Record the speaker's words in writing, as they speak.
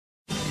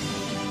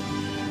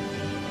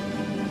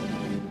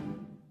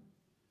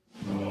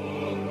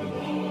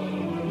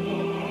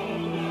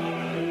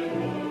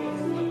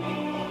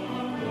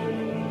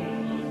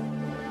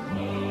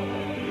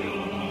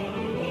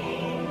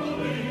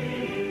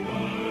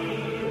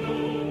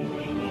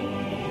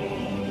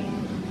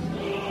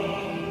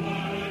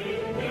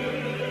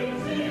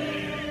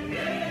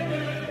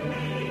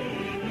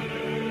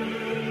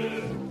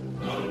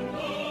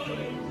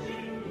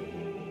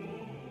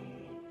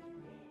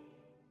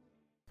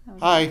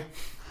Hi,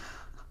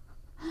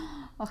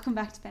 Welcome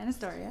back to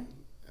Panastoria.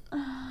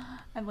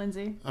 I'm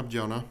Lindsay. I'm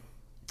Jonah.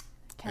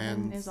 Kevin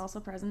And is also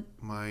present.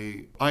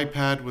 my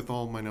iPad with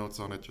all my notes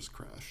on it just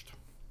crashed.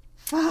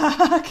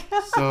 Fuck!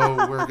 So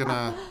we're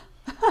gonna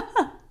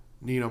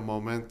need a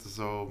moment.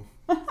 So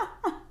I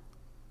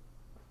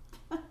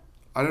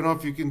don't know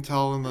if you can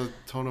tell in the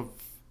tone of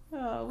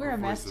Oh, we're our a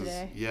mess voices.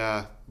 today.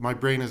 Yeah, my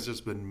brain has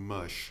just been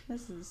mush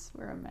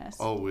We're a mess.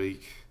 all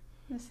week.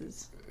 This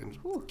is, And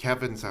Whew.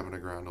 Kevin's having a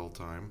grand old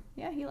time.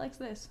 yeah, he likes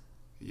this.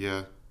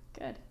 Yeah,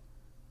 Good.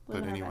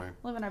 But anyway.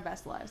 Living our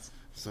best lives.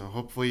 so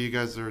hopefully you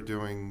guys are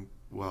doing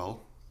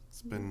well.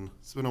 It's been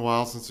a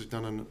while since we've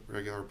done a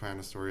regular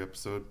Panda Story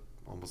episode,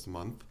 almost a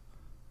month.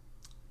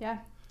 Yeah.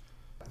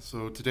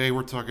 So today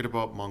we're talking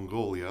about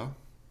Mongolia,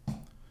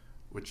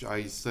 which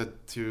I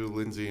said to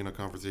Lindsay in a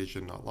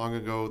conversation not long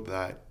ago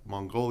that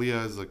Mongolia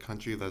is a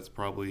country that's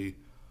probably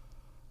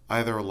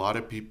either a lot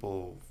of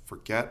people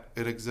forget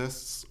it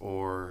exists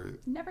or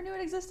Never knew it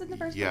existed in the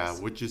first yeah,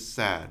 place. which is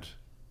sad.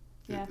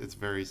 Yeah. It's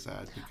very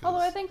sad because Although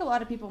I think a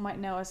lot of people might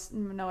know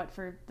it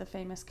for the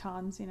famous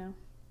cons, you know.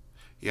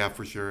 yeah,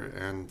 for sure.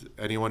 And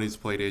anyone who's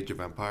played Age of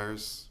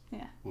Empires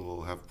Yeah.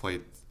 will have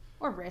played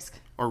Or Risk.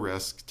 or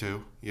Risk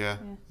too. Yeah,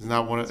 Yeah. isn't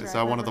that one? Is Is your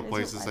that one of the iPad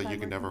wor- is your places that you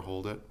iPad can never working?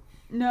 hold it?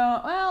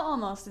 No, well,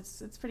 almost.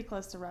 It's pretty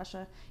close to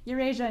Russia.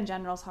 Eurasia in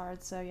general is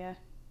hard, so yeah.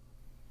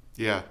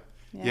 Yeah.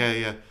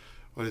 Yeah.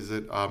 What is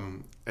it?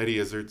 Eddie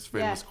Izzard's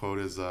famous Yeah. quote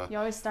is, You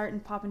always start in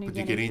Papua New "The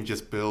Guinea. beginning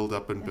just build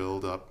up and Yeah.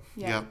 build up."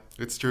 Yeah. Yeah,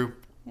 it's true.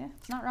 Yeah,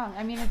 it's not wrong.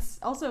 I mean, it's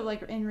also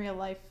like in real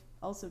life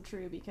also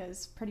true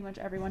because pretty much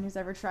everyone who's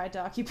ever tried to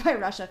occupy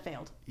Russia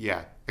failed,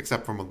 Yeah,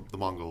 except for the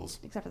Mongols.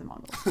 except for the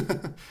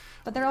Mongols.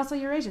 But they're also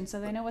Eurasian,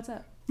 so they know what's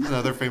up.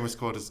 Another famous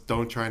quote is,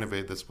 "Don't try and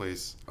invade this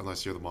place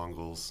unless you're the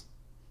Mongols."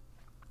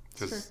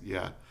 It's true.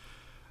 Yeah.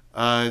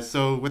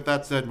 So with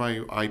that said, my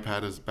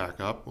iPad is back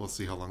up. We'll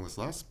see how long this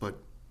lasts. But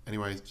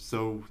anyway,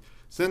 so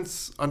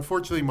since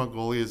unfortunately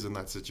Mongolia is in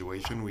that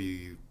situation,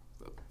 we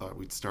thought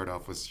we'd start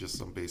off with just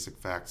some basic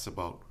facts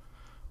about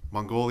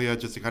Mongolia,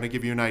 just to kind of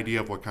give you an idea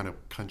of what kind of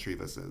country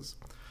this is.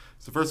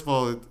 So first of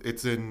all,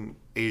 it's in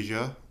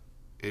Asia.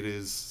 It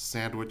is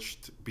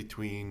sandwiched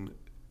between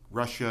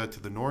Russia to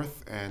the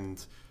north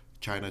and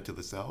China to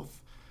the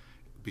south.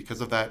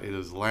 Because of that, it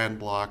is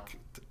landlocked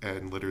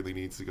and literally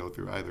needs to go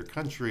through either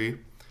country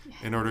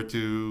in order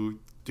to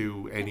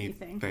do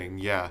anything.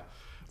 Yeah.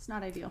 It's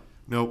not ideal.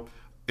 Nope.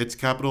 Its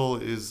capital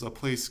is a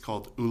place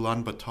called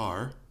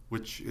Ulaanbaatar,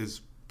 which is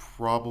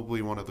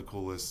probably one of the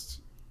coolest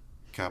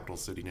capital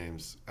city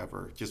names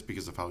ever, just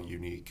because of how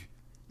unique.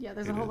 Yeah,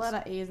 there's It a whole is. lot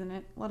of A's in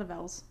it, a lot of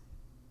L's.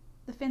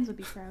 The Finns would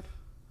be proud.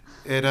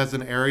 It has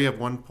an area of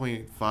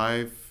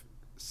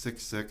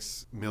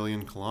 1.566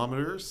 million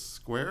kilometers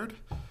squared,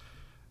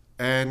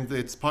 and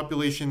its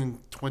population in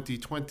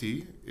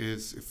 2020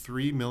 is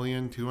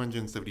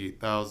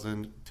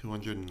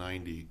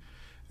 3,278,290,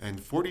 and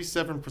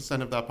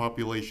 47% of that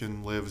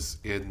population lives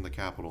in the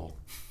capital.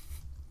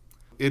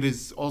 It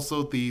is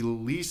also the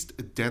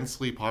least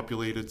densely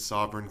populated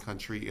sovereign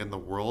country in the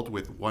world,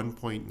 with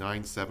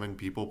 1.97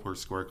 people per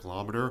square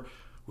kilometer,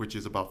 which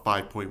is about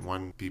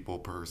 5.1 people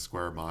per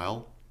square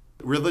mile.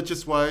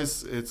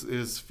 Religious-wise, it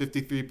is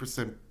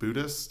 53%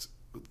 Buddhist,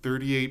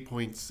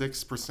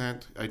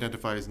 38.6%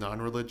 identify as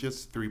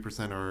non-religious,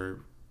 3% are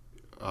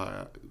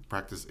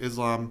practice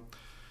Islam,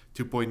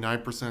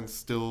 2.9%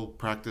 still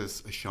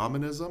practice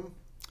shamanism,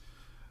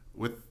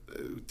 with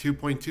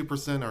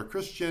 2.2% are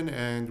Christian,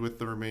 and with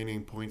the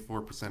remaining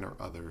 0.4% are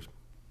others.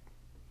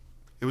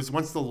 It was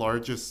once the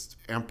largest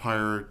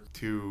empire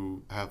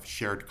to have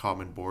shared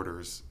common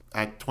borders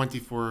at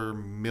 24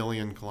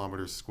 million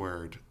kilometers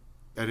squared.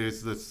 It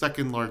is the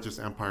second largest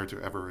empire to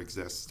ever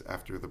exist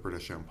after the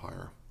British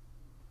Empire.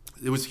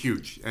 It was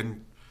huge,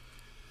 and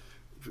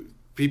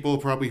people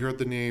probably heard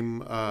the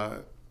name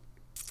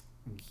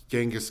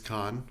Genghis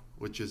Khan,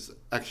 which is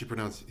actually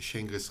pronounced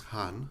Genghis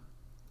Khan.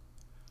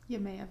 You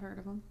may have heard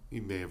of them.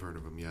 You may have heard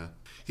of him, yeah.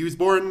 He was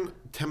born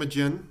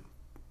Temujin,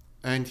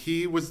 and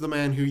he was the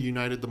man who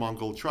united the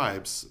Mongol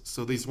tribes.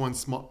 So these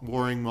once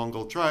warring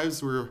Mongol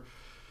tribes were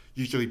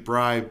usually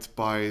bribed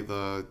by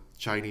the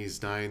Chinese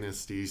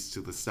dynasties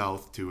to the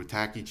south to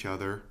attack each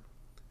other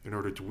in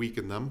order to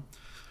weaken them.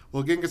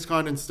 Well, Genghis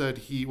Khan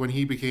instead, when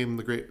he became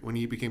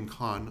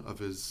Khan of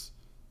his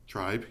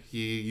tribe,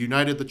 he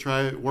united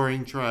the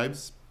warring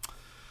tribes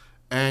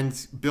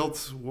and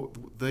built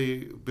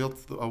a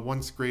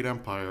once great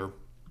empire,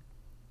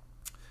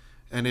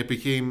 and it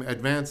became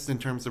advanced in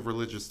terms of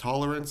religious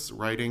tolerance,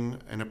 writing,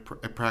 and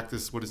it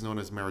practiced what is known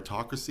as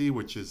meritocracy,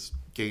 which is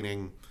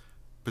gaining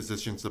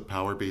positions of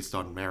power based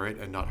on merit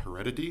and not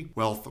heredity,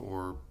 wealth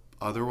or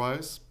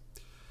otherwise.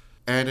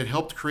 And it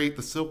helped create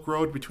the Silk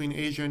Road between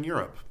Asia and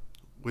Europe,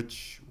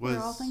 which was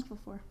We're all thankful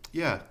for.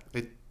 yeah,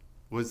 it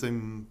was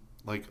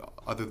like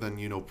other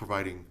than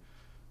providing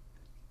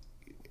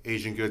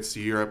Asian goods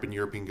to Europe and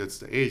European goods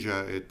to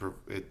Asia, it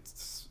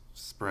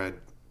spread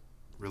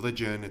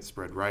religion, it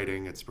spread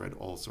writing, it spread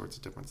all sorts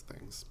of different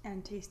things.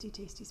 And tasty,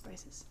 tasty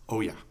spices. Oh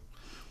yeah,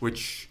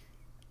 which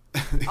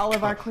all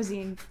of our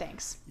cuisine,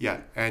 thanks.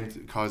 Yeah,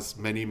 and caused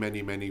many,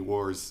 many, many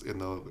wars in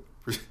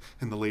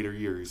the later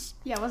years.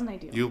 Yeah, it wasn't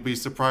ideal. You'll be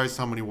surprised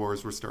how many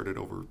wars were started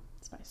over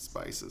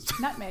spices.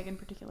 Nutmeg in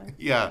particular.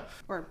 Yeah.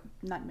 Or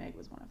nutmeg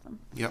was one of them.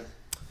 Yep.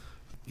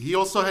 He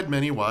also had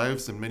many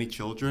wives and many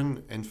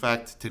children. In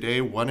fact,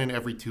 today, 1 in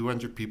every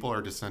 200 people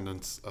are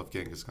descendants of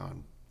Genghis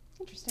Khan.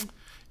 Interesting.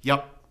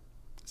 Yep.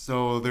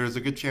 So there's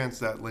a good chance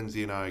that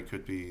Lindsay and I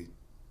could be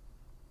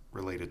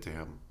related to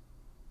him.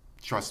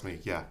 Trust me,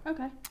 yeah.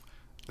 Okay.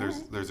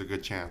 There's a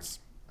good chance.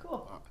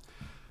 Cool.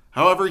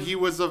 However,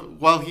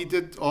 while he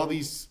did all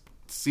these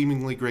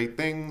seemingly great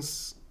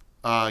things,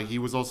 he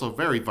was also a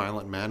very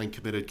violent man and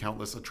committed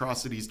countless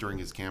atrocities during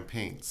his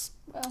campaigns.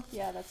 Well,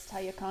 yeah, that's how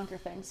you conquer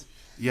things.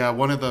 Yeah,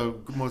 one of the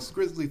most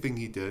grisly thing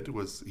he did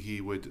was he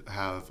would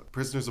have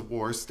prisoners of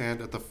war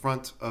stand at the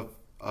front of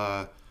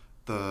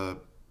the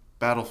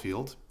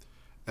battlefield,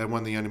 and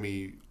when the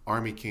enemy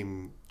army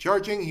came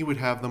charging, he would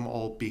have them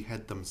all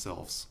behead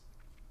themselves.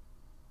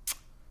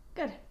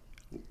 Good.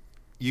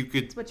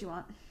 It's what you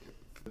want.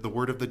 The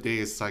word of the day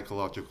is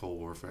psychological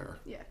warfare.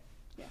 Yeah.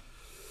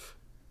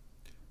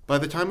 By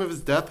the time of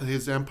his death,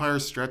 his empire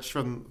stretched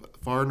from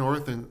far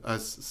north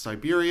as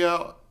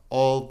Siberia,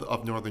 all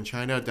of northern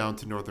China, down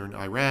to northern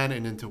Iran,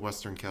 and into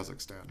western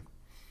Kazakhstan.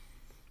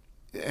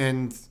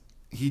 And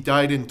he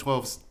died in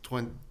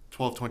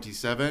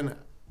 1227.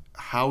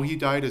 How he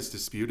died is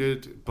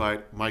disputed,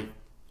 but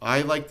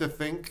I like to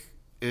think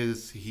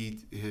is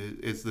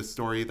the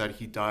story that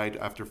he died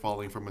after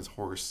falling from his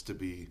horse to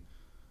be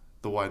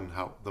the way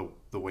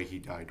he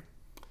died.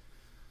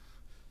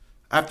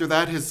 After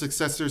that, his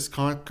successors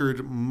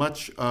conquered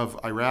much of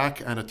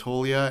Iraq,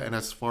 Anatolia, and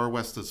as far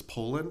west as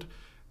Poland.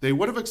 They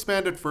would have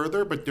expanded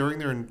further, but during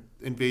their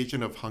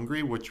invasion of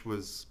Hungary, which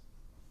was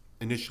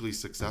initially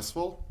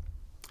successful,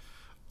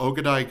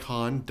 Ogedai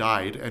Khan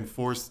died and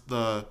forced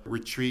the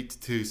retreat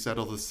to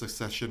settle the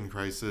succession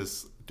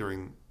crisis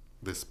during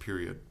this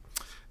period.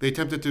 They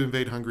attempted to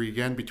invade Hungary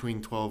again between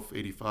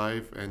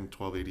 1285 and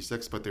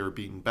 1286, but they were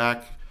beaten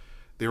back.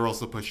 They were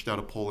also pushed out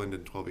of Poland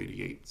in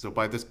 1288. So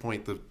by this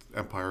point, the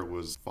empire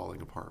was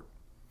falling apart.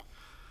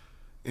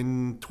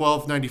 In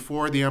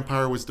 1294, the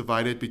empire was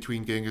divided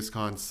between Genghis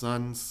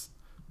Khan's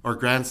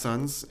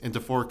grandsons into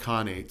 4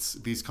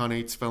 khanates. These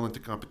khanates fell into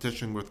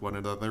competition with one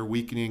another,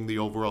 weakening the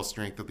overall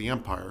strength of the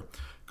empire.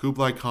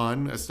 Kublai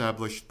Khan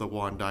established the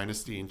Yuan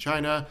dynasty in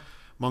China,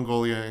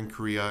 Mongolia, and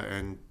Korea,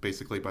 and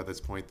basically by this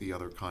point, the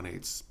other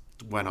khanates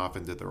went off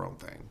and did their own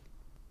thing.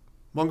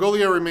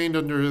 Mongolia remained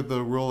under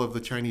the rule of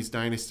the Chinese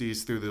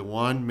dynasties through the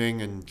Yuan,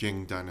 Ming, and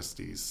Jing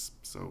dynasties.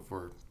 So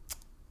for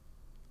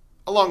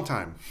a long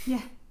time.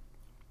 Yeah.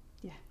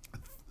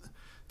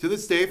 To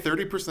this day,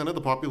 30% of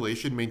the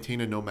population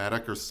maintain a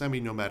nomadic or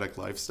semi-nomadic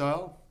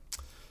lifestyle.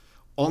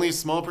 Only a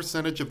small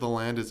percentage of the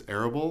land is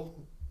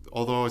arable,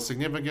 although a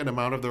significant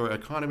amount of their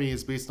economy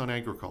is based on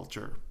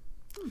agriculture.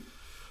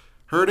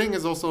 Herding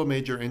is also a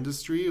major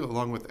industry,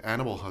 along with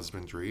animal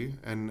husbandry.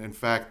 And in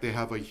fact, they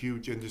have a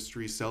huge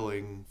industry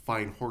selling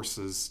fine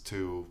horses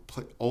to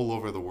all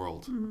over the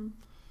world. Mm-hmm.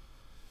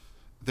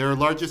 Their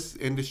largest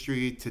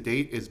industry to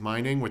date is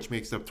mining, which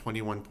makes up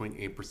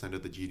 21.8%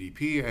 of the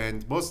GDP.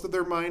 And most of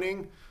their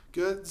mining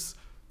goods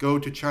go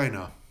to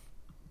China.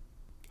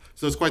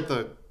 So it's quite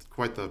the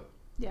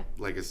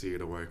legacy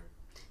in a way.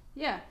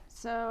 Yeah.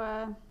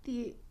 So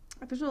the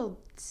official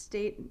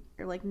state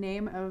or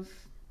name of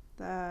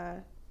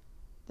the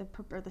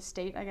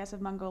state, I guess,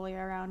 of Mongolia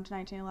around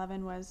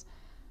 1911 was,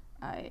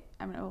 I'm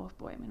gonna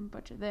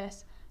butcher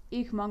this,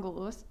 Ik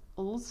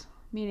Mongol-Ulz,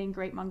 meaning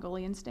Great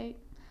Mongolian State.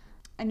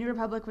 A new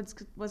republic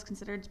was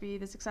considered to be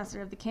the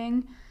successor of the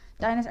Qing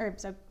dynasty,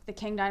 so the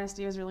Qing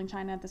dynasty was ruling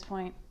China at this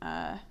point,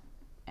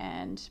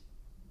 and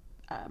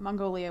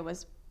Mongolia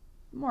was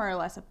more or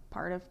less a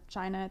part of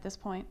China at this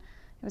point.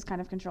 It was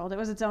kind of controlled. It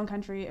was its own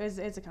country.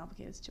 It's a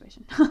complicated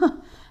situation.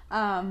 But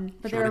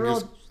they were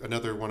ruled.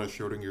 Another one of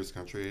Schrodinger's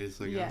countries,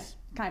 I guess.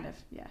 Yeah, kind of,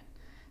 yeah.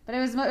 But it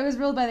was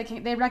ruled by the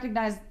king. They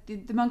recognized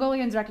the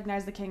Mongolians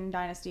recognized the Qing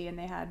dynasty, and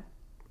they had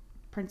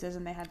princes,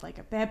 and they had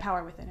they had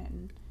power within it.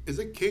 And is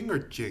it King or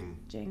Jing?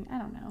 Jing, I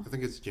don't know. I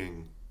think it's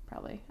Jing.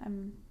 Probably.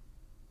 I'm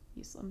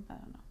Muslim. I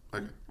don't know.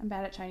 Okay. I'm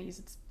bad at Chinese.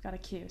 It's got a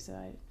Q, so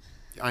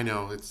I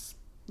know it's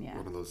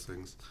one of those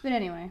things. But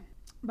anyway.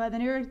 But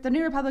the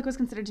new republic was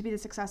considered to be the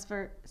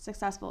successor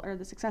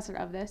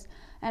of this,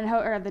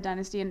 or of the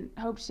dynasty, and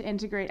hoped to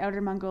integrate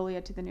Outer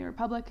Mongolia to the new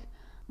republic,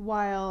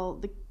 while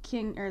the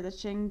King or the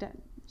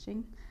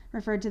Qing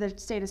referred to the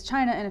state as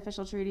China in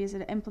official treaties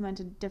and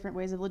implemented different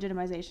ways of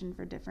legitimization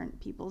for different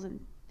peoples in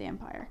the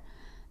empire.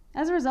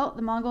 As a result,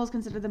 the Mongols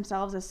considered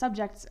themselves as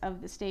subjects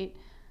of the state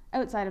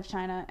outside of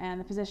China, and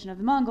the position of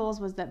the Mongols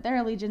was that their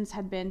allegiance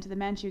had been to the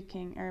Manchu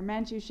king or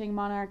Manchu Qing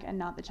monarch and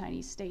not the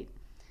Chinese state.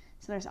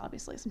 So there's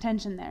obviously some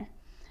tension there.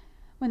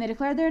 When they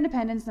declared their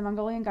independence, the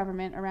Mongolian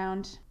government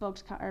around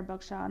Bogd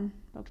Khan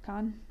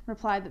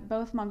replied that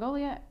both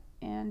Mongolia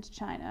and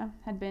China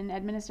had been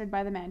administered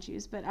by the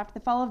Manchus, but after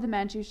the fall of the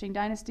Manchu Qing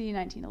dynasty in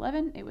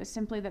 1911, it was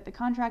simply that the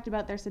contract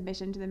about their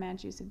submission to the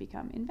Manchus had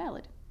become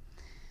invalid.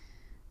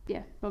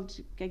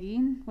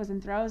 Bogd-Gagin was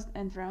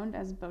enthroned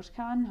as Bogd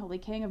Khan, Holy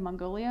King of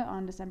Mongolia,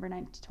 on December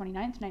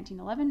 29th,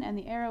 1911, and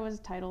the era was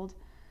titled,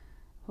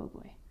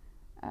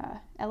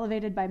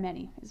 Elevated by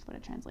Many is what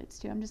it translates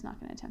to. I'm just not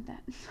going to attempt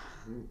that.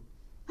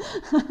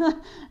 I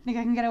think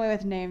I can get away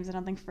with names. I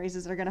don't think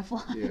phrases are going to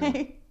fly.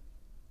 Yeah.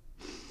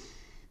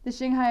 The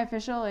Qinghai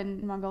official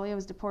in Mongolia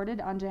was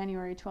deported on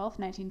January 12,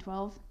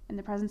 1912, in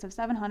the presence of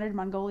 700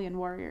 Mongolian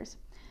warriors.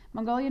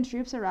 Mongolian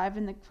troops arrived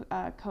in the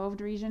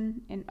Coved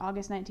region in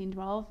August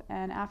 1912,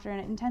 and after an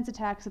intense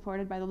attack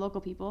supported by the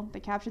local people, they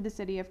captured the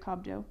city of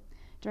Kobdo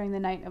during the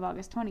night of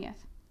August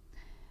 20th.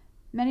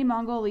 Many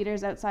Mongol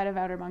leaders outside of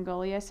Outer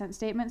Mongolia sent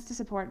statements to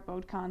support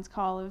Bogd Khan's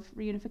call of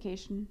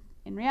reunification.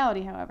 In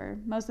reality, however,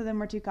 most of them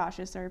were too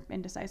cautious or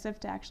indecisive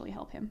to actually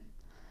help him.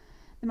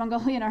 The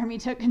Mongolian army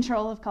took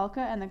control of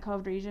Khalkha and the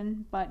Coved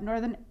region, but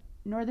northern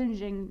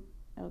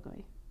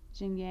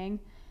Xinjiang,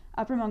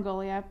 Upper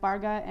Mongolia,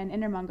 Barga, and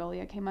Inner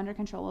Mongolia came under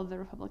control of the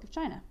Republic of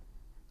China.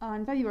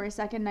 On February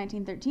 2nd,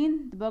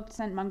 1913, the Bogd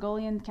sent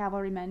Mongolian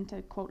cavalrymen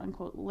to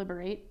quote-unquote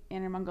liberate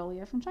Inner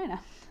Mongolia from China.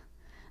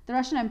 The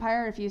Russian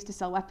Empire refused to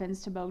sell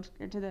weapons to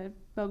the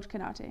Bogd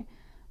Khanate,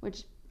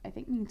 which I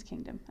think means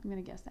kingdom. I'm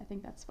going to guess. I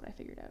think that's what I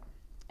figured out.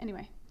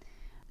 Anyway,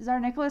 Tsar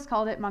Nicholas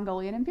called it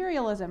Mongolian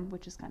imperialism,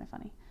 which is kind of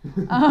funny,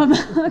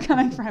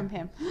 coming from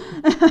him.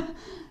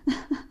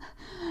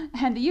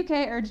 And the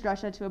UK urged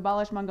Russia to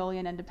abolish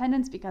Mongolian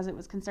independence because it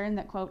was concerned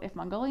that, quote, if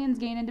Mongolians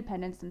gain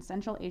independence, then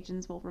Central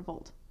Asians will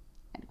revolt,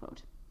 end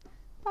quote.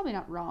 Probably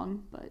not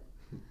wrong, but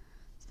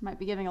this might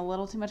be giving a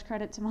little too much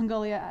credit to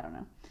Mongolia. I don't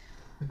know.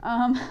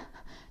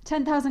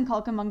 10,000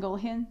 Khalkha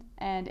Mongolian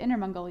and Inner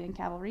Mongolian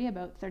cavalry,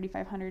 about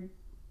 3,500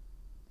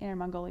 Inner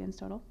Mongolians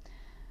total,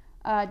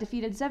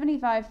 defeated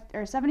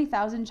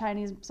 70,000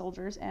 Chinese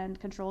soldiers and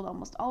controlled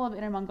almost all of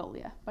Inner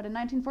Mongolia. But in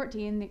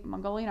 1914, the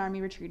Mongolian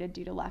army retreated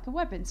due to lack of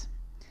weapons.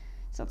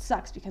 So it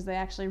sucks because they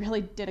actually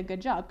really did a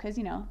good job because,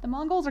 the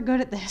Mongols are good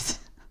at this.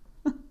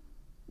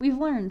 We've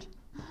learned.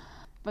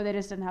 But they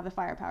just didn't have the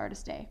firepower to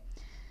stay.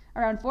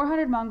 Around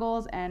 400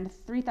 Mongols and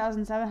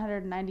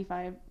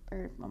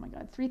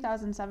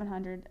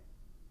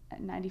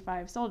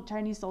 3,795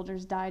 Chinese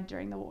soldiers died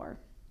during the war.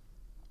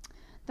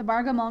 The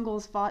Barga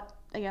Mongols fought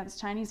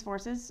against Chinese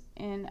forces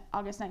in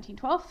August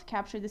 1912,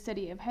 captured the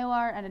city of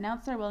Halar, and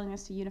announced their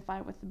willingness to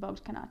unify with the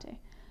Bogd Khanate.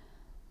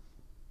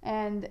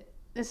 And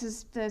this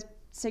is the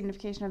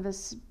signification of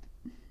this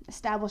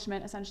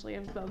establishment, essentially,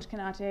 of Bogd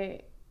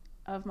Khanate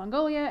of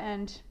Mongolia,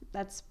 and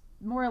that's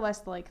more or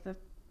less like the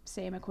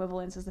same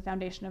equivalence as the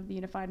foundation of the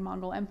unified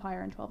Mongol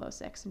Empire in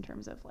 1206 in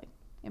terms of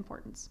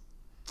importance.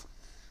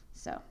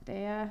 So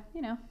they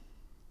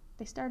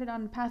they started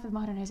on the path of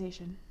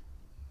modernization.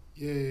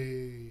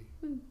 Yay.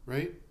 Woo.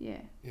 Right?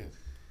 Yeah.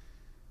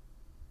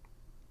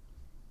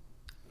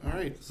 All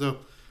right. So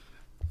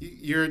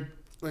you're,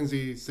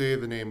 Lindsay, say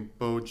the name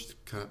Bogd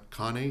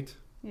Khanate.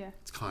 Yeah.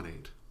 It's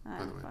Khanate,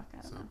 by the way. Fuck,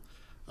 I don't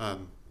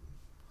know.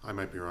 I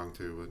might be wrong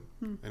too,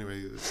 but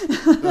anyway,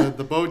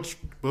 the Bogd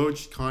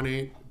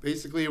Khanate,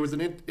 basically it was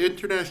an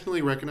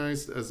internationally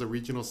recognized as a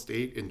regional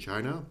state in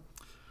China,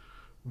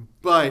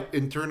 but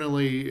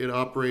internally it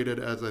operated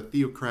as a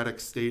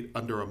theocratic state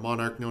under a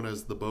monarch known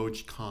as the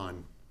Bogd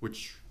Khan,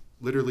 which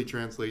literally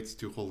translates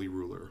to holy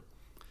ruler.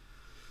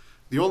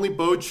 The only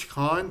Bogd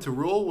Khan to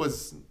rule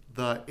was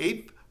the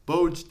 8th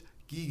Bogd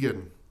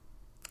Gagin,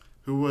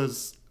 who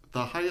was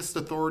the highest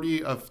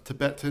authority of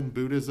Tibetan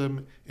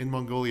Buddhism in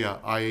Mongolia.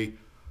 I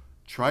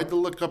tried to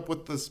look up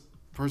what this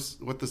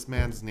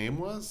man's name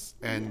was,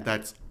 and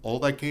that's all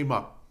that came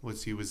up.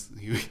 His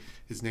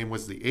name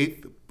was the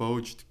 8th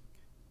Bogd.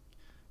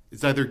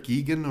 It's either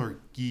Gagin or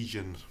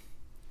Gijin.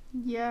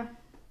 Yeah.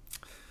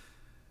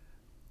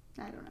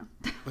 I don't know.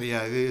 But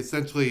yeah,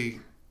 essentially,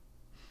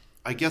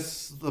 I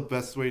guess the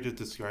best way to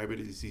describe it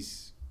is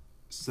he's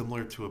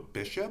similar to a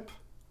bishop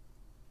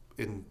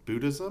in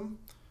Buddhism.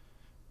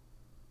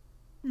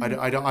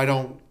 I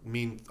don't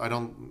mean to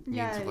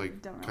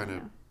kind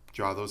of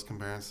draw those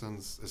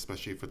comparisons,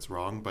 especially if it's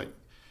wrong. But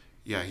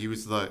yeah, he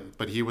was the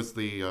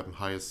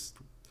highest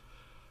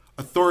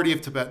authority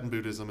of Tibetan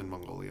Buddhism in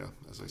Mongolia,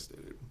 as I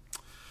stated.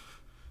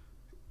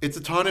 Its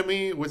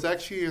autonomy was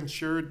actually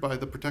ensured by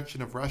the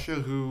protection of Russia,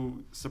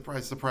 who,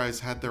 surprise, surprise,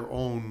 had their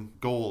own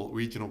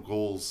regional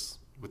goals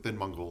within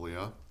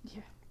Mongolia.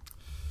 Yeah.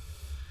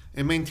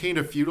 It maintained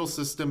a feudal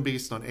system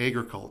based on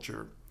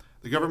agriculture.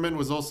 The government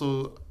was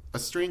also a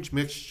strange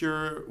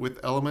mixture with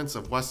elements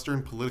of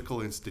Western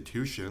political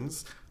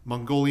institutions,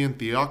 Mongolian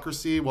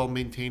theocracy, while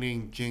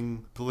maintaining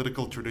Jing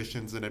political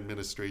traditions and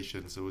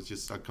administration. So it was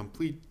just a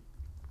complete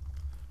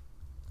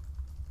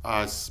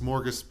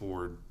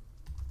smorgasbord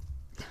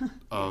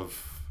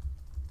of,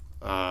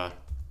 I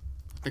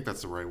think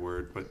that's the right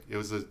word, but it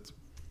was a...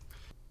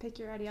 Pick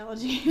your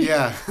ideology.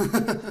 Yeah.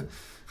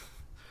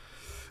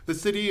 The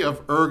city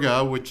of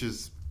Urga, which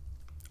is,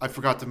 I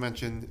forgot to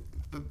mention,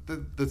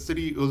 the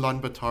city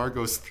Ulaanbaatar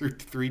goes through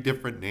 3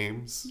 different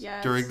names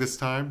during this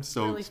time.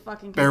 So really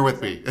fucking bear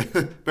with me.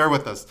 Bear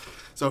with us.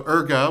 So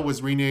Urga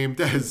was renamed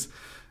as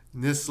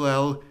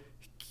Nislel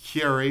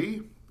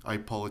Khyri, I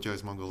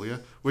apologize,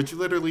 Mongolia, which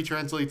literally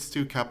translates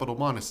to capital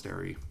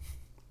monastery.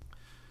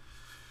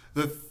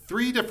 The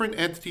three different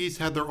entities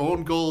had their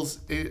own goals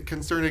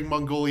concerning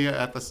Mongolia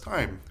at this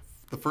time.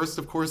 The first,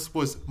 of course,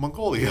 was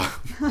Mongolia.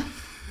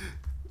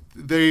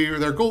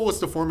 Their goal was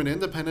to form an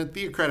independent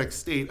theocratic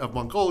state of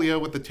Mongolia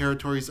with the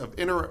territories of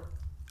Inner,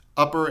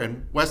 Upper,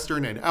 and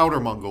Western and Outer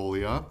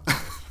Mongolia.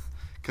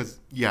 Because,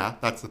 yeah,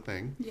 that's the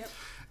thing. Yep.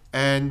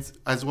 And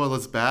as well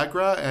as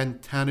Bagra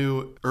and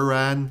Tanu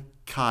Uran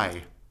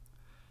Kai.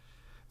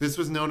 This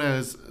was known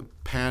as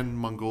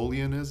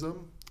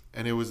Pan-Mongolianism,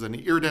 and it was an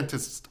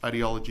irredentist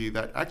ideology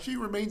that actually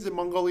remains in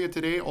Mongolia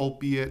today,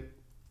 albeit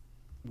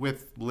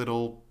with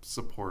little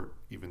support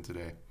even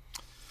today.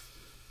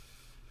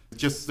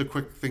 Just a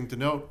quick thing to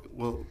note,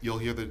 well, you'll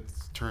hear the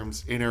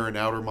terms Inner and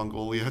Outer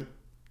Mongolia,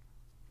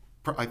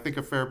 I think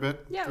a fair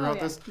bit throughout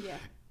this. Yeah.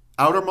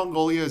 Outer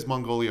Mongolia is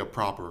Mongolia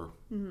proper,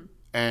 Mm-hmm.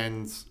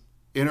 and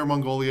Inner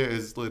Mongolia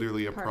is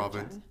literally a Part of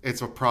province. China.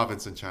 It's a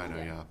province in China,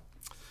 yeah.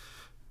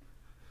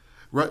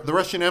 The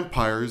Russian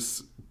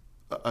Empire's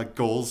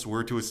goals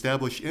were to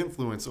establish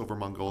influence over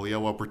Mongolia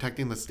while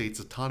protecting the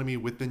state's autonomy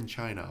within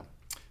China.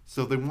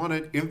 So they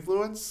wanted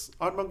influence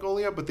on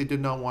Mongolia, but they did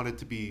not want it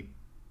to be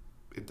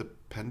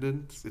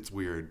independent. It's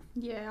weird.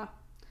 Yeah.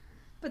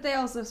 But they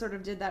also sort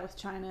of did that with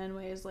China in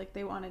ways like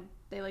they were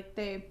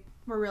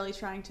really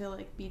trying to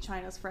like be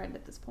China's friend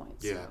at this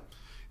point. So. Yeah.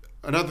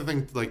 Another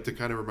thing like to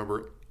kind of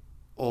remember,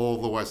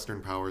 all the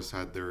Western powers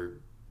had their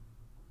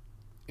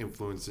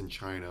influence in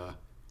China.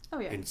 Oh,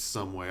 yeah. In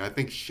some way. I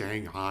think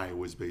Shanghai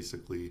was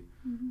basically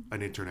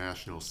an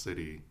international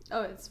city.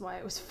 Oh, it's why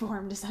it was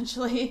formed,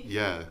 essentially.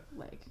 Yeah,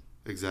 Like,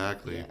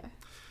 exactly. yeah.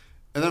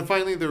 And then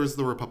finally, there was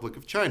the Republic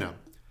of China.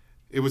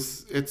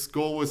 Its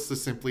goal was to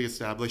simply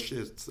establish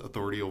its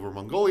authority over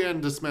Mongolia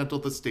and dismantle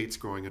the state's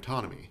growing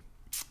autonomy.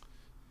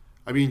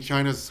 I mean,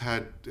 China's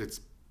had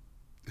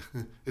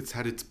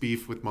its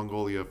beef with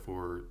Mongolia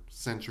for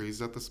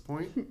centuries at this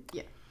point.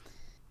 Yeah.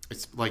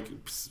 It's like,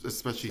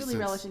 especially Really since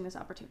relishing this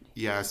opportunity.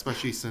 yeah,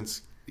 especially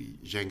since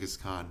Genghis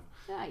Khan.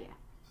 Oh,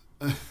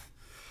 yeah.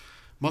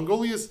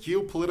 Mongolia's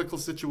geopolitical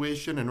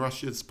situation and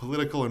Russia's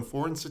political and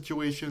foreign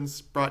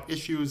situations brought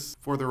issues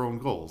for their own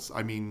goals.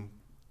 I mean,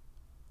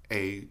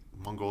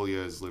 Mongolia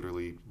is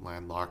literally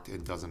landlocked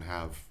and doesn't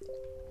have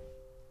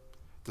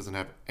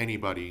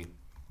anybody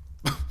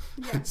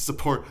Yeah.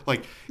 support.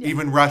 Like Yeah.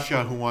 even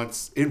Russia, who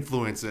wants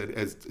influence it,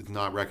 is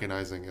not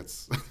recognizing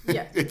its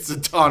Yeah. its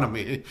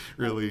autonomy.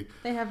 Really,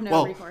 They have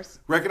no recourse.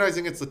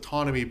 recognizing its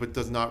autonomy, but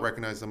does not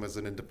recognize them as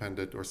an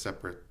independent or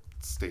separate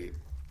state.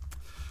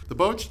 The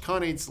Boj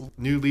Khanate's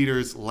new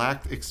leaders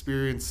lacked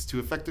experience to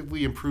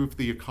effectively improve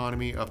the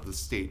economy of the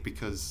state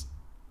because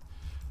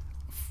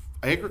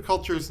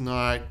agriculture is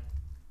not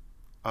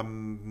a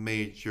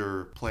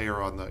major player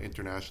on the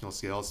international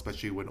scale,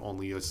 especially when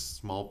only a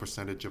small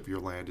percentage of your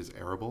land is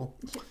arable.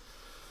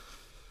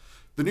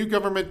 The new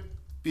government,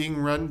 being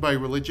run by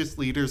religious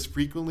leaders,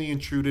 frequently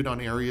intruded on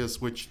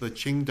areas which the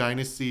Qing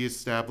dynasty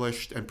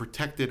established and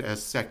protected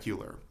as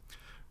secular.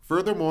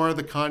 Furthermore,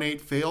 the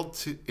Khanate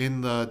failed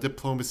in the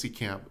diplomacy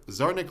camp.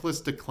 Tsar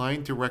Nicholas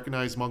declined to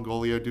recognize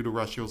Mongolia due to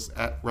Russia's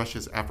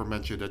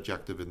aforementioned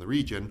objective in the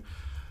region,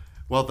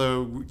 while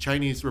the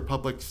Chinese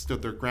Republic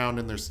stood their ground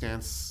in their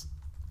stance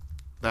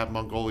that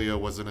Mongolia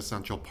was an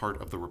essential part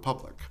of the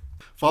Republic.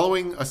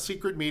 Following a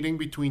secret meeting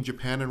between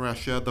Japan and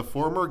Russia, the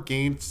former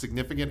gained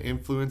significant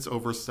influence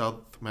over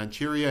South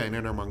Manchuria and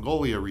Inner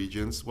Mongolia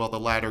regions, while the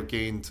latter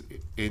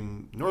gained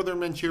in Northern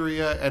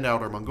Manchuria and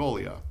Outer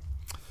Mongolia.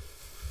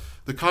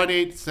 The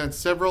Khanate sent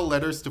several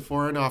letters to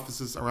foreign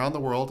offices around the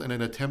world in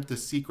an attempt to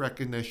seek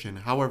recognition.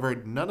 However,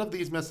 none of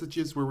these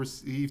messages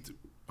received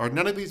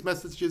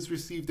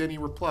any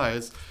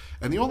replies,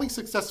 and the only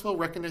successful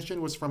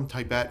recognition was from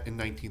Tibet in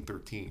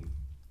 1913.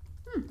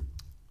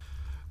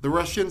 The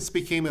Russians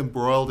became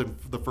embroiled in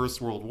the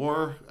First World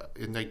War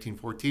in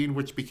 1914,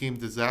 which became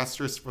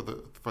disastrous for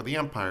the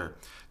empire.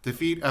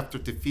 Defeat after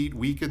defeat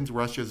weakened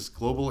Russia's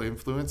global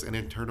influence and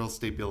internal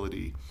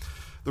stability.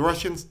 The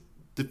Russians'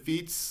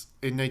 defeats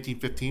in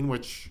 1915,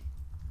 which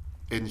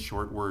in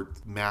short were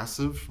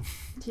massive,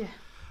 Yeah.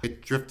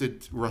 it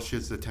drifted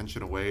Russia's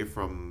attention away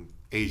from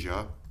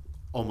Asia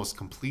almost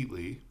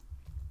completely.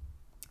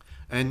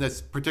 And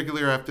that's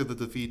particularly after the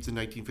defeats in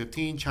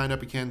 1915, China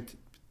began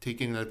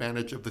taking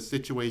advantage of the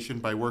situation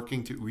by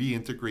working to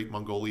reintegrate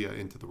Mongolia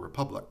into the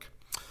Republic.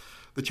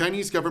 The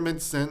Chinese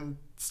government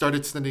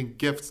started sending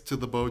gifts to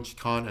the Boj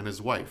Khan and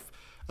his wife.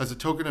 As a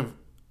token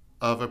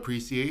of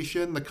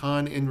appreciation, the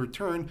Khan in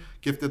return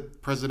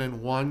gifted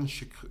President Yuan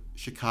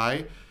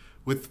Shikai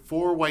with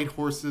 4 white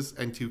horses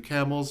and 2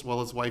 camels, while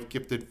his wife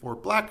gifted 4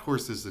 black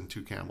horses and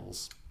 2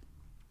 camels.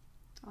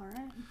 All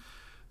right.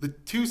 The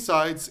two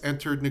sides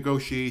entered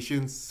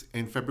negotiations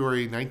in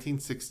February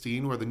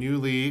 1916, where the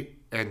newly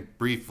and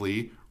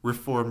briefly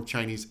reformed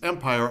Chinese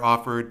Empire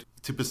offered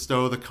to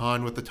bestow the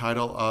Khan with the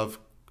title of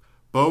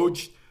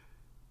Boj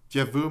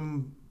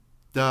Jevumdamba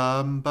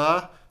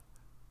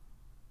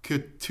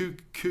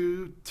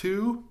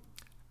Kutukutu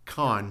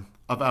Khan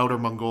of Outer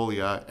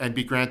Mongolia and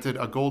be granted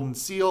a golden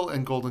seal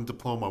and golden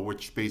diploma,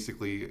 which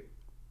basically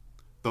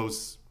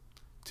those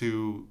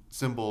two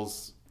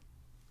symbols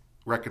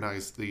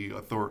recognize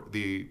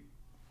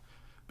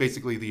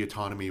basically the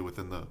autonomy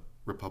within the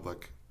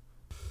republic.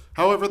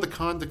 However, the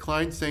Khan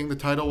declined, saying the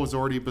title was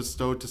already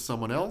bestowed to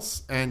someone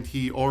else, and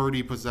he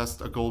already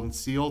possessed a golden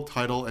seal,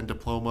 title, and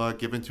diploma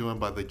given to him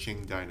by the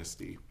Qing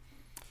dynasty.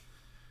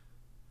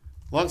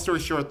 Long story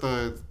short,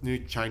 the new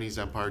Chinese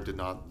empire did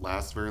not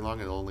last very long.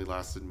 It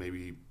lasted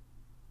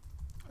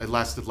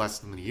less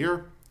than a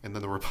year, and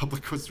then the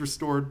republic was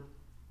restored.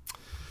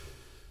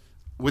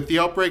 With the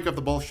outbreak of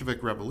the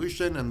Bolshevik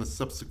Revolution and the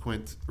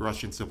subsequent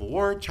Russian Civil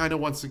War, China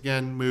once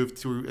again moved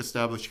to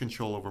establish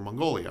control over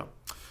Mongolia.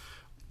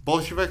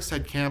 Bolsheviks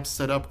had camps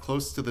set up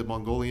close to the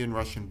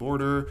Mongolian-Russian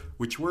border,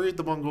 which worried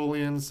the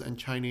Mongolians and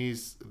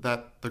Chinese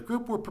that the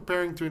group were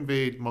preparing to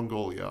invade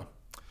Mongolia.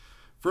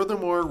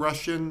 Furthermore,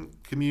 Russian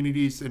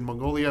communities in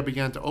Mongolia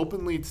began to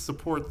openly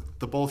support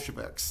the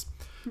Bolsheviks.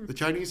 The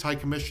Chinese High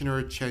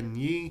Commissioner Chen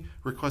Yi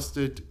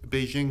requested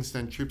Beijing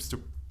send troops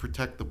to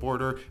protect the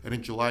border, and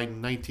in July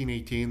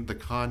 1918, the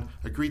Khan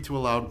agreed to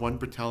allow one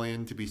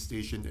battalion to be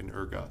stationed in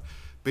Urga.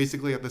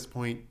 Basically, at this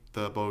point,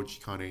 the Boj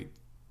Khanate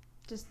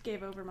just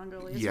gave over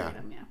Mongolia's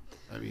freedom, yeah.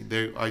 I mean,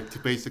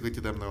 basically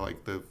to them, they're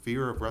like, the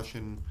fear of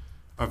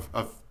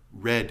of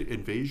red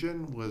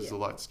invasion was a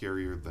lot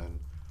scarier than,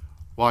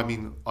 well, I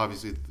mean,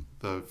 obviously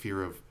the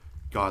fear of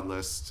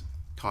godless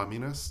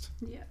communist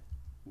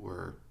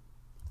were,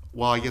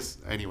 well, I guess,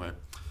 anyway.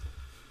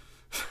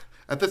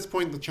 At this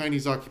point, the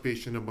Chinese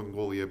occupation of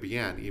Mongolia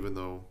began, even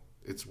though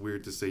it's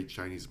weird to say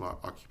Chinese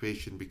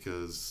occupation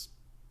because,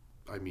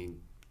 I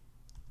mean,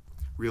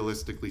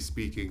 realistically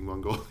speaking,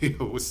 Mongolia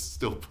was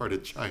still part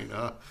of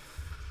China.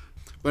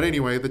 But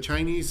anyway, the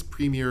Chinese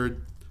premier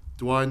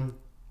Duan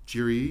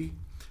Jiri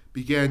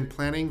began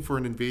planning for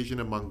an invasion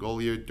of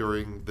Mongolia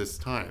during this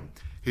time.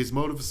 His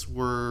motives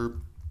were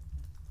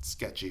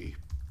sketchy.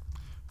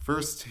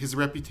 First, his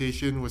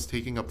reputation was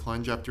taking a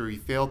plunge after he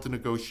failed to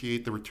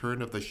negotiate the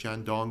return of the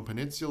Shandong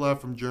Peninsula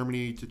from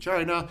Germany to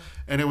China,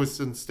 and it was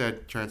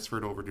instead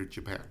transferred over to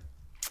Japan.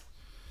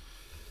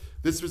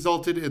 This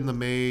resulted in the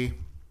May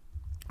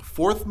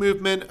 4th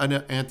movement, an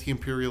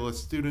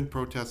anti-imperialist student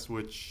protest,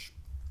 which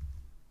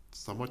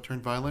somewhat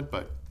turned violent,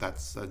 but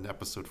that's an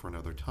episode for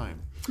another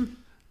time.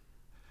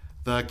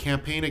 The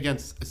campaign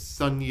against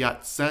Sun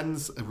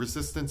Yat-sen's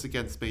resistance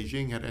against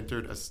Beijing had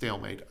entered a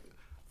stalemate.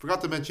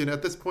 Forgot to mention,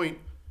 at this point,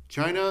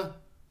 China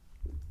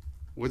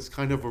was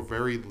kind of a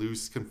very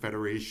loose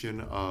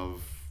confederation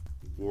of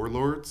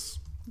warlords.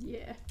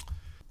 Yeah.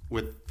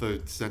 With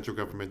the central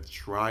government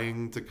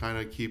trying to kind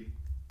of keep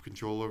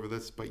control over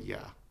this, but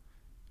yeah.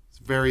 It's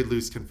a very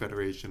loose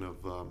confederation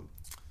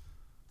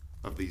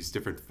of these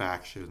different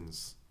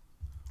factions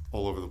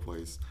all over the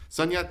place.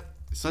 Sun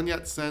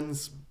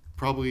Yat-sen's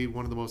probably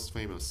one of the most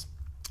famous.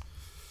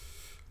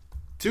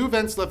 Two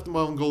events left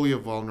Mongolia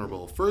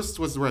vulnerable. First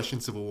was the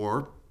Russian Civil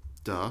War.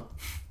 Duh.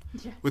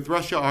 Yeah. With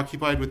Russia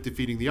occupied with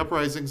defeating the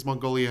uprisings,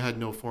 Mongolia had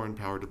no foreign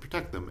power to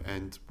protect them.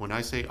 And when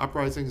I say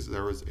uprisings,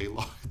 there was a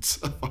lot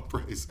of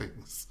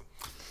uprisings.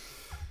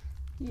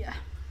 Yeah.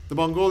 The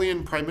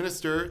Mongolian Prime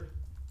Minister,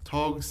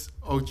 Togs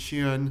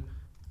Ochian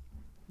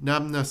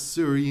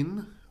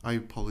Namnasurin, I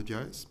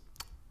apologize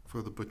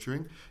for the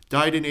butchering,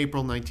 died in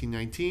April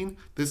 1919.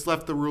 This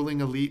left the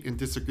ruling elite in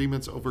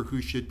disagreements over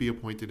who should be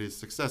appointed his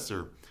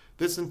successor.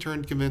 This in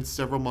turn convinced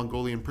several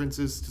Mongolian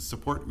princes to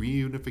support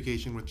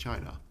reunification with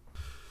China.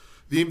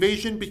 The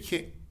invasion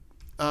became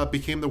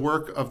the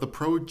work of the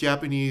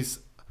pro-Japanese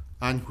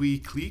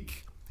Anhui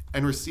clique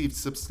and received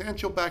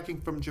substantial backing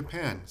from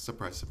Japan.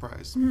 Surprise,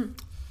 surprise. Mm-hmm.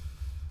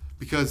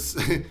 Because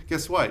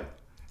guess what?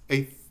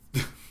 A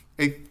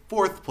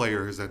fourth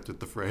player has entered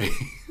the fray.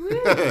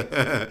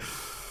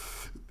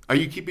 Are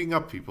you keeping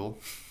up, people?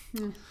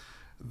 Mm.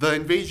 The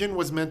invasion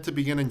was meant to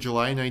begin in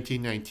July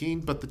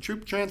 1919, but the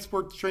troop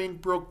transport train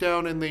broke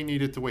down and they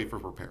needed to wait for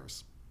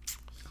repairs.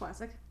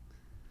 Classic.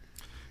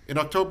 In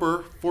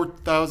October,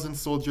 4,000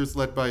 soldiers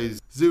led by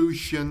Zhu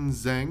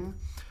Shenzheng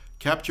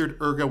captured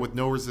Urga with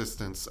no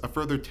resistance. A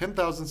further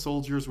 10,000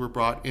 soldiers were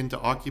brought in to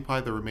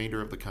occupy the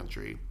remainder of the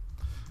country.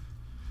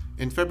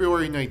 In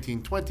February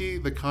 1920,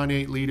 the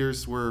Khanate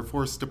leaders were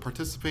forced to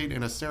participate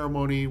in a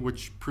ceremony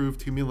which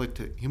proved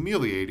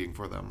humiliating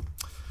for them.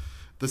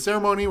 The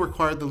ceremony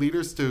required the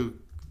leaders to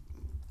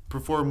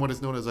perform what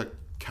is known as a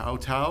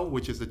kowtow,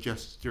 which is a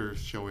gesture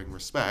showing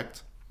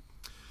respect,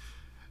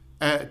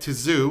 to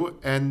Zhu,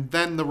 and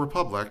then the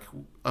Republic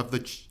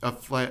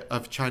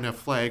of China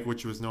flag,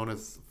 which was known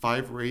as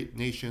five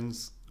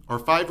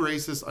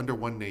races under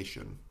one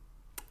nation.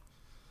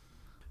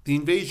 The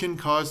invasion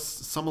caused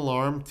some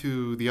alarm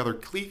to the other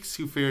cliques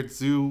who feared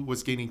Zhu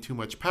was gaining too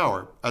much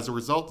power. As a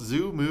result,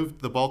 Zhu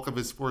moved the bulk of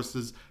his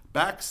forces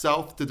back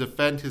south to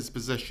defend his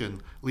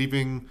position,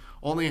 leaving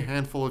only a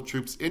handful of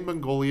troops in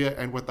Mongolia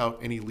and without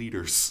any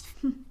leaders.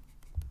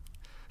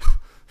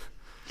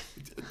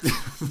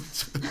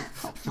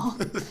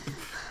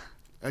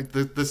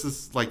 This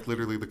is like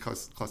literally the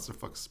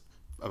clusterfuck's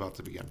about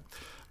to begin.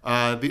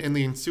 In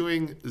the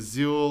ensuing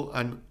Zhou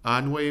and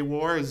Anhui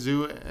War,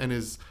 Zhou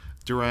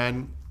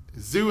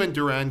and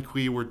Duran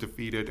Kui were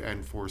defeated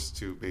and forced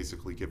to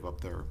basically give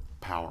up their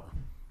power,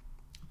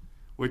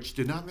 which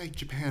did not make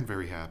Japan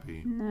very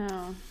happy.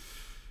 No.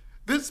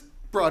 This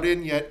brought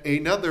in yet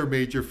another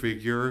major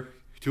figure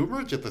to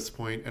emerge at this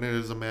point, and it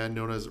is a man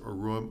known as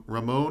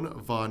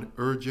Ramon von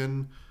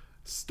Eugen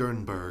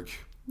Sternberg.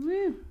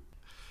 Woo.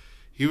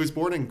 He was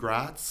born in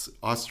Graz,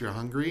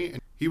 Austria-Hungary,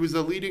 and he was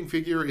a leading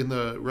figure in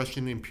the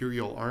Russian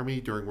Imperial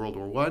Army during World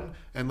War I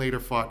and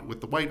later fought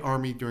with the White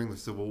Army during the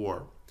Civil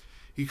War.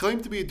 He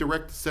claimed to be a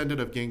direct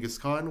descendant of Genghis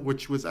Khan,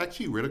 which was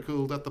actually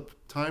ridiculed at the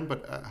time,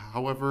 but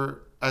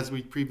however, as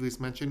we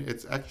previously mentioned,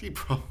 it's actually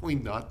probably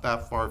not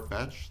that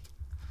far-fetched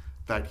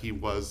that he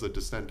was a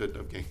descendant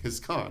of Genghis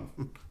Khan.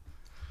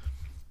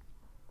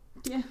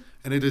 Yeah.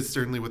 And it is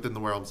certainly within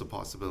the realms of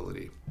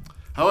possibility.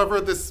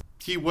 However,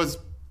 he was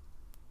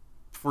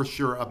for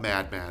sure a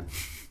madman.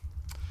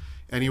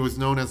 And he was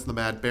known as the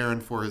Mad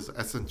Baron for his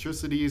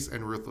eccentricities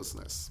and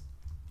ruthlessness.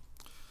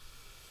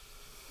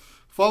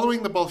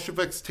 Following the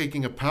Bolsheviks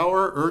taking of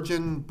power,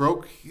 Eugen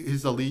broke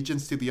his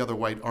allegiance to the other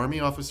White Army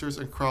officers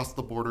and crossed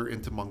the border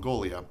into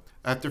Mongolia.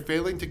 After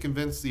failing to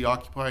convince the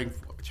occupying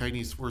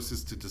Chinese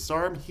forces to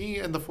disarm, he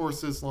and the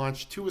forces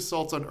launched 2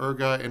 assaults on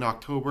Urga in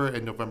October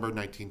and November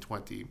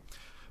 1920,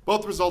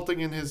 both resulting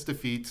in his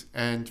defeat,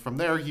 and from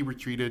there he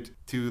retreated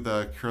to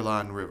the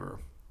Kurlan River,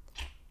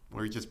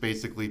 where he just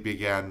basically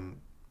began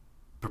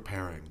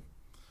preparing.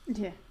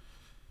 Yeah.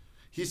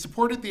 He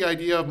supported the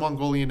idea of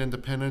Mongolian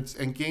independence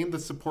and gained the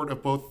support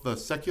of both the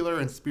secular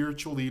and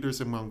spiritual leaders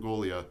in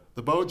Mongolia.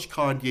 The Boj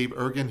Khan gave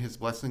Eugen his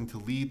blessing to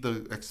lead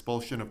the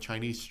expulsion of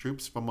Chinese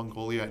troops from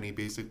Mongolia, and he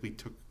basically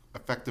took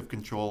effective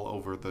control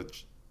over the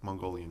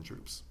Mongolian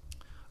troops.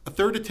 A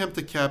third attempt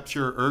to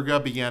capture Urga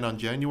began on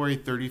January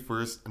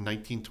 31st,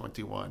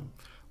 1921.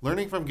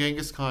 Learning from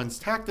Genghis Khan's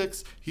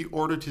tactics, he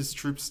ordered his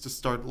troops to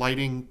start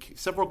lighting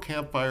several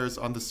campfires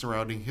on the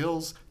surrounding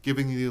hills,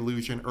 giving the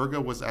illusion Urga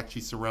was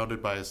actually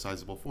surrounded by a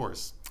sizable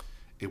force.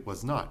 It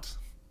was not.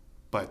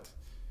 But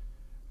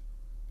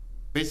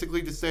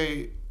basically to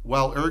say,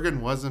 while Ungern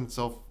was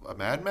himself a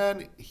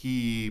madman,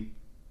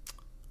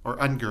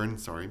 Ungern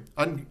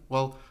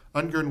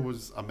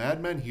was a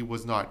madman, he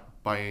was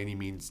not by any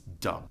means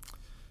dumb.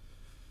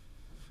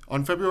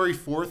 On February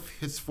 4th,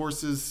 his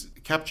forces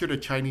captured a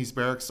Chinese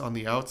barracks on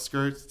the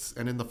outskirts,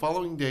 and in the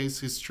following days,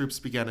 his troops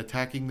began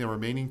attacking the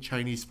remaining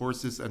Chinese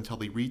forces until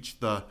they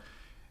reached the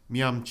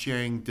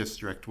Mianqiang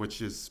district,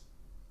 which is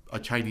a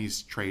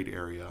Chinese trade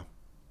area.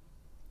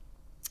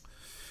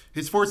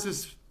 His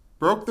forces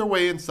broke their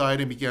way inside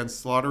and began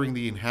slaughtering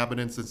the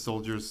inhabitants and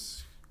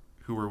soldiers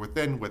who were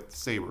within with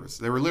sabers.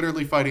 They were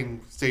literally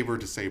fighting saber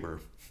to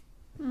saber.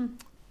 Fun.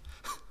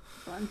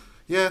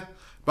 Yeah.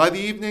 By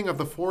the evening of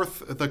the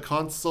 4th, the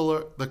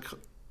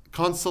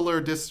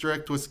consular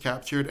district was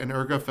captured and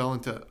Urga fell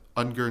into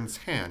Ungern's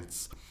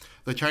hands.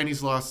 The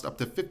Chinese lost up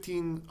to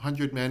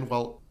 1,500 men,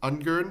 while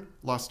Ungern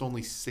lost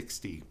only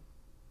 60.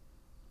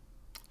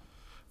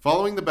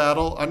 Following the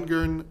battle,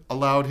 Ungern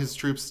allowed his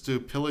troops to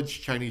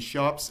pillage Chinese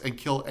shops and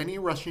kill any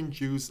Russian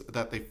Jews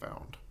that they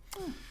found.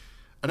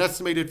 An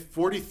estimated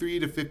 43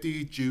 to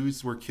 50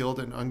 Jews were killed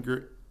in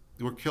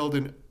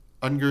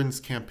Ungern's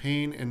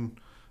campaign in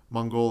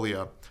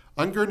Mongolia.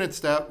 Ungern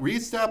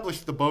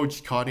re-established the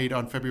Boj Khanate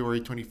on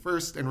February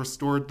 21st and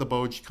restored the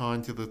Boj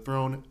Khan to the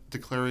throne,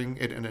 declaring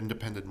it an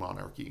independent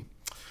monarchy.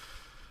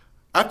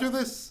 After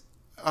this,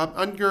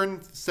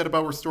 Ungern set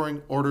about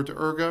restoring order to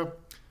Urga,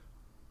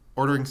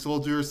 ordering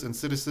soldiers and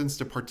citizens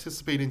to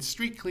participate in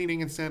street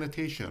cleaning and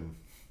sanitation.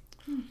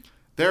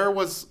 There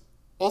was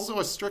also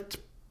a strict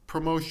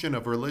promotion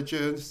of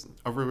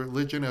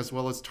religion as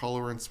well as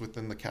tolerance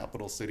within the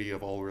capital city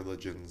of all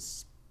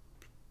religions,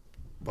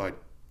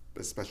 but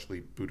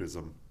especially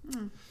Buddhism.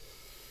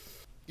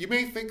 You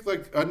may think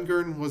like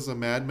Ungern was a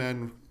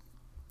madman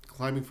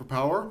climbing for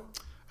power.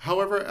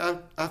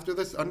 However, after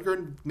this,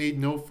 Ungern made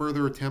no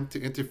further attempt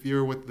to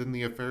interfere within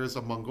the affairs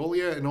of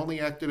Mongolia and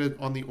only acted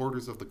on the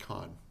orders of the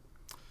Khan.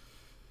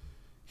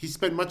 He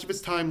spent much of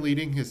his time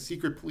leading his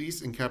secret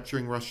police and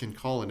capturing Russian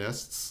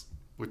colonists,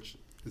 which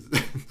is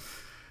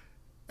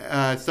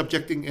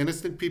subjecting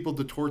innocent people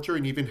to torture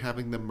and even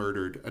having them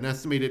murdered. An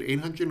estimated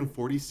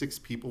 846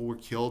 people were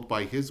killed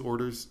by his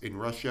orders in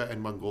Russia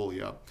and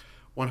Mongolia.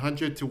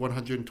 100 to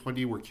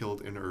 120 were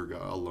killed in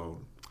Urga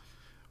alone,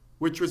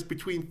 which was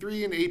between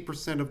 3 and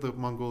 8% of the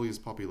Mongolia's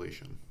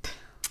population.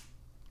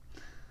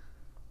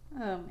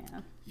 Oh,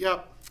 man.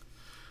 Yep.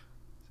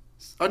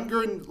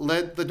 Ungern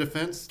led the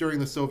defense during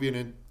the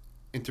Soviet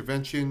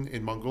intervention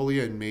in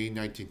Mongolia in May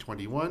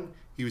 1921.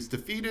 He was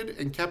defeated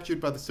and captured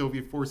by the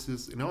Soviet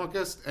forces in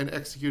August and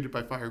executed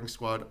by firing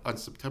squad on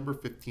September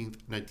 15th,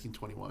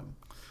 1921.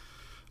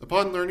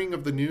 Upon learning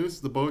of the news,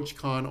 the Boj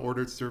Khan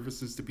ordered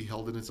services to be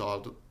held in his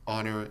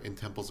honor in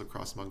temples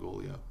across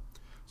Mongolia.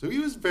 So he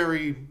was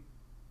very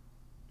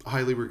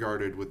highly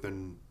regarded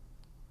within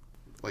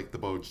like the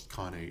Boj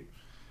Khanate.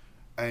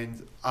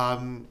 And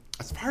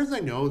as far as I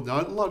know,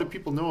 not a lot of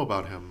people know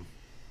about him.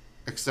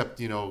 except,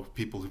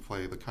 people who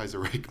play the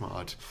Kaiserreich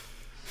mod.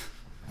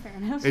 Fair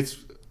enough. It's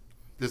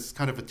this is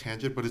kind of a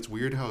tangent, but it's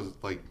weird how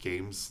like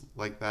games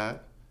like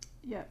that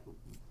Yeah.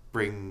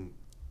 bring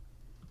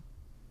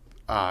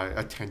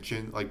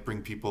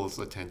bring people's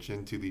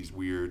attention to these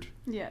weird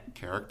Yeah.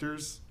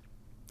 characters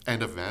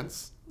and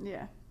events.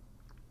 Yeah.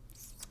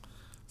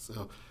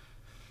 So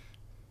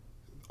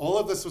all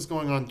of this was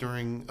going on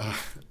during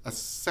a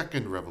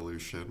second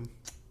revolution,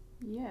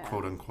 Yeah.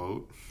 quote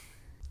unquote.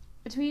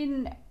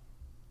 Between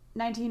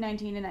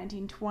 1919 and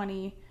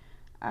 1920,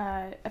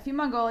 a few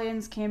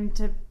Mongolians came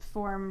to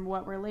form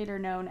what were later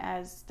known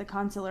as the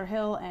Consular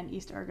Hill and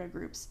East Urga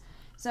groups.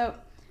 So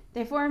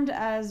they formed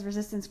as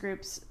resistance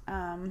groups,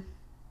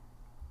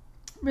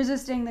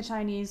 resisting the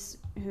Chinese,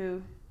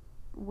 who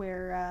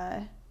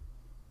were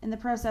in the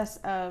process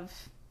of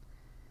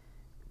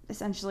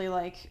essentially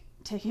like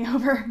taking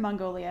over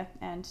Mongolia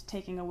and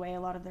taking away a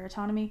lot of their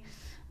autonomy.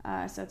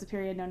 So it's a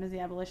period known as the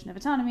abolition of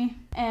autonomy.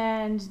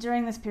 And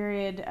during this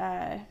period,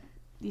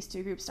 these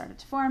two groups started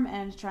to form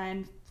and try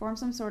and form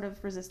some sort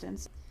of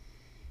resistance.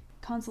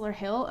 Consular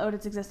Hill owed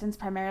its existence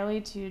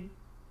primarily to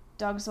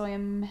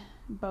Dogsoyam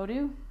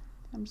Bodu.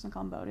 I'm just going to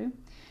call him Bodu.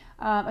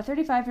 A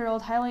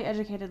 35-year-old highly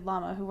educated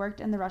lama who worked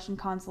in the Russian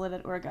consulate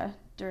at Urga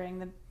during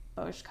the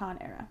Bosh Khan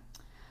era.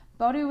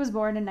 Bodu was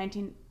born in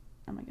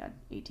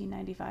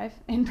 1895.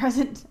 In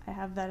present, I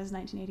have that as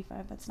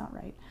 1985. That's not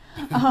right.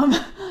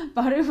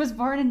 Bodu was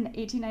born in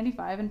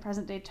 1895 in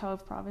present-day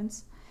Tove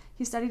province.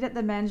 He studied at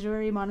the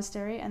Manjuri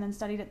Monastery and then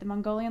studied at the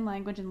Mongolian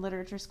Language and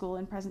Literature School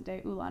in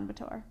present-day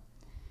Ulaanbaatar.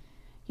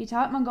 He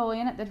taught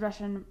Mongolian at the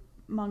Russian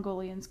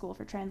Mongolian School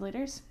for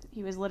Translators.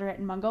 He was literate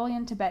in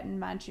Mongolian, Tibetan,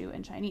 Manchu,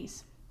 and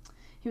Chinese.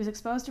 He was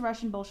exposed to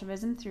Russian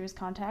Bolshevism through his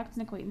contacts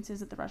and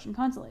acquaintances at the Russian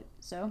consulate.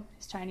 So,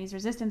 his anti-Chinese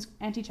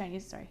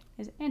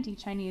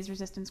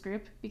resistance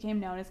group became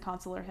known as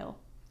Consular Hill.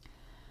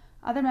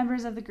 Other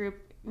members of the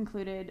group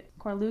included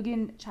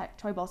Khorlugin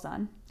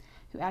Choibalsan,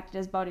 who acted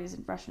as Bodu's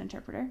Russian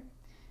interpreter.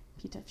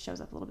 He shows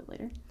up a little bit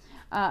later.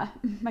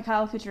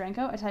 Mikhail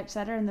Kucherenko, a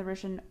typesetter in the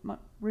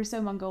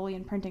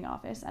Russo-Mongolian printing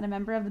office, and a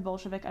member of the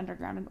Bolshevik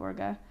underground in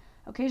Urga,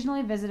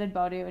 occasionally visited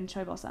Bodu and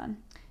Choibalsan.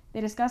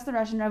 They discussed the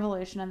Russian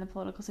Revolution and the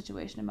political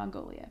situation in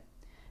Mongolia.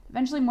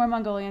 Eventually, more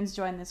Mongolians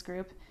joined this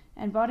group,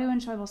 and Bodu and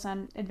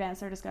Choibalsan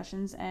advanced their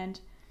discussions and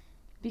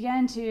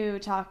began to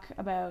talk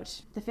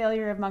about the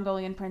failure of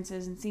Mongolian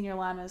princes and senior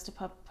lamas to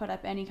put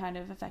up any kind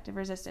of effective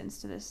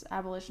resistance to this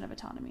abolition of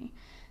autonomy.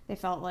 They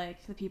felt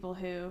like the people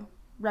who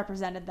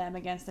represented them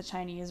against the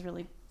Chinese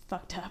really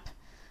fucked up,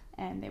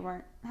 and they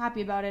weren't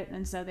happy about it,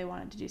 and so they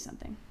wanted to do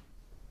something.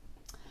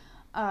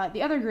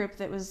 The other group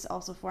that was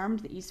also formed,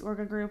 the East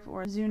Urga group,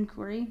 or Zun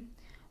Kuri,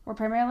 were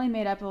primarily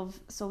made up of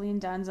Solin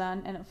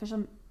Danzan, an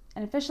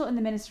official in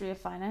the Ministry of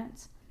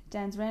Finance,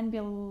 Danzren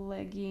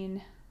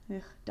Bilegin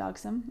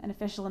Dogsum, an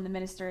official in the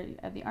Ministry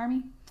of the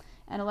Army,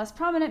 and a less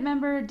prominent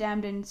member,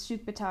 Damdin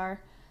Shukbatar,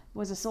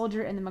 was a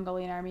soldier in the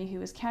Mongolian army who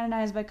was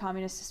canonized by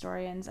communist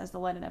historians as the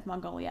Lenin of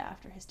Mongolia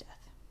after his death.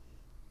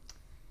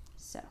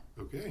 So,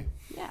 okay.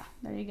 Yeah,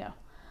 there you go.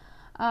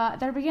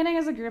 Their beginning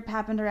as a group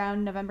happened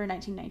around November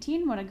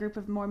 1919 when a group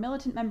of more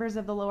militant members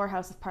of the lower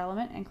house of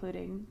parliament,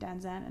 including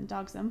Danzan and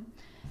Dogsum,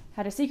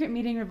 had a secret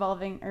meeting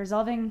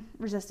resolving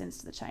resistance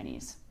to the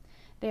Chinese.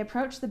 They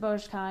approached the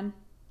Bosh Khan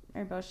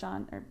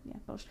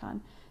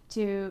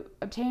to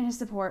obtain his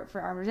support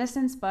for armed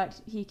resistance,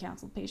 but he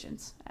counseled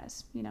patience,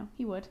 as,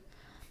 he would.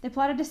 They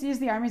plotted to seize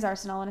the army's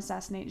arsenal and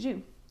assassinate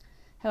Zhu.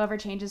 However,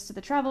 changes to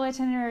the travel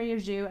itinerary of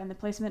Zhu and the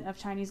placement of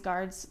Chinese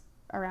guards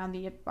around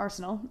the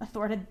arsenal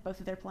thwarted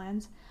both of their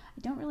plans. I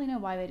don't really know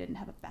why they didn't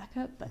have a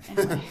backup, but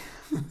anyway.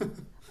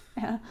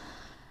 Yeah.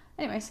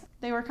 Anyways,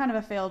 they were kind of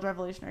a failed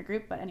revolutionary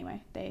group, but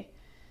anyway, they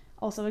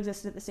also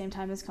existed at the same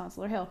time as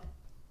Consular Hill.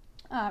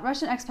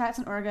 Russian expats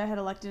in Urga had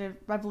elected a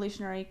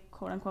revolutionary,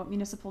 quote-unquote,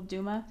 municipal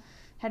Duma,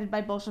 headed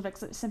by Bolshevik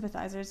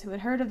sympathizers who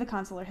had heard of the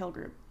Consular Hill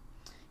group.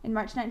 In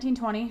March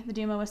 1920, the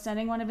Duma was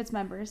sending one of its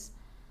members,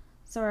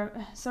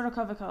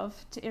 Sorokovikov,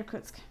 to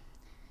Irkutsk.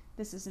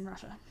 This is in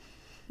Russia,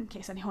 in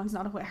case anyone's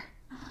not aware.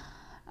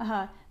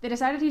 They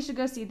decided he should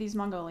go see these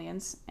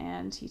Mongolians,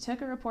 and he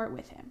took a report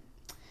with him.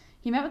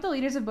 He met with the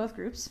leaders of both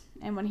groups,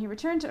 and when he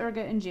returned to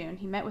Urga in June,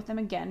 he met with them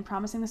again,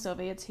 promising the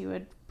Soviets he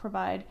would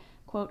provide,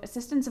 quote,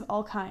 assistance of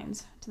all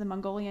kinds to the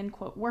Mongolian,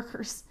 quote,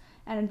 workers,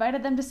 and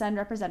invited them to send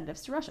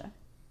representatives to Russia.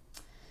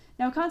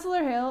 Now,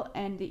 Consular Hill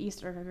and the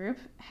East Urga group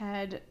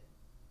had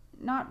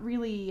not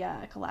really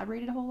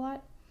collaborated a whole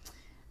lot.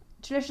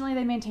 Traditionally,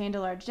 they maintained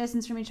a large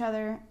distance from each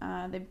other.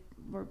 They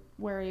were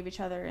wary of each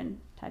other and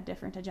had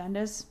different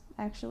agendas,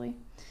 actually.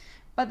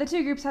 But the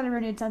two groups had a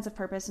renewed sense of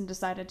purpose and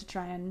decided to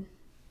try and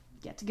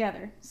get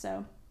together.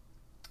 So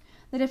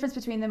the difference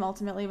between them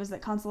ultimately was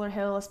that Consular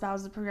Hill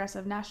espoused a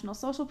progressive national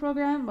social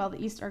program, while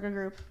the East Urga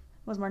group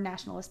was more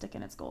nationalistic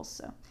in its goals.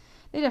 So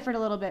they differed a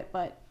little bit,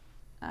 but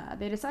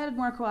they decided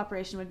more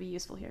cooperation would be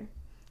useful here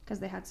because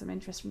they had some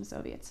interest from the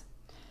Soviets.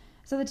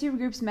 So the two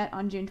groups met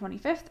on June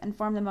 25th and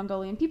formed the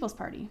Mongolian People's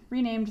Party,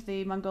 renamed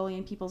the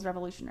Mongolian People's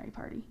Revolutionary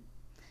Party.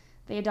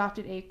 they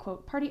adopted a,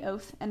 quote, party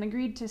oath and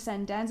agreed to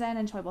send Danzan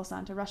and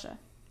Choibalsan to Russia.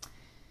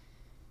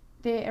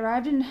 They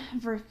arrived in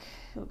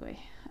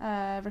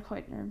I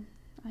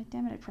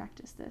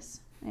practiced this.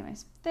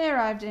 Anyways, they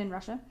arrived in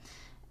Russia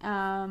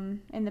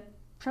in the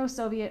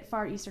pro-Soviet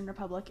Far Eastern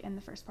Republic in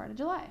the first part of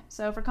July.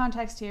 So for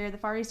context here, the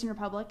Far Eastern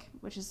Republic,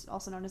 which is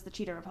also known as the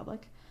Chita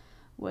Republic,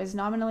 was a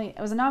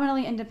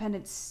nominally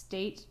independent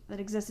state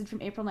that existed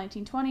from April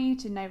 1920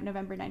 to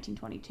November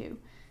 1922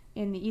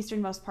 in the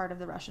easternmost part of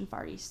the Russian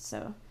Far East.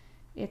 So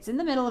it's in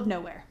the middle of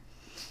nowhere.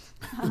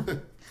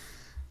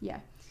 Yeah.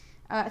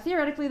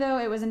 Theoretically, though,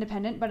 it was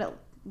independent, but it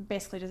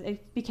basically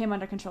it became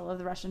under control of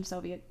the Russian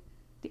Soviet,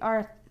 the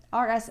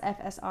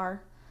RSFSR,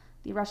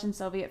 the Russian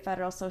Soviet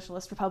Federal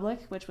Socialist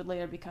Republic, which would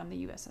later become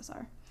the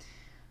USSR,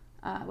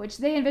 which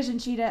they envisioned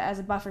Chita as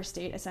a buffer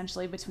state,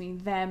 essentially, between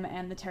them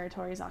and the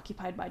territories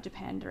occupied by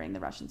Japan during the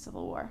Russian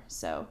Civil War.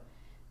 So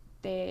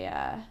they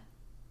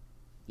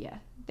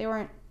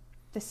weren't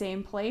the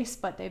same place,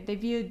 but they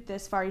viewed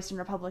this Far Eastern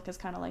Republic as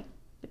kind of like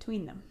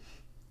between them.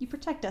 You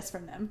protect us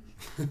from them.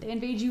 They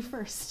invade you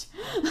first.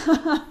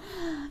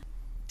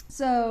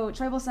 So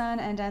Choibalsan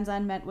and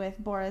Danzan met with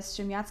Boris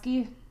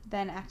Shumyatsky,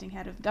 then acting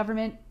head of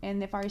government in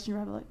the Far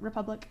Eastern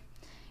Republic.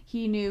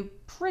 He knew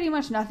pretty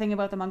much nothing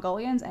about the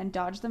Mongolians and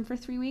dodged them for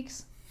 3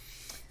 weeks.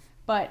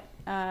 But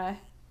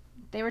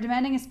they were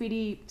demanding a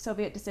speedy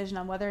Soviet decision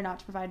on whether or not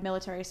to provide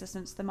military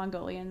assistance to the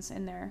Mongolians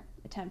in their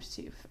attempt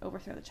to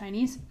overthrow the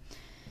Chinese.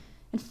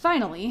 And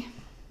finally,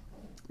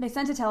 they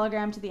sent a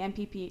telegram to the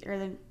MPP,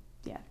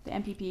 the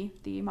MPP,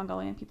 the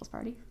Mongolian People's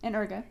Party, in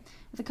Urga,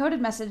 with a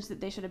coded message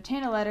that they should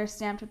obtain a letter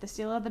stamped with the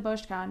seal of the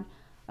Bozh Khan,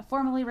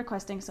 formally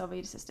requesting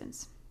Soviet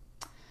assistance.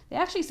 They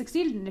actually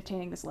succeeded in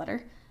obtaining this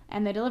letter,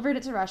 and they delivered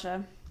it to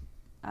Russia,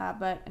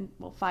 but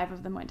 5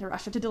 of them went to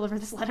Russia to deliver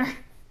this letter.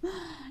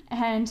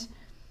 And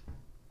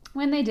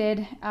when they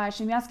did,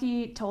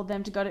 Shumyatsky told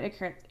them to go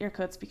to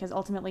Irkutsk because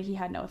ultimately he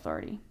had no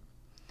authority.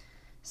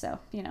 So,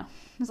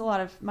 there's a lot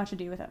of much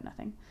ado without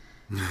nothing.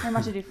 Or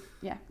much ado,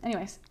 yeah.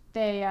 Anyways,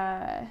 they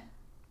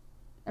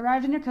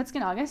arrived in Irkutsk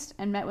in August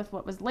and met with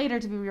what was later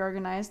to be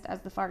reorganized as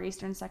the Far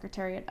Eastern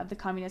Secretariat of the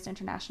Communist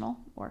International,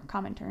 or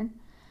Comintern.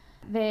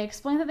 They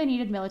explained that they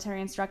needed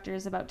military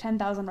instructors, about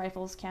 10,000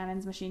 rifles,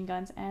 cannons, machine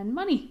guns, and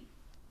money.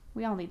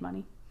 We all need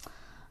money.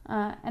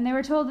 And they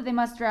were told that they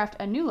must draft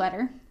a new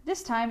letter,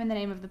 this time in the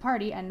name of the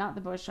party and not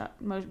the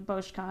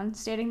Bozh Khan,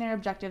 stating their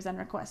objectives and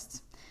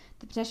requests.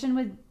 The petition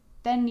would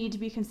then need to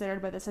be considered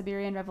by the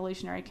Siberian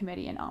Revolutionary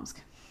Committee in Omsk.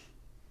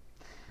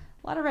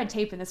 A lot of red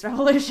tape in this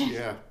revolution.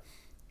 Yeah.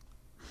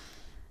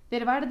 They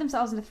divided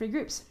themselves into 3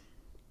 groups.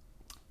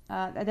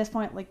 At this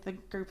point, the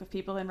group of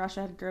people in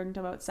Russia had grown to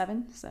about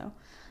 7. So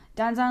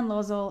Danzan,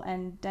 Lozol,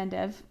 and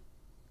Dendev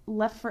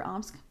left for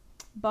Omsk.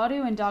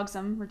 Badu and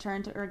Dogsum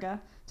returned to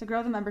Urga to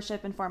grow the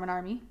membership and form an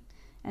army.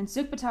 And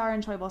Sukhbatar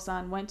and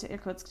Choibalsan went to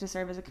Irkutsk to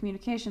serve as a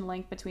communication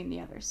link between the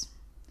others.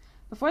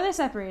 Before they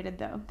separated,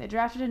 though, they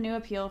drafted a new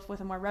appeal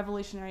with a more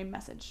revolutionary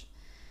message.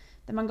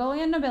 The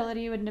Mongolian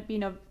nobility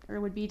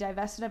would be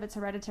divested of its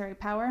hereditary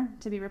power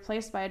to be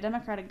replaced by a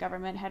democratic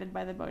government headed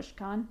by the Bozh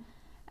Khan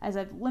as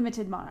a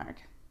limited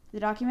monarch. The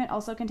document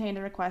also contained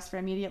a request for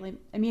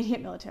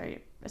immediate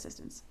military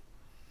assistance.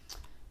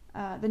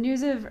 The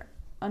news of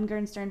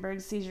Ungern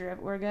Sternberg's seizure of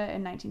Urga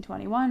in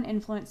 1921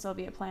 influenced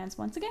Soviet plans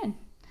once again.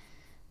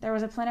 There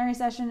was a plenary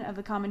session of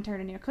the Comintern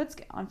in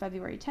Irkutsk on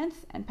February 10th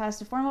and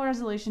passed a formal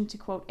resolution to,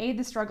 quote, aid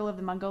the struggle of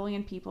the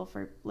Mongolian people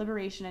for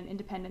liberation and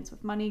independence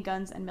with money,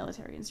 guns, and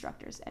military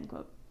instructors, end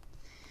quote.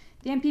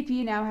 The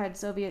MPP now had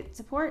Soviet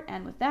support,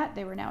 and with that,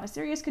 they were now a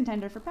serious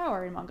contender for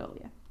power in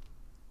Mongolia.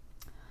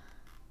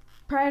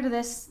 Prior to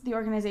this, the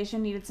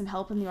organization needed some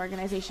help in the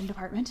organization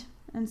department,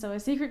 and so a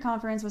secret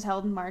conference was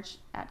held in March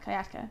at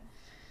Kyatka.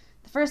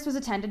 The first was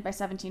attended by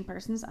 17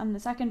 persons, and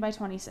the second by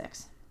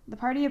 26. The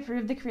party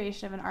approved the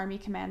creation of an army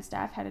command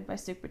staff headed by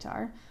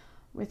Sukhbatar,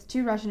 with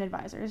 2 Russian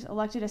advisors,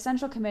 elected a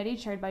central committee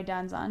chaired by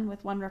Danzan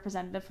with 1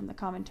 representative from the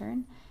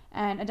Comintern,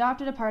 and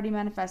adopted a party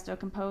manifesto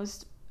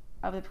composed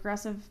of the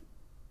Progressive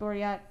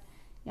Buryat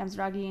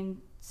Yamzragin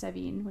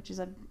Sevin, which is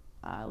a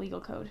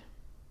legal code.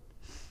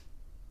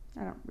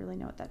 I don't really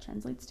know what that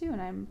translates to,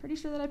 and I'm pretty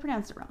sure that I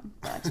pronounced it wrong,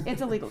 but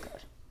it's a legal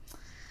code.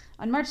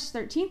 On March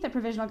 13th, a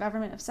provisional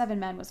government of 7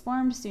 men was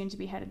formed, soon to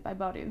be headed by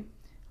Badu.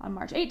 On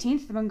March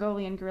 18th, the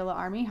Mongolian guerrilla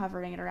army,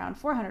 hovering at around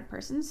 400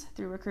 persons,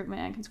 through recruitment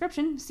and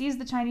conscription, seized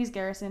the Chinese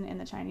garrison in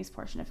the Chinese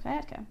portion of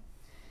Kyatka.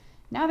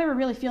 Now they were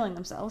really feeling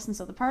themselves, and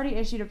so the party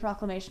issued a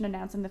proclamation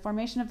announcing the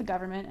formation of the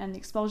government and the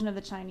expulsion of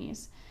the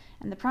Chinese,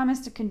 and the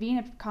promise to convene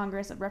a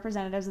congress of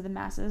representatives of the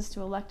masses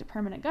to elect a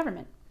permanent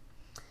government.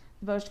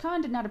 The Bozh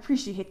Khan did not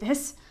appreciate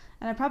this,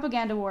 and a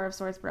propaganda war of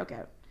sorts broke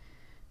out.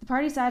 The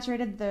party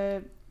saturated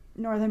the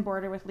northern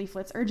border with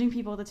leaflets urging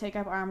people to take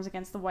up arms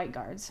against the White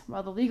Guards,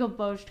 while the legal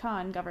Bozh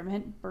Khan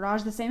government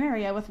barraged the same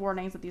area with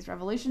warnings that these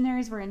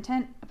revolutionaries were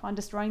intent upon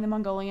destroying the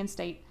Mongolian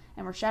state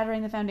and were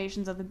shattering the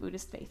foundations of the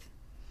Buddhist faith.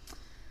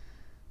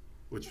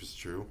 Which was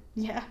true.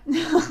 Yeah,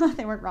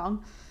 they weren't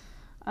wrong.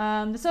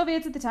 The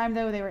Soviets at the time,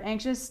 though, they were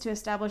anxious to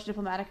establish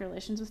diplomatic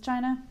relations with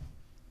China,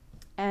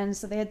 and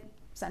so they had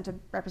sent a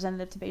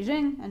representative to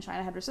Beijing, and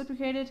China had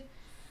reciprocated.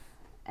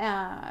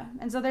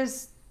 And so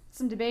there's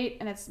some debate,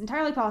 and it's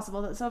entirely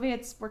possible that the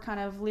Soviets were kind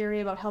of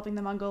leery about helping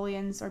the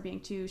Mongolians or being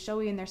too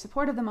showy in their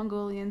support of the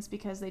Mongolians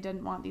because they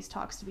didn't want these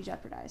talks to be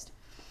jeopardized.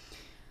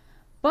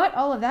 But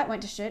all of that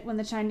went to shit when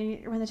the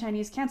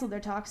Chinese canceled their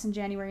talks in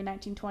January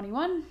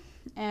 1921,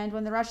 and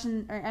when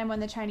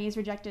the Chinese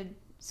rejected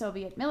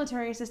Soviet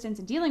military assistance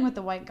in dealing with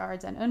the White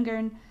Guards and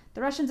Ungern,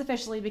 the Russians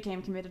officially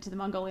became committed to the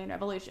Mongolian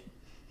Revolution.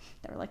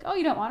 They were like, "Oh,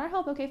 you don't want our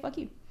help? Okay, fuck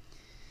you."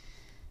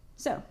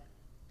 So,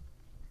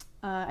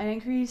 an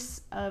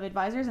increase of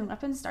advisors and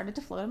weapons started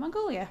to flow to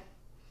Mongolia.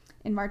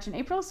 In March and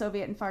April,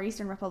 Soviet and Far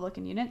Eastern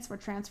Republican units were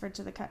transferred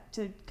to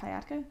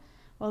Kyatka,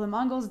 while the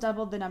Mongols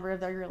doubled the number of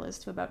their guerrillas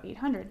to about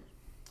 800.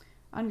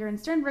 Ungern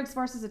Sternberg's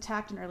forces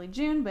attacked in early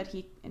June, but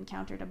he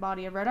encountered a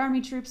body of Red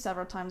Army troops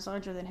several times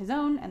larger than his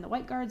own, and the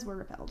White Guards were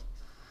repelled.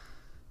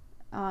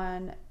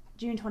 On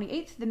June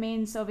 28th, the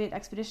main Soviet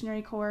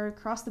Expeditionary Corps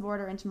crossed the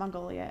border into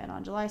Mongolia, and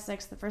on July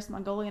 6th, the first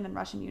Mongolian and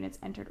Russian units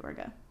entered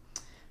Urga.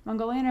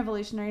 Mongolian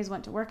revolutionaries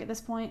went to work at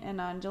this point,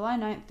 and on July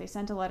 9th, they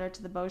sent a letter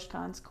to the Bozh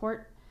Khan's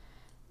court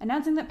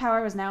announcing that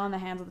power was now in the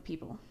hands of the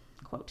people.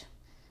 Quote,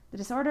 "The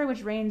disorder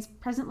which reigns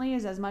presently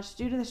is as much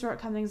due to the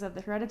shortcomings of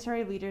the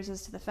hereditary leaders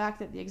as to the fact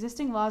that the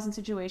existing laws and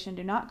situation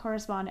do not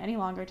correspond any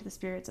longer to the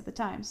spirits of the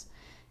times.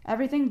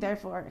 Everything,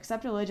 therefore,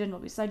 except religion, will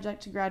be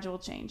subject to gradual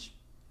change."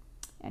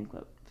 End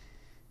quote.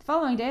 The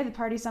following day, the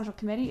party's Central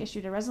Committee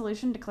issued a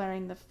resolution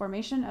declaring the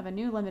formation of a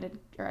new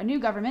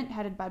government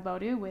headed by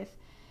Bodu with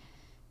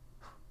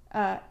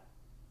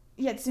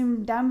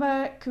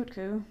Yetsumdamba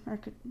Kutku, or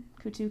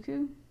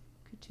Kutuku?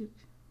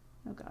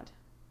 Oh god.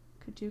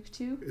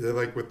 Kutuktu? They're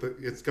like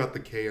it's got the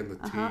K and the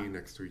T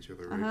next to each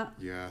other, right?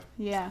 Yeah.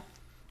 Yeah.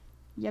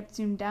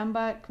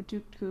 Yetsumdamba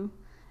Kutuktu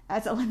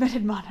as a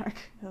limited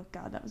monarch. Oh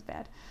god, that was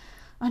bad.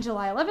 On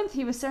July 11th,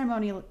 he was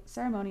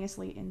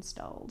ceremoniously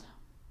installed.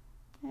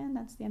 And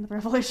that's the end of the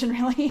revolution,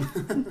 really.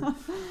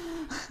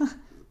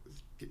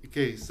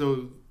 Okay,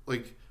 so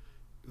like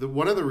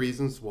one of the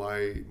reasons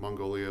why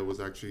Mongolia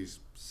was actually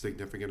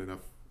significant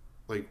enough,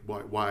 like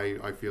why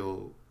I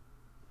feel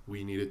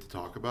we needed to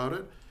talk about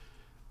it,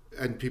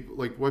 and people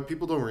like what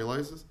people don't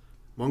realize is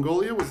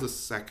Mongolia was the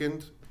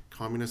second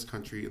communist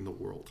country in the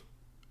world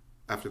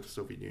after the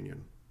Soviet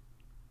Union.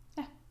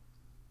 Yeah.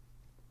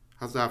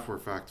 How's that for a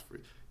fact?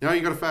 Now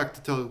you got a fact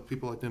to tell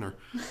people at dinner.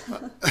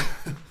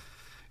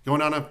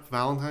 Going on a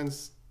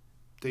Valentine's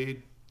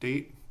Day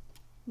date.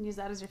 Use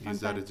that as your fun.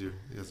 Use that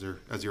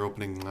as your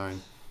opening line.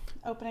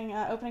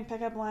 Opening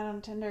pickup line on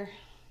Tinder.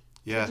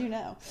 Yeah. Did you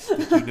know?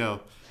 Did you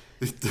know?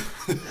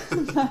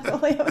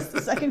 Mongolia was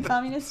the second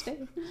communist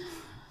state.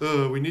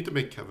 We need to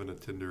make Kevin a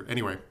Tinder.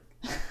 Anyway.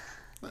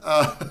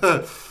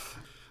 But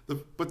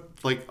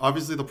like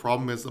obviously the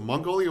problem is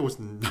Mongolia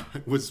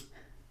was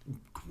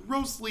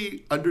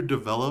grossly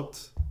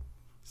underdeveloped,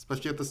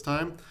 especially at this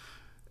time,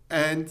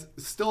 and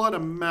still had a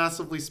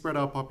massively spread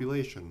out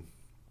population.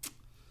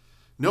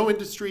 No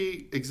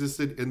industry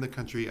existed in the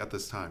country at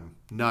this time.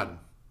 None.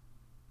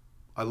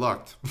 I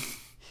lucked.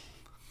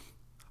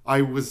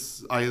 I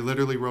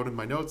literally wrote in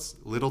my notes,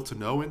 little to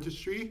no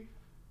industry,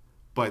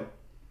 but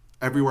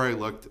everywhere I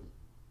looked,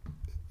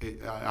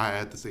 I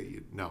had to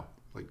say no.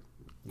 Like,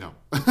 no.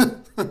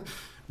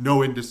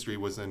 No industry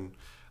was in,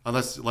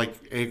 unless like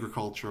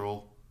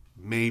agricultural,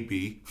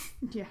 maybe.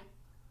 Yeah.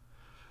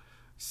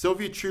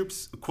 Soviet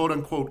troops, quote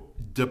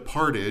unquote,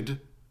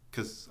 departed,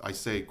 because I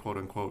say quote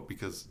unquote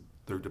because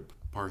their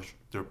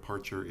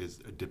departure is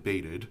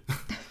debated,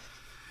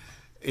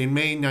 in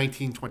May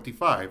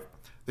 1925.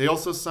 They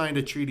also signed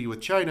a treaty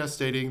with China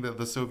stating that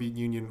the Soviet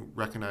Union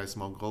recognized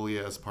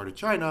Mongolia as part of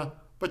China,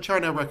 but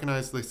China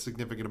recognized the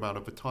significant amount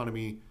of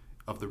autonomy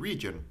of the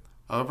region.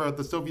 However,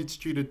 the Soviets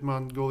treated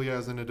Mongolia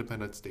as an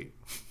independent state.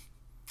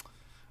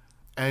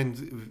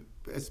 And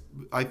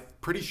I'm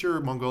pretty sure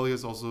Mongolia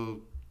is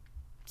also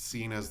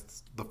seen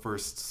as the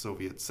first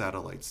Soviet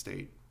satellite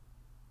state.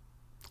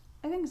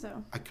 I think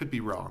so. I could be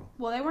wrong.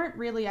 Well, they weren't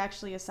really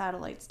actually a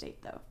satellite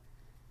state, though.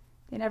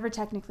 They never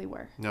technically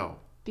were. No.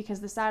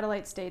 Because the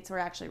satellite states were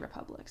actually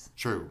republics.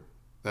 True.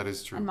 That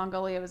is true. And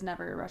Mongolia was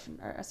never a Russian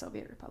or a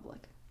Soviet republic.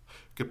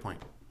 Good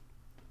point.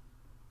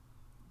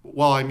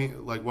 Well, I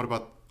mean, like, what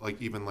about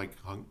like even like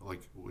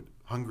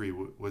Hungary?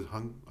 Was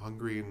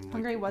Hungary and like,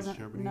 Hungary wasn't?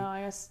 Germany? No,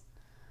 I guess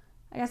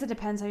it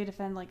depends how you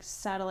defend like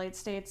satellite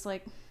states.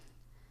 Like,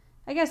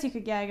 I guess you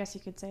could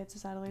say it's a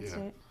satellite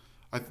state.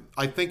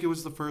 I think it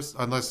was the first,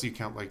 unless you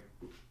count like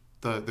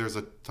there's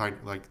a time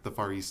like the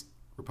Far East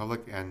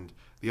Republic and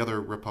the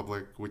other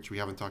republic which we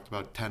haven't talked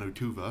about,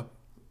 Tanutuva,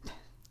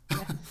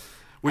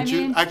 which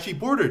actually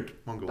bordered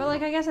Mongolia. But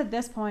like I guess at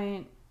this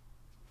point,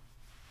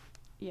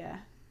 yeah,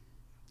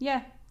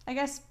 I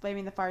guess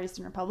the Far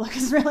Eastern Republic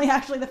is really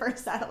actually the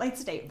first satellite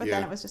state, but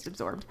then it was just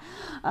absorbed.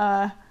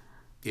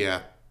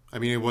 Yeah. I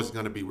mean, it wasn't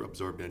going to be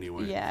absorbed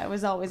anyway. Yeah, it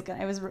was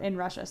in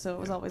Russia, so it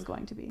was always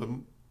going to be. But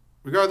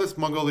regardless,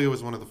 Mongolia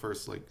was one of the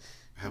first, like,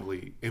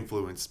 heavily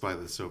influenced by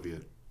the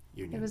Soviet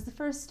Union. It was the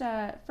first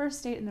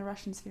state in the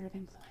Russian sphere of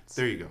influence.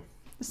 There you go.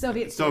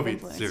 Soviet Soviet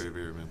influence.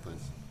 sphere of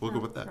influence. We'll go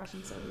with that.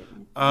 Russian Soviet.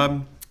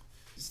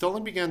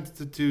 Stalin began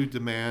to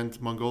demand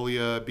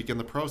Mongolia begin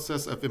the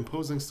process of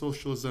imposing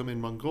socialism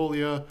in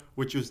Mongolia,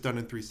 which was done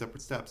in 3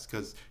 separate steps,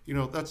 because,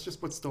 that's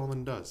just what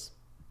Stalin does.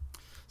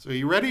 So are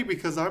you ready?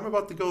 Because I'm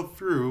about to go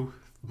through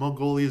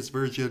Mongolia's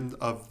version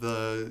of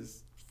the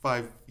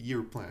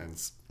 5-year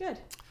plans. Good.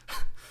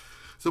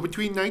 So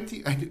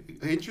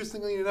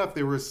interestingly enough,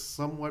 they were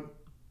somewhat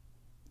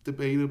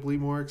debatably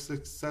more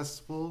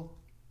successful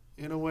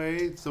in a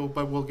way.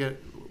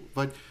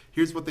 But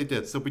here's what they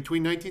did. So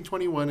between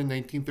 1921 and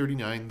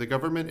 1939, the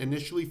government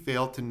initially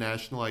failed to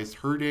nationalize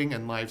herding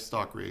and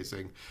livestock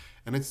raising.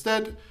 And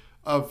instead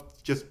of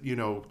just,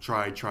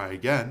 try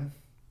again,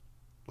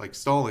 like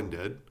Stalin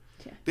did,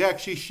 they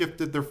actually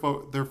shifted their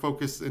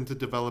focus into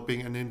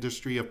developing an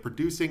industry of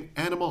producing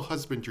animal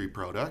husbandry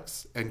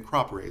products and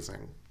crop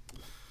raising.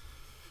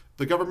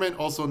 The government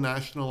also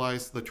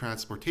nationalized the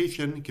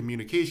transportation,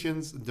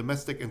 communications,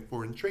 domestic and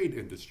foreign trade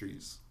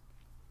industries,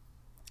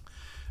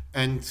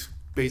 and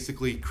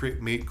basically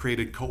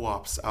created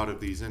co-ops out of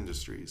these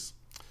industries.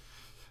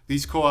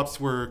 These co-ops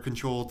were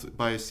controlled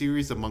by a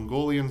series of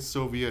Mongolian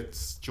Soviet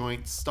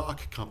joint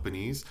stock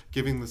companies,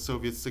 giving the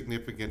Soviets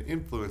significant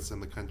influence in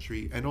the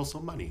country and also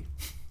money.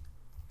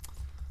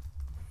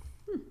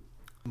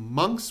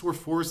 Monks were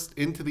forced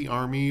into the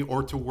army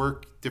or to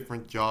work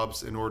different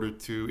jobs in order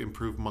to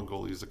improve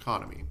Mongolia's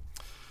economy.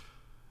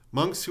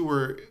 Monks who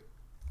were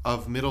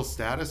of middle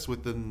status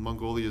within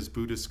Mongolia's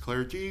Buddhist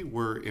clergy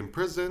were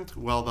imprisoned,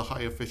 while the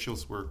high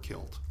officials were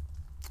killed.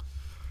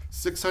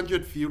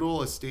 600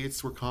 feudal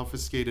estates were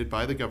confiscated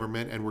by the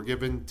government and were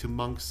given to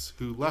monks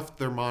who left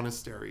their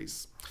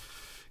monasteries.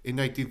 In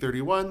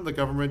 1931, the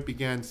government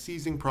began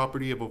seizing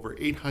property of over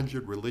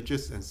 800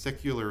 religious and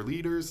secular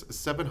leaders.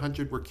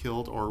 700 were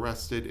killed or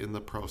arrested in the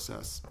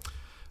process.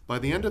 By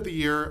the end of the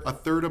year, a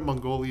third of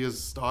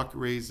Mongolia's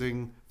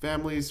stock-raising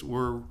families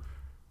were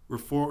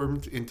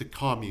reformed into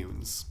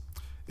communes.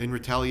 In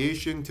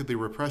retaliation to the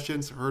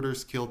repressions,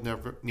 herders killed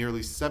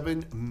nearly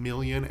 7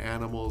 million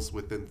animals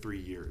within 3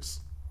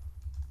 years.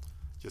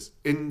 Just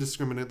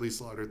indiscriminately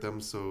slaughtered them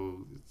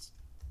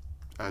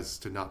as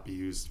to not be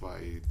used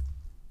by,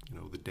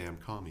 the damn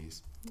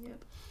commies.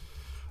 Yep.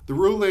 The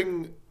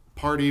ruling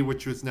party,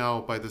 which was now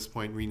by this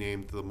point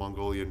renamed the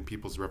Mongolian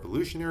People's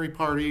Revolutionary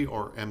Party,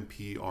 or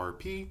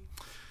MPRP,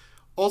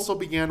 also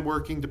began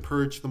working to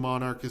purge the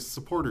monarchist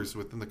supporters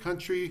within the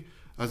country,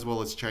 as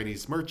well as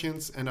Chinese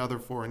merchants and other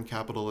foreign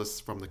capitalists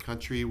from the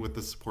country with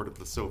the support of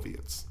the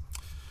Soviets.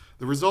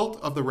 The result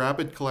of the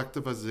rapid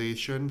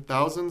collectivization,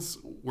 thousands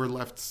were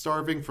left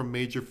starving from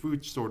major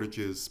food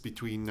shortages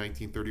between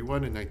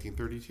 1931 and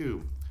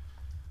 1932.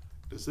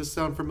 Does this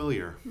sound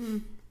familiar?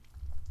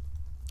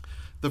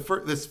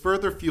 This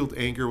further fueled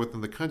anger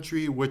within the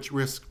country, which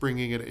risked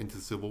bringing it into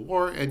civil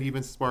war and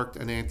even sparked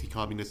an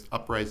anti-communist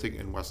uprising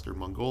in Western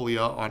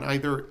Mongolia on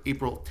either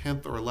April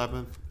 10th or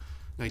 11th,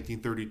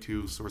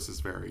 1932. Sources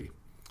vary.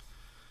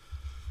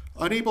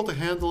 Unable to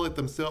handle it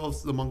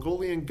themselves, the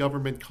Mongolian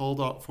government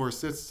called out for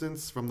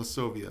assistance from the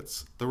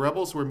Soviets. The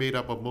rebels were made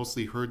up of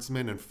mostly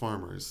herdsmen and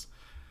farmers.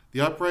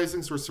 The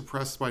uprisings were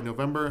suppressed by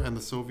November, and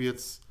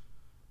Soviet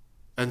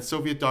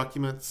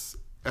documents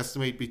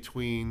estimate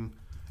between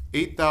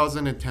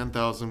 8,000 and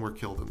 10,000 were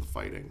killed in the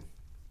fighting.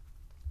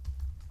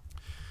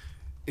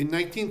 In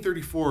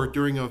 1934,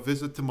 during a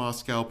visit to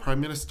Moscow,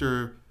 Prime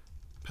Minister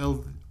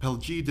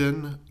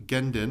Pelagin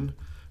Gendin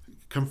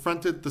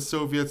confronted the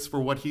Soviets for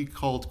what he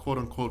called,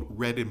 quote-unquote,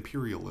 red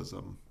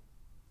imperialism.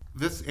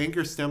 This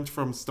anger stemmed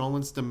from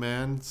Stalin's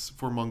demands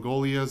for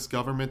Mongolia's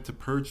government to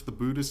purge the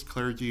Buddhist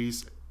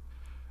clergies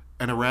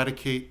and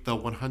eradicate the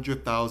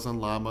 100,000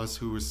 lamas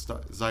who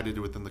resided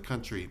within the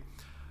country.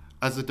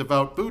 As a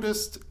devout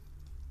Buddhist,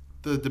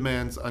 the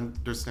demands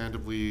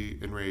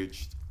understandably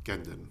enraged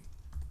Gendin,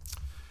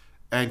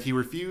 and he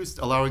refused,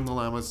 allowing the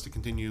lamas to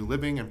continue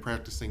living and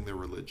practicing their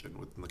religion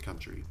within the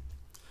country.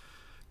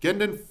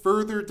 Gendin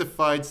further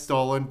defied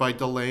Stalin by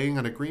delaying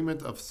an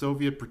agreement of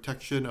Soviet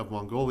protection of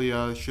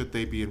Mongolia should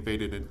they be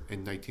invaded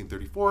in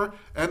 1934,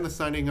 and the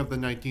signing of the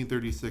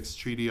 1936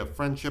 Treaty of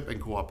Friendship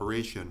and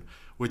Cooperation,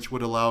 which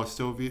would allow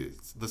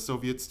the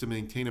Soviets to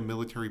maintain a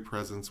military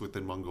presence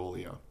within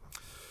Mongolia.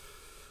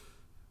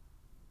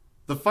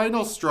 The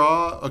final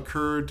straw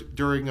occurred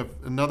during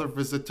another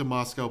visit to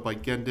Moscow by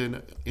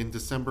Gendin in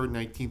December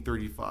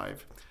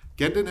 1935.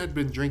 Gendin had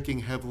been drinking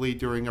heavily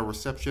during a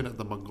reception at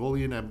the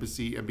Mongolian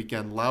embassy and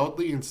began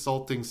loudly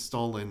insulting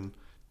Stalin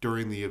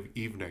during the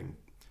evening.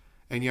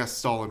 And yes,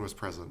 Stalin was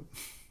present.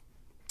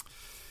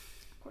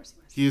 Of course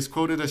he was. He is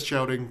quoted as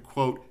shouting,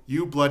 quote,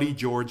 "You bloody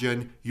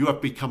Georgian, you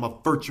have become a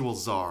virtual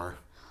czar."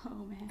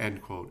 Oh, man.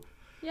 End quote.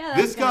 Yeah,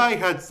 This guy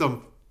had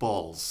some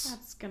balls.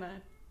 That's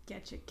gonna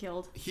get you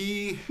killed.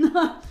 He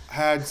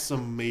had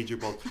some major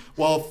balls.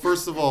 Well,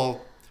 first of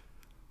all,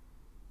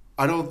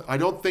 I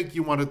don't think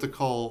you wanted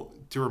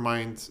to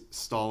remind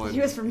Stalin He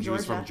was from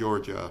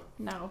Georgia.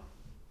 No.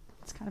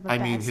 It's kind of a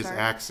bad his start.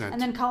 accent.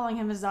 And then calling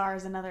him a czar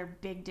is another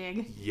big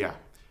dig. Yeah.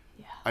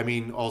 Yeah. I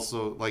mean,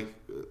 also, like,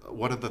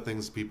 one of the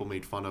things people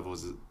made fun of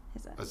was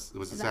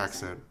his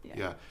accent.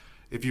 Yeah.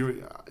 If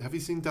you have you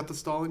seen Death of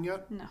Stalin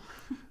yet? No.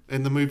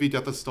 In the movie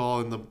Death of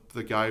Stalin,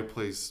 the guy who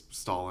plays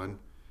Stalin,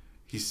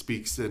 he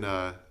speaks in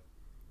a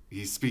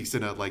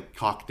like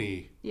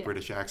Cockney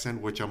British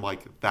accent, which I'm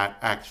like, that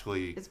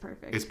actually is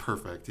perfect. Is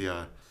perfect.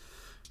 Yeah.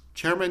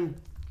 Chairman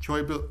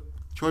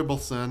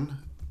Choibalsan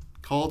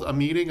called a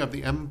meeting of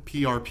the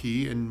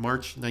MPRP in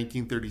March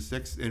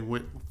 1936,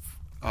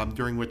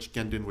 during which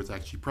Gendon was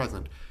actually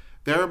present.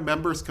 Their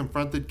members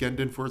confronted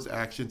Gendon for his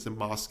actions in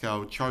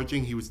Moscow,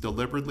 charging he was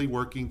deliberately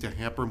working to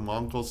hamper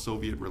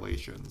Mongol-Soviet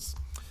relations.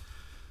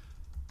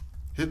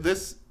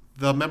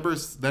 The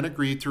members then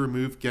agreed to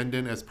remove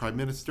Gendon as prime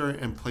minister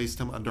and placed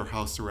him under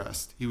house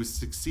arrest. He was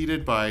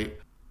succeeded by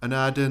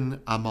Anadin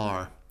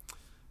Amar.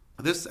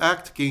 This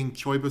act gained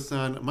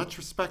Choibalsan much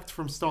respect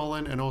from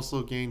Stalin and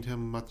also gained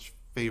him much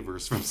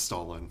favors from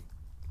Stalin.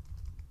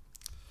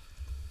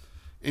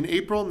 In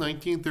April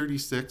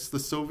 1936, the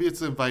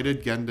Soviets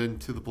invited Gendon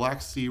to the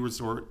Black Sea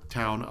resort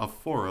town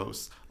of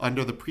Foros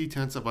under the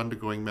pretense of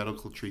undergoing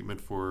medical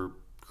treatment for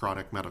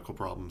chronic medical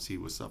problems he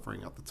was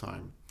suffering at the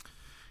time.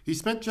 He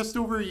spent just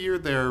over a year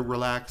there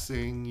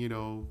relaxing,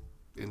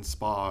 in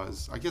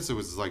spas. I guess it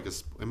was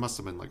it must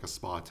have been like a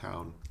spa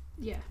town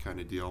kind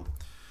of deal.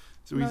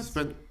 So he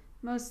spent...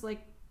 Most,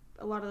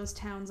 a lot of those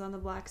towns on the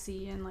Black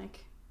Sea and,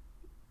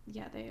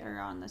 they are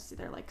on the sea.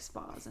 They're like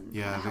spas and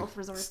health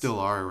resorts. Still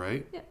are,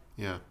 right? Yeah.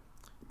 Yeah.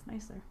 It's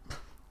nice there.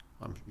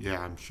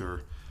 I'm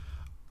sure.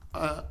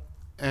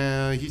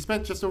 He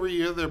spent just over a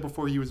year there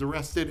before he was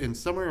arrested in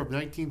summer of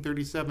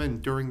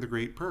 1937 during the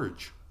Great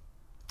Purge.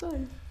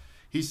 Good.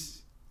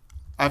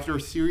 After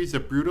a series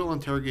of brutal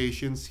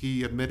interrogations,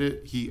 he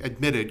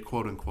admitted,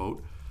 quote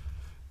unquote,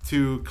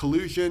 to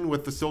collusion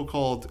with the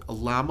so-called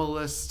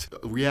Lamalist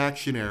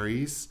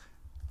reactionaries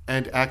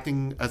and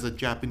acting as a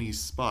Japanese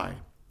spy.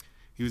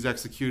 He was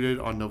executed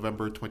on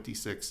November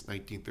 26,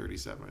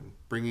 1937,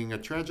 bringing a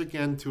tragic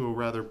end to a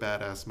rather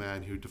badass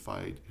man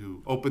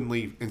who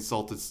openly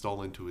insulted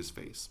Stalin to his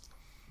face.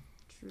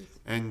 Truth.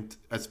 And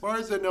as far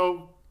as I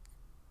know,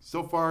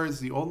 so far is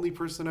the only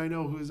person I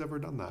know who has ever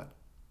done that.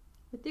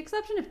 With the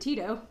exception of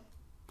Tito.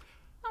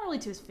 Not really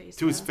to his face.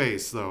 To his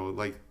face, though.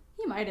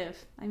 He might have.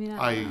 I mean,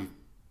 I don't know.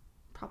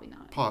 Probably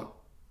not.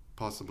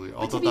 Possibly.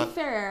 But to be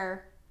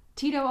fair,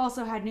 Tito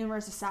also had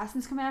numerous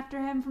assassins come after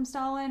him from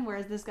Stalin,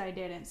 whereas this guy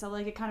didn't. So,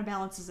 it kind of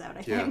balances out,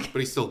 I think. Yeah, but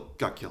he still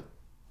got killed.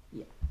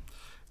 Yeah.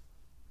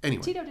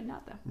 Anyway. Tito did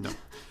not, though. No.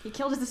 He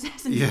killed his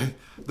assassins. Yeah.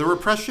 The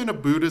repression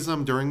of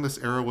Buddhism during this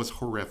era was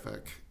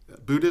horrific.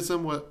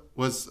 Buddhism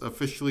was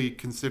officially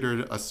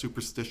considered a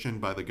superstition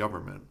by the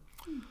government.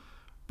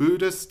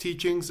 Buddhist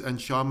teachings and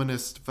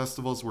shamanist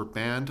festivals were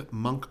banned.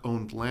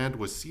 Monk-owned land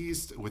was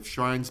seized, with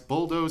shrines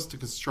bulldozed to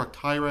construct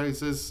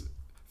high-rises,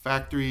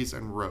 factories,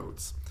 and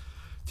roads.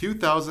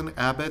 2,000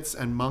 abbots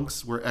and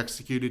monks were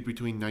executed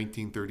between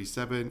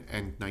 1937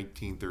 and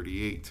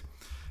 1938.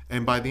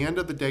 And by the end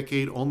of the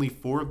decade, only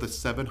 4 of the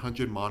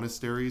 700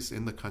 monasteries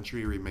in the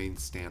country remained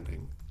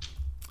standing.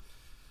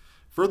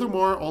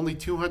 Furthermore, only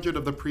 200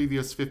 of the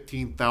previous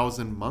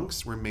 15,000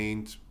 monks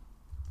remained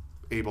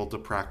able to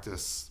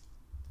practice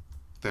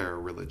their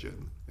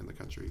religion in the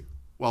country.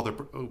 Well,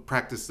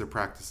 practice their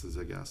practices,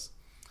 I guess.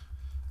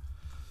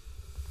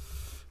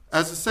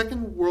 As the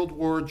Second World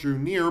War drew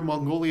near,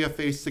 Mongolia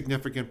faced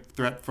significant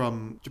threat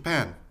from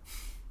Japan,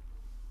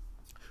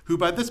 who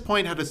by this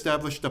point had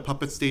established a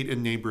puppet state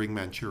in neighboring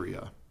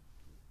Manchuria.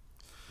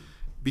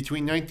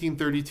 Between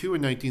 1932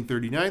 and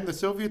 1939, the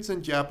Soviets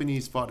and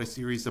Japanese fought a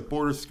series of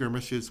border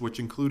skirmishes which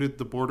included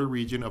the border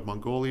region of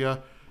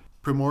Mongolia,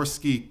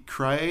 Primorsky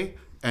Krai,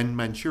 and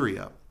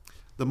Manchuria.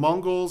 The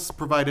Mongols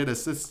provided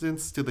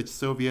assistance to the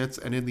Soviets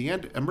and in the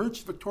end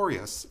emerged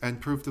victorious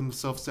and proved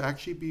themselves to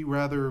actually be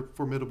rather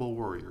formidable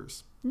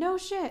warriors. No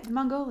shit,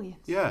 Mongolians.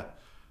 Yeah.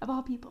 Of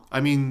all people.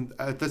 I mean,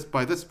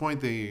 by this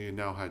point they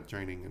now had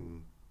training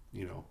in,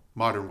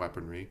 modern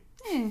weaponry.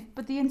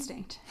 But the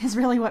instinct is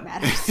really what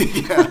matters.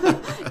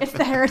 It's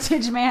the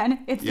heritage,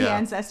 man. It's the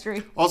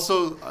ancestry.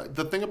 Also,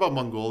 the thing about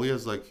Mongolia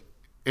is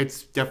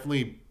it's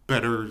definitely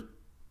better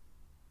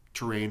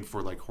terrain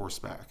for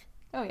horseback.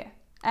 Oh yeah.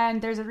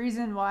 And there's a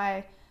reason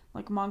why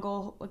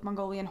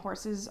Mongolian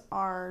horses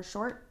are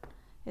short,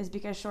 is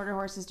because shorter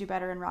horses do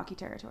better in rocky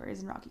territories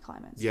and rocky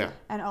climates. Yeah.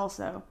 And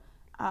also,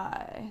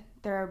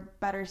 they're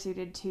better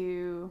suited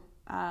to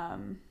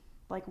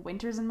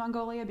winters in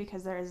Mongolia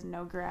because there is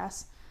no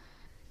grass.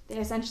 They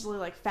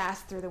essentially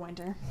fast through the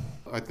winter.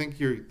 I think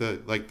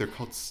they're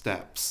called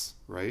steppes,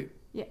 right?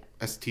 Yeah.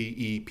 Steppes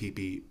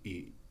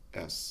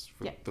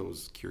for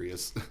those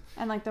curious.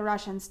 And the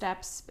Russian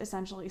steppes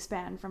essentially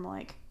span from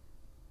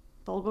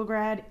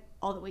Volgograd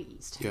all the way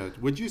east. Yeah.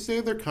 Would you say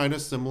they're kind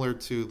of similar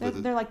to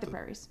they're like the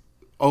prairies?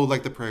 Oh,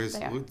 like the prairies.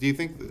 They are. Do you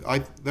think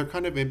they're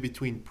kind of in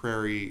between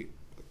prairie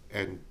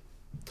and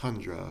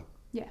tundra?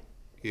 Yeah.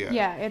 Yeah.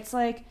 Yeah, it's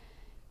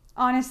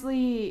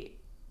honestly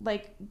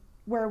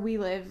where we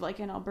live,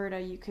 in Alberta,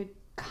 you could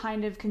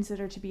kind of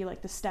consider to be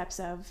the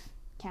steppes of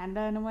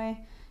Canada in a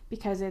way,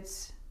 because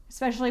it's,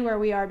 especially where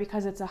we are,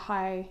 because it's a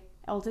high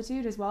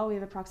altitude as well. We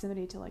have a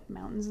proximity to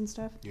mountains and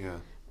stuff. Yeah.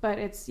 But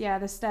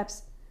the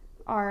steppes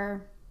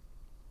are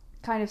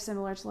kind of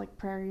similar to like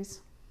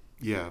prairies,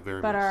 Yeah,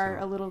 very but much are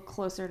so. a little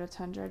closer to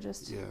tundra.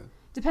 Just Yeah.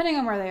 depending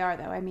on where they are,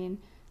 though. I mean,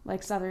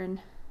 like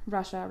southern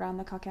Russia around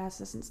the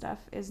Caucasus and stuff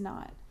is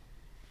not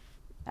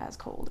as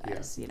cold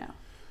as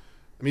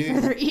I mean,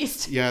 further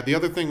east. yeah, the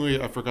other thing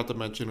I forgot to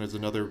mention is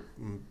another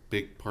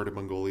big part of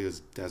Mongolia is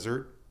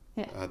desert.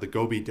 Yeah. The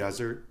Gobi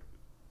Desert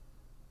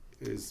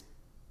is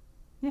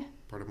Yeah.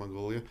 part of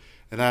Mongolia.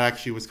 And that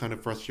actually was kind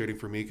of frustrating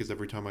for me because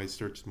every time I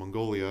searched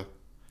Mongolia,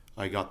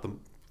 I got them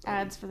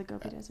Ads for the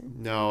Gobi Desert.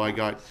 No, I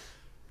got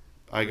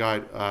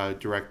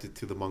directed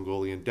to the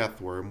Mongolian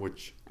deathworm,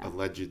 which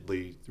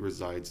allegedly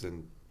resides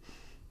in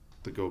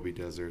the Gobi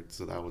Desert,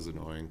 so that was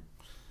annoying.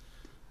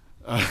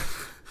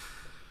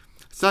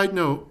 Side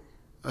note,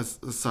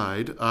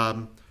 aside,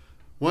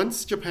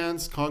 once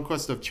Japan's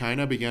conquest of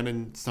China began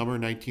in summer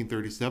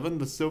 1937,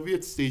 the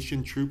Soviets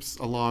stationed troops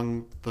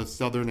along the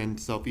southern and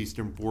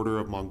southeastern border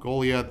of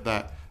Mongolia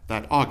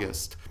that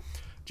August.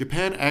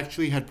 Japan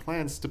actually had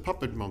plans to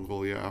puppet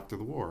Mongolia after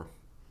the war.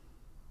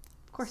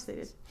 Of course they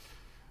did.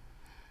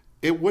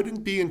 It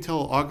wouldn't be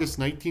until August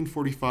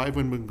 1945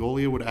 when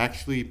Mongolia would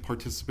actually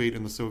participate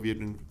in the Soviet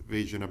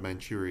invasion of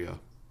Manchuria.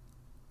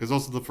 It was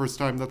also the first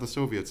time that the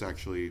Soviets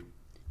actually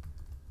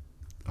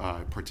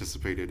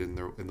participated in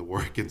the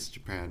war against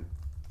Japan.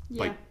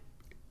 Yeah.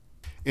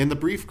 In the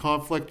brief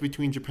conflict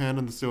between Japan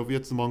and the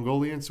Soviets, the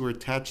Mongolians were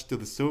attached to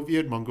the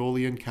Soviet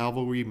Mongolian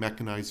Cavalry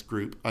Mechanized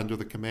Group under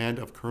the command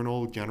of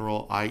Colonel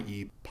General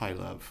I.E.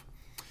 Pylev.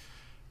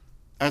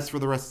 As for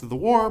the rest of the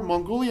war,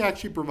 Mongolia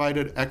actually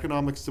provided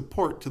economic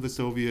support to the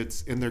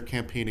Soviets in their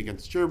campaign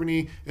against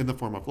Germany in the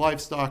form of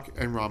livestock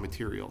and raw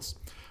materials.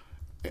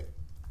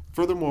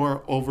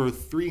 Furthermore, over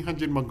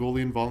 300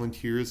 Mongolian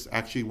volunteers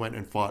actually went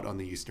and fought on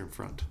the Eastern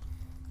Front.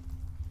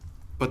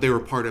 But they were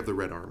part of the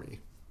Red Army.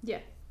 Yeah.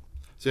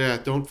 So yeah,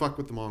 don't fuck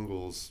with the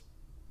Mongols.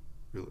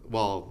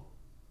 Well,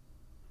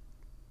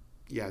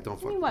 yeah, don't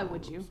fuck with the why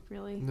Mongols. would you,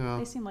 really? No.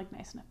 They seem like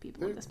nice enough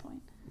people at this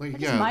point. Like,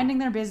 They're just minding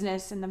their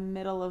business in the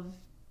middle of...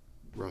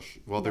 Russia.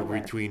 Well, they're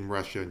nowhere. between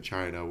Russia and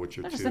China, which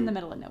are They're two. just in the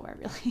middle of nowhere,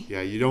 really.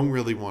 Yeah, you don't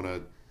really want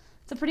to...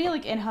 It's a pretty,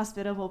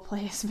 inhospitable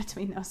place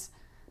between those.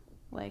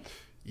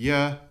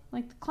 Yeah.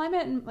 The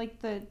climate and,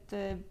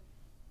 the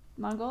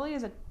Mongolia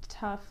is a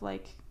tough,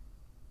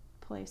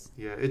 place.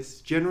 Yeah,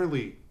 it's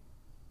generally...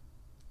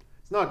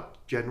 It's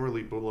not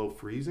generally below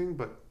freezing,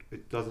 but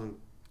it doesn't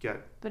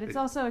get... But it's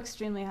also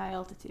extremely high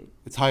altitude.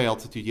 It's high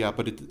altitude, yeah,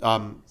 but it...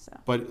 So.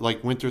 But,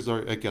 winters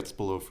it gets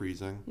below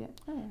freezing. Yeah.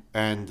 Oh, yeah.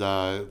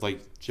 And,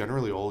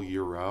 generally all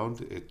year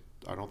round,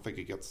 I don't think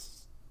it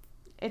gets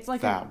It's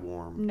like that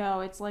warm. No,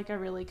 it's a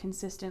really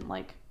consistent,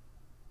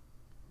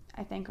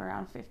 I think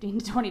around 15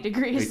 to 20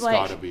 degrees. It's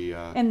gotta be,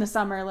 in the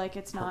summer,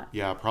 it's not.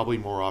 Yeah, probably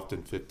more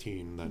often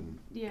 15 than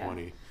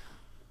 20.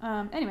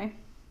 Anyway,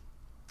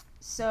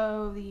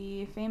 so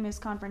the famous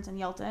conference in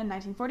Yalta in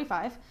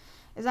 1945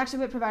 is actually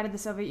what provided the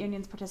Soviet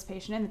Union's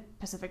participation in the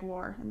Pacific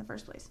War in the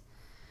first place.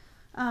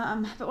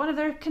 But one of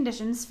their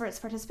conditions for its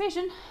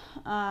participation,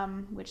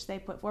 which they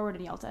put forward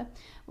in Yalta,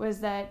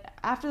 was that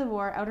after the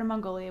war, Outer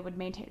Mongolia would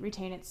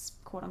retain its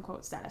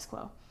quote-unquote status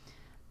quo.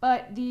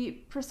 But the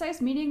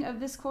precise meaning of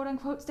this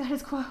quote-unquote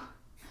status quo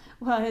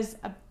was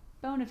a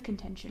bone of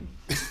contention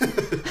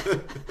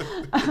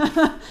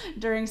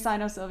during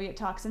Sino-Soviet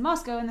talks in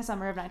Moscow in the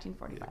summer of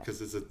 1945.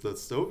 Because is it the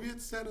Soviet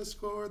status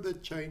quo or the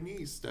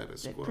Chinese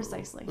status quo?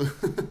 Precisely.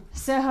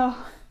 So,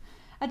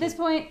 at this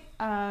point,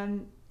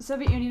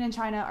 Soviet Union and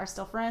China are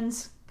still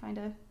friends, kind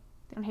of.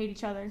 They don't hate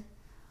each other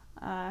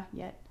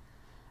yet.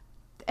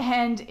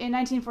 And in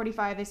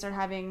 1945, they start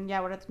having,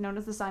 what are known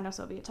as the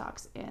Sino-Soviet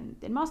talks in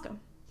Moscow.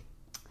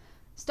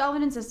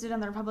 Stalin insisted on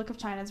the Republic of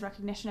China's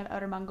recognition of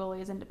Outer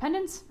Mongolia's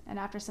independence, and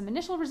after some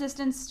initial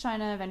resistance,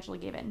 China eventually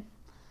gave in.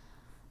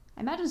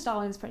 I imagine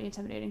Stalin's pretty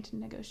intimidating to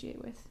negotiate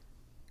with.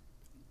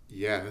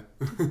 Yeah.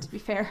 To be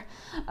fair.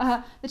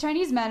 The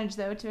Chinese managed,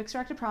 though, to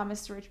extract a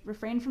promise to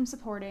refrain from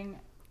supporting...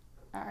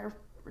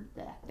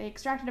 they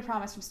extracted a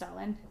promise from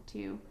Stalin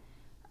to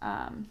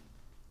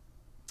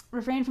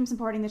refrain from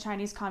supporting the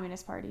Chinese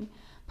Communist Party,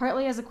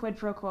 partly as a quid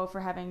pro quo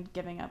for having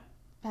given up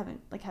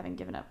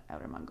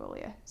Outer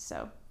Mongolia.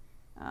 So,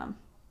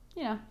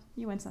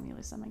 you win some, you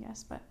lose some, I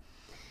guess. But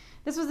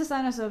this was the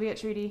Sino-Soviet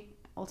Treaty,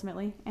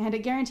 ultimately, and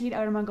it guaranteed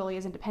Outer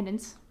Mongolia's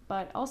independence,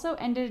 but also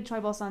ended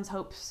Choibalsan's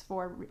hopes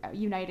for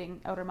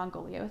uniting Outer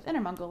Mongolia with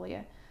Inner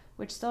Mongolia,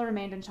 which still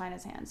remained in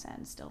China's hands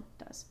and still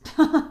does.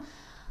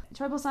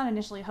 Choibalsan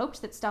initially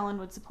hoped that Stalin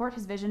would support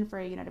his vision for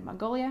a united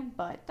Mongolia,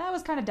 but that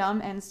was kind of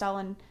dumb, and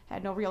Stalin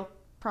had no real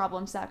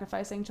problem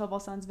sacrificing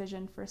Choibalsan's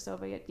vision for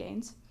Soviet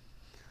gains.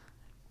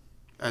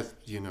 As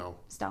you know.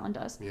 Stalin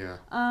does. Yeah.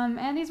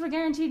 And these were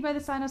guaranteed by the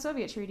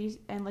Sino-Soviet treaties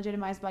and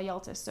legitimized by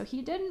Yalta, so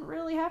he didn't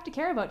really have to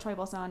care about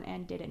Choibalsan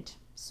and didn't.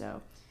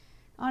 So,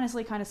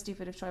 honestly, kind of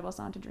stupid of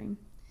Choibalsan to dream.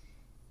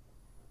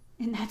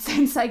 In that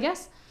sense, I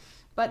guess.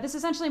 But this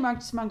essentially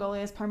marked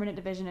Mongolia's permanent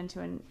division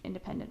into an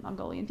independent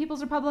Mongolian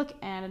People's Republic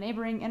and a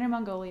neighboring Inner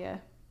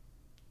Mongolia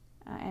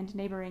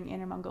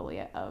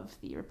of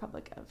the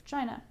Republic of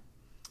China.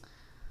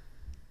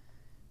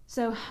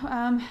 So,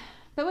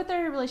 but with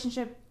their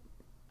relationship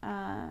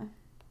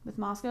with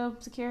Moscow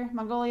secure,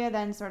 Mongolia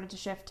then started to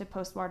shift to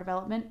post-war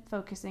development,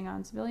 focusing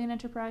on civilian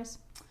enterprise.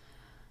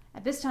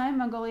 At this time,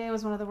 Mongolia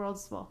was one of the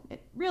world's,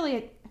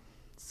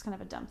 it's kind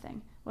of a dumb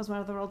thing, was one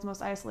of the world's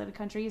most isolated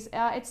countries.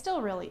 It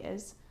still really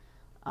is.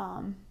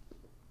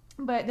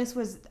 But this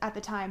was, at the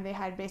time, they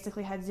had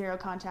basically had zero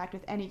contact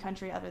with any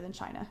country other than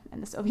China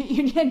and the Soviet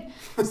Union.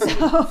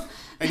 So,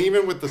 and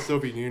even with the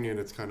Soviet Union,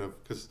 it's kind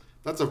of, because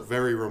that's a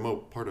very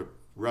remote part of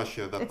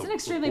Russia that it's the, an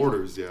extremely the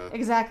borders, yeah.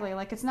 Exactly.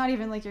 Like, it's not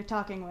even like you're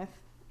talking with,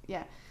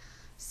 yeah.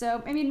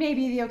 So, I mean,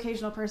 maybe the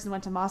occasional person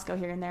went to Moscow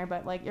here and there,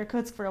 but, like,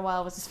 Irkutsk for a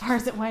while was as far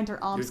as it went,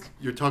 or Omsk.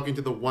 You're talking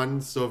to the one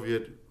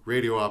Soviet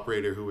radio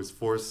operator who was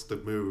forced to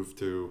move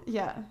to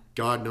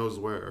God knows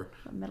where.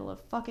 The middle of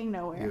fucking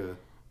nowhere.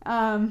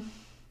 Yeah.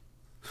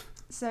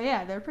 So,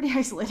 yeah, they're pretty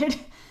isolated.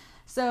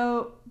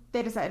 So,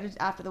 they decided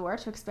after the war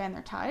to expand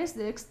their ties.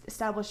 They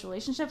established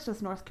relationships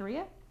with North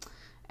Korea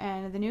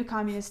and the new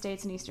communist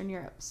states in Eastern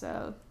Europe.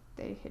 So,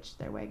 they hitched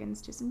their wagons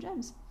to some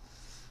gems.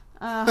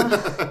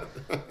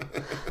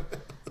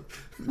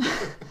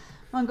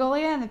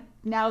 Mongolia and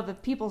now the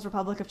People's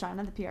Republic of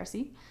China, the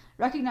PRC,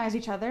 recognized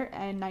each other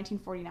in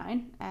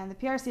 1949, and the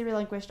PRC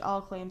relinquished all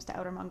claims to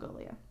Outer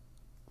Mongolia.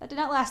 That did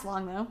not last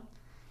long, though,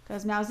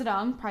 because Mao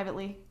Zedong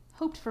privately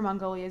hoped for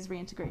Mongolia's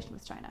reintegration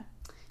with China.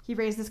 He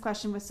raised this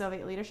question with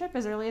Soviet leadership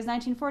as early as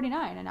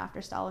 1949, and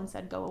after Stalin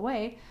said go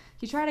away,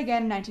 he tried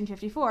again in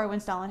 1954 when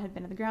Stalin had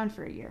been on the ground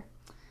for a year.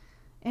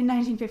 In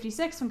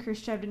 1956, when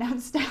Khrushchev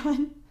denounced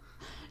Stalin,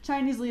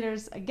 Chinese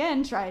leaders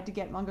again tried to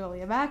get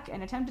Mongolia back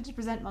and attempted to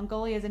present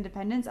Mongolia's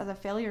independence as a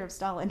failure of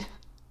Stalin.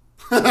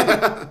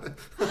 They're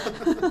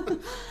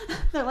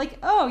like,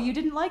 oh, you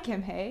didn't like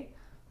him, hey?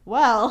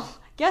 Well,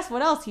 guess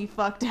what else he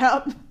fucked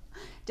up?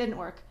 Didn't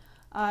work.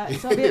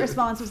 Soviet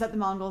response was that the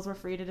Mongols were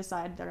free to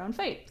decide their own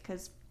fate,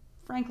 because,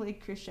 frankly,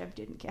 Khrushchev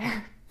didn't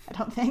care, I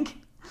don't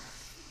think.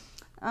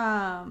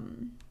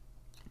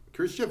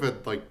 Khrushchev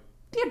had,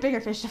 he had bigger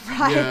fish to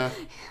fry. Yeah.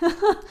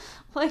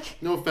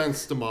 No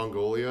offense to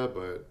Mongolia,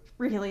 but...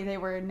 Really, they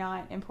were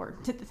not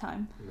important at the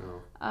time.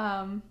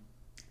 No.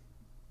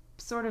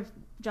 Sort of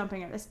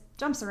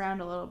jumps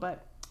around a little,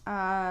 but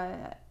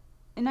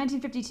in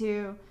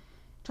 1952,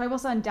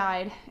 Choibalsan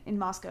died in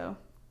Moscow.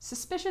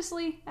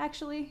 Suspiciously,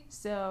 actually.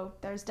 So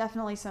there's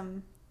definitely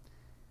some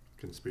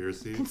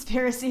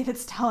conspiracy that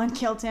Stalin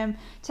killed him.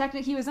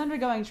 Technically, he was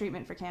undergoing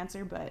treatment for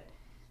cancer, but,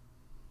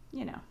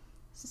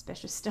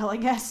 suspicious still, I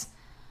guess.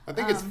 I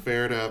think it's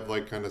fair to have,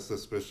 kind of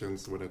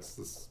suspicions when it's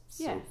the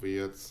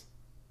Soviets.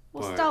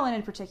 Well, but... Stalin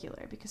in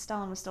particular, because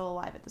Stalin was still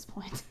alive at this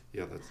point.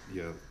 Yeah,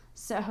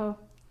 So,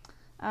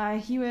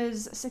 he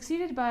was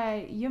succeeded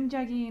by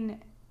Yumjagin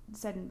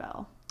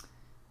Senbel.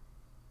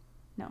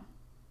 No.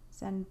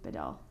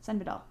 Senbedal.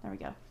 There we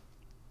go.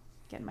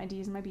 Getting my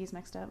D's and my B's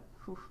mixed up.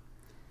 Whew.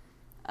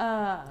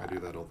 I do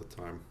that all the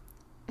time.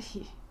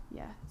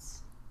 Yeah.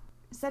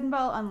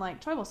 Senbel,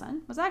 unlike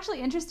Choibalsan, was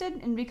actually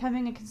interested in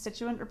becoming a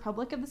constituent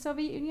republic of the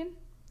Soviet Union.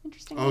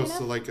 Interestingly enough.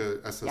 So like a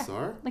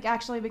SSR? Yeah,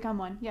 actually become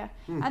one, yeah.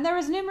 And there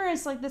was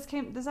numerous,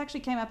 this actually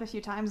came up a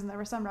few times, and there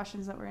were some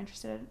Russians that were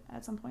interested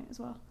at some point as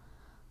well.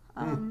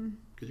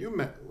 Could you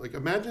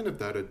imagine if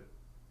that had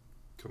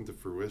come to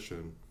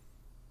fruition?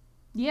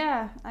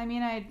 Yeah, I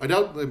mean, I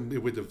doubt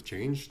it would have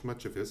changed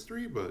much of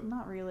history, but...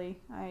 Not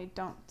really. I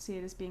don't see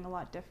it as being a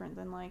lot different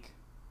than,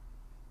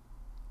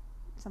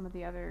 some of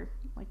the other,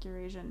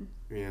 Eurasian...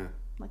 Yeah.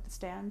 The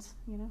stands,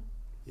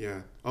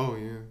 Yeah. Oh,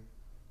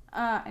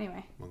 yeah.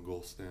 Anyway.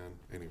 Mongol Stan.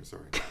 Anyway,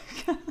 sorry.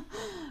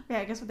 Yeah,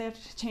 I guess they have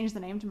to change the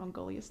name to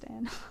Mongolia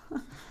Stan.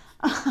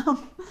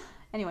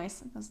 Anyways,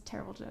 that was a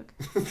terrible joke.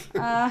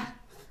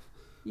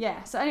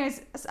 Yeah, so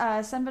anyways,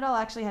 Senbedal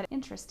actually had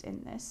interest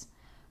in this,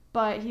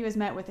 but he was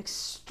met with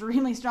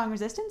extremely strong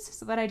resistance,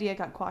 so that idea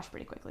got quashed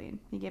pretty quickly, and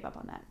he gave up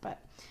on that.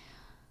 But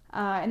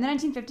in the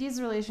 1950s,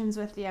 relations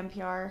with the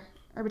NPR,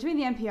 or between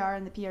the NPR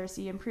and the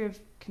PRC,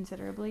 improved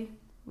considerably,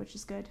 which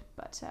is good.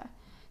 But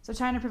so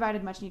China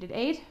provided much-needed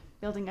aid,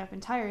 building up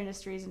entire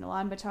industries in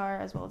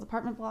Ulaanbaatar, as well as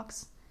apartment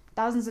blocks.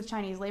 Thousands of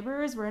Chinese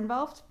laborers were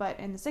involved, but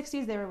in the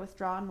 60s they were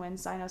withdrawn when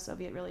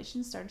Sino-Soviet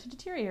relations started to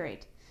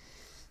deteriorate.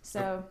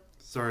 So...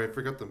 Sorry, I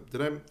forgot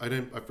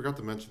I forgot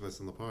to mention this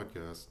in the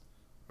podcast,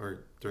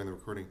 or during the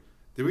recording.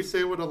 Did we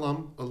say what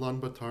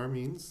Ulaanbaatar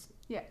means?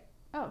 Yeah.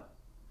 Oh.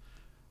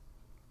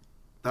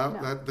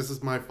 This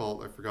is my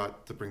fault. I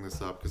forgot to bring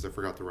this up because I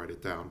forgot to write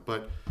it down.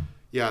 But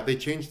yeah, they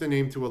changed the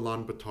name to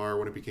Ulaanbaatar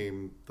when it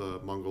became the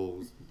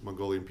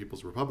Mongolian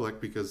People's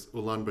Republic, because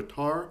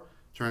Ulaanbaatar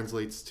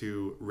translates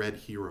to Red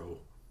Hero.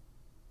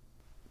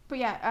 But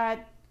yeah,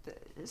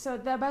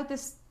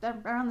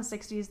 around the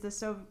 60s, the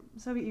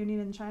Soviet Union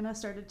and China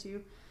started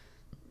to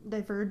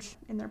diverge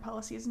in their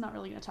policies. I'm not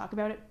really going to talk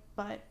about it,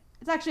 but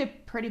it's actually a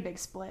pretty big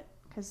split,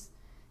 because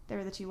they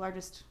were the two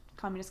largest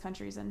communist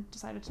countries and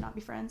decided to not be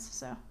friends,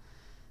 so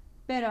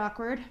bit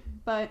awkward.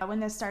 But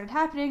when this started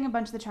happening, a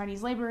bunch of the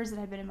Chinese laborers that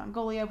had been in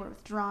Mongolia were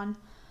withdrawn.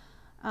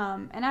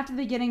 And after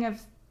the beginning of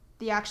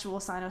the actual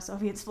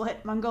Sino-Soviet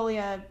split,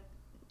 Mongolia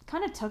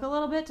kind of took a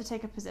little bit to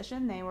take a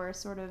position. They were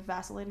sort of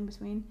vacillating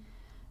between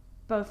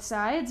both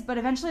sides, but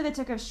eventually they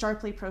took a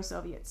sharply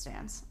pro-Soviet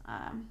stance.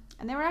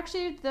 And they were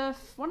actually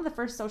one of the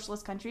first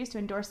socialist countries to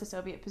endorse the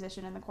Soviet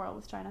position in the quarrel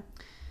with China.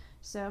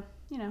 So,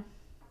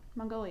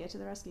 Mongolia to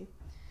the rescue.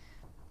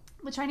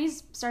 The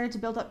Chinese started to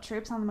build up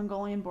troops on the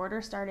Mongolian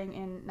border starting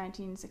in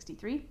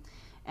 1963,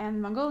 and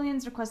the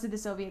Mongolians requested the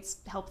Soviets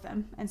help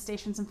them and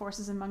station some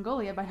forces in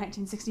Mongolia by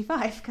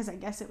 1965, because I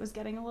guess it was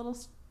getting a little,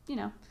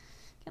 getting a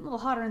little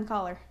hotter in the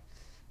collar.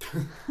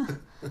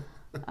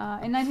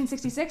 In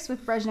 1966,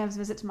 with Brezhnev's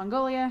visit to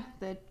Mongolia,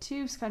 the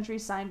two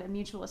countries signed a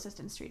mutual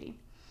assistance treaty,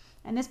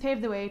 and this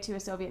paved the way to a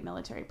Soviet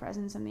military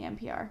presence in the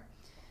MPR.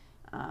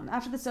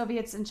 After the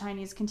Soviets and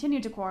Chinese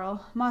continued to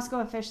quarrel,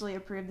 Moscow officially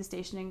approved the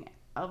stationing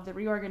of the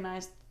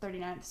reorganized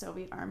 39th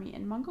Soviet Army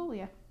in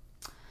Mongolia.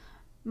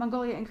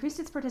 Mongolia increased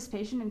its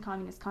participation in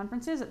communist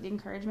conferences at the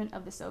encouragement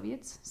of the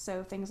Soviets,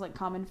 so things like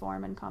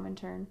Cominform and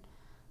Comintern,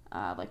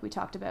 like we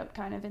talked about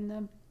kind of in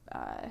the...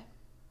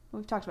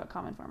 we've talked about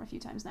Cominform a few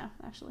times now,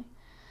 actually.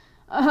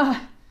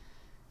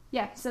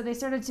 So they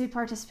started to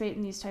participate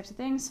in these types of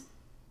things.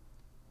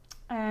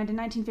 And in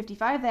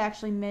 1955, they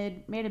actually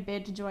made a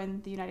bid to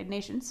join the United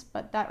Nations,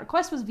 but that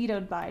request was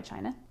vetoed by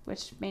China,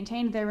 which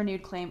maintained their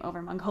renewed claim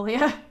over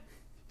Mongolia.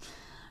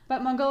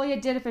 But Mongolia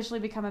did officially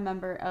become a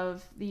member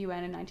of the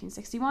UN in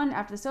 1961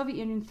 after the Soviet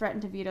Union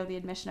threatened to veto the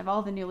admission of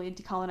all the newly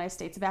decolonized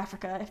states of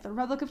Africa if the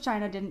Republic of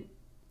China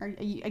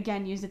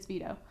again used its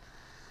veto.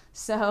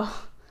 So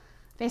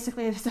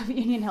basically, the Soviet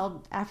Union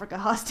held Africa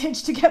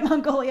hostage to get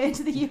Mongolia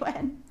into the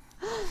UN.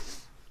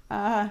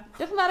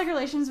 Diplomatic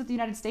relations with the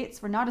United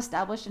States were not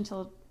established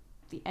until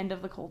the end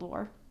of the Cold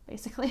War,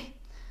 basically.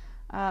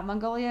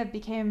 Mongolia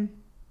became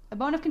a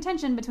bone of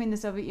contention between the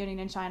Soviet Union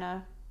and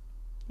China,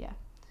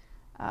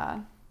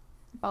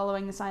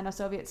 following the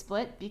Sino-Soviet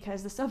split,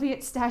 because the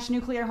Soviets stashed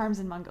nuclear arms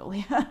in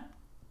Mongolia.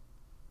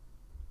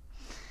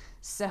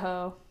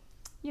 So,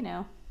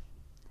 there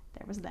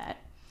was that.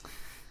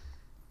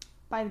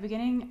 By the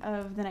beginning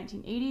of the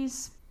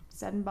 1980s,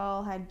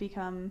 Tsedenbal had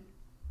become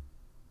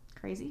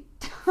crazy.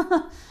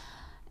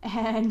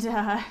 And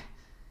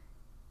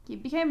he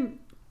became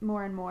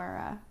more and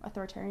more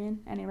authoritarian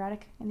and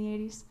erratic in the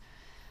 80s.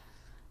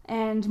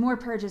 And more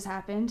purges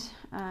happened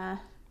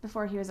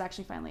before he was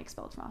actually finally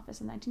expelled from office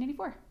in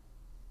 1984.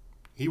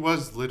 He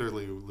was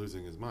literally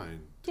losing his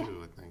mind, too,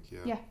 Yeah. I think,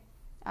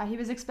 Yeah. He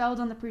was expelled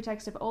on the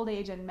pretext of old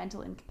age and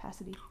mental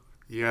incapacity.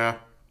 Yeah,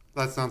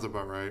 that sounds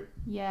about right.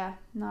 Yeah,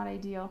 not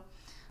ideal.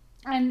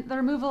 And the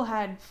removal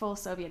had full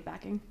Soviet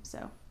backing,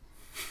 so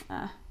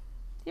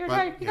he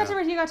retired. He got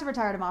to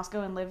retire to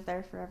Moscow and live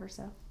there forever.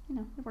 So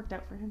it worked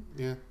out for him.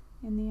 Yeah.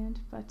 In the end,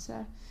 but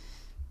so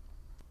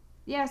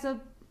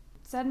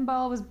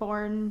Tsedenbal was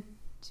born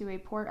to a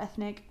poor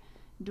ethnic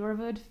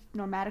Durvud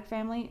nomadic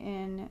family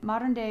in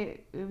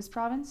modern-day Uvs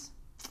province.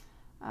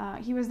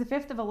 He was the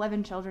fifth of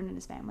 11 children in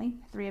his family.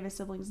 3 of his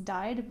siblings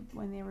died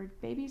when they were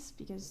babies,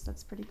 because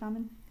that's pretty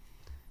common.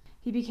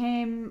 He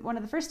became one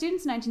of the first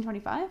students in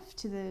 1925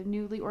 to the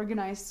newly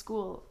organized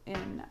school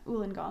in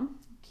Ulaangom.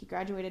 He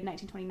graduated in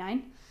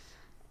 1929.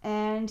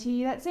 And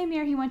that same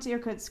year, he went to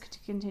Irkutsk to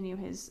continue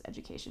his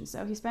education.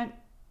 So he spent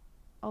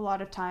a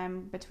lot of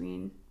time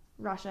between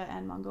Russia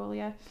and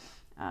Mongolia.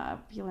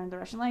 He learned the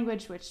Russian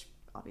language, which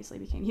obviously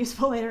became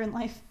useful later in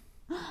life.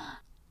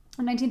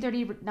 In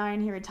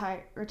 1939, he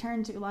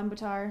returned to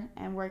Ulaanbaatar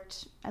and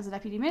worked as a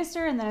deputy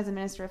minister and then as a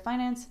minister of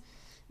finance.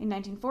 In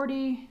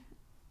 1940,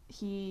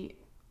 he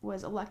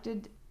was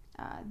elected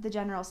the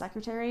general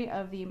secretary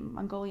of the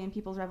Mongolian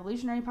People's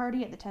Revolutionary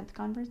Party at the 10th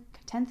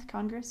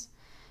Congress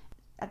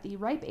at the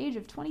ripe age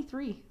of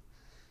 23.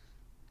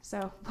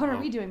 So what are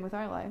we doing with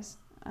our lives?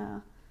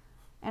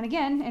 And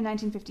again, in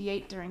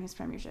 1958, during his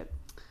premiership.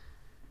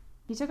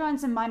 He took on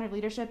some minor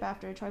leadership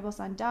after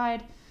Choibalsan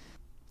died,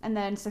 and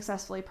then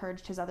successfully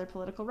purged his other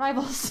political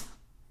rivals.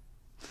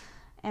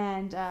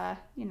 And,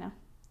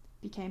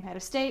 became head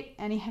of state,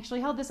 and he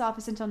actually held this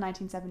office until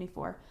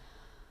 1974,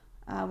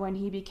 when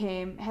he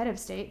became head of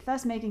state,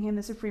 thus making him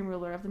the supreme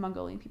ruler of the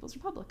Mongolian People's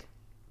Republic.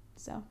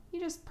 So he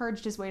just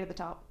purged his way to the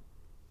top.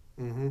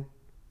 Mm-hmm.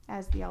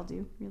 As they all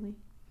do, really.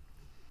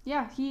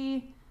 Yeah,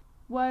 he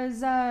was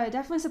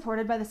definitely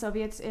supported by the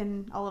Soviets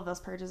in all of those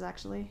purges,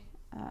 actually.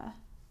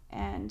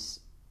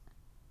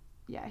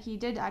 He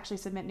did actually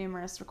submit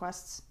numerous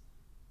requests.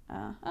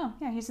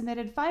 He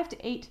submitted 5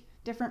 to 8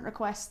 different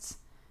requests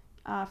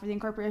for the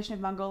incorporation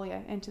of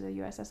Mongolia into the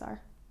USSR.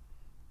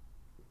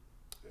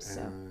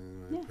 So,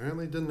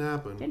 apparently it didn't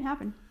happen. Didn't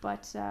happen,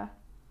 but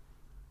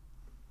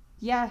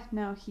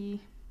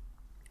he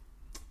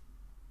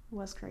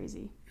was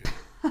crazy.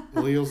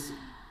 Well, he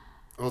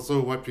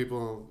also what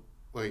people,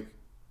 like,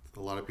 a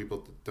lot of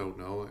people don't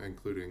know,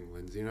 including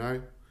Lindsay and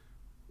I,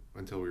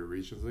 until we were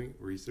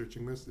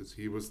researching this, is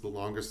he was the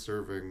longest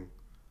serving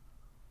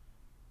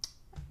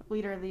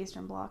leader of the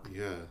Eastern Bloc.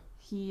 Yeah.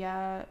 He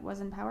was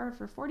in power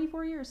for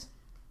 44 years.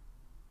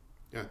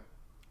 Yeah.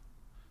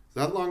 Is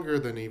that longer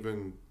than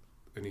even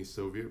any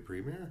Soviet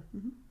premier?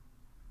 Mm-hmm.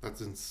 That's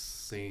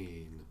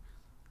insane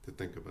to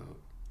think about.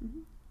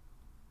 Mm-hmm.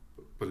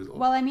 But it's,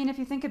 Well, I mean, if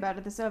you think about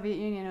it, the Soviet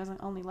Union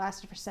only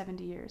lasted for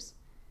 70 years.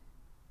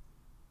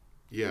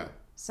 yeah,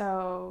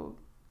 So,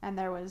 and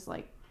there was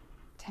like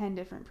 10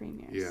 different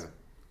premiers. yeah,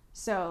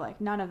 So,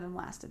 like, none of them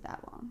lasted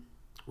that long,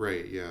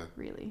 right, yeah.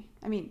 really.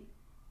 I mean,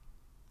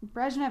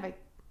 Brezhnev,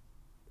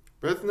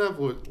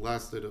 Brezhnev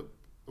lasted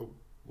a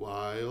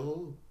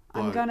while.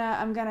 I'm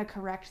But gonna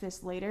correct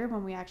this later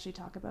when we actually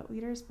talk about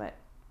leaders, but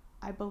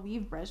I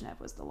believe Brezhnev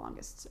was the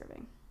longest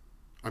serving.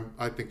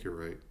 I think you're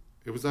right.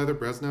 It was either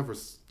Brezhnev or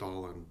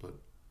Stalin, but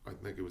I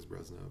think it was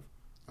Brezhnev.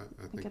 I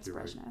think It's you're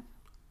Brezhnev. right.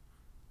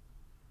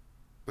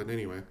 But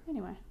anyway.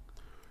 Anyway,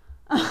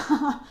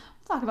 we'll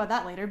talk about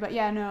that later. But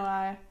yeah,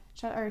 no,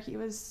 he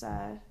was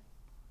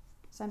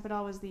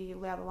Sempadal was the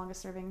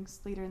longest serving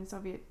leader in the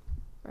Soviet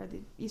or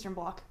the Eastern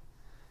Bloc.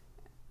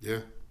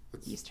 Yeah.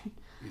 Eastern.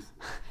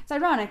 It's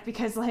ironic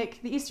because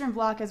like the Eastern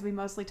Bloc, as we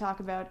mostly talk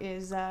about,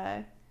 is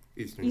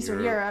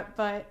Eastern Europe,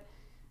 but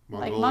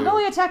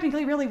Mongolia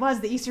technically really was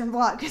the Eastern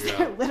Bloc because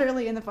they're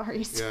literally in the Far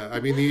East. Yeah, I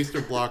mean the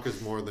Eastern Bloc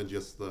is more than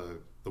just the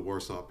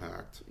Warsaw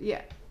Pact.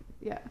 Yeah.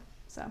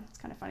 So it's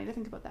kind of funny to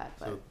think about that.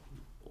 But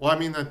well, I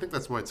mean, I think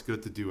that's why it's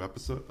good to do an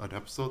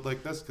episode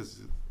like this because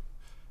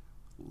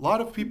a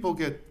lot of people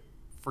get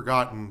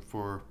forgotten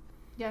for.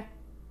 Yeah.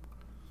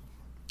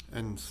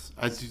 And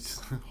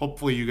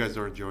hopefully you guys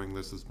are enjoying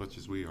this as much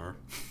as we are.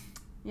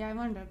 Yeah, I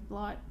learned a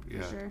lot for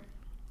Yeah. sure.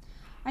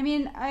 I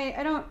mean,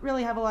 I don't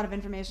really have a lot of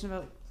information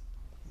about.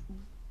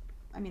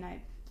 I mean,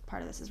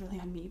 part of this is really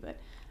on me, but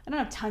I don't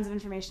have tons of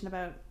information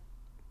about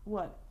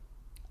what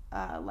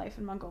life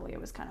in Mongolia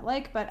was kind of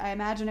like. But I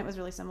imagine it was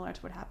really similar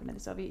to what happened in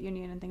the Soviet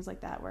Union and things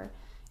like that, where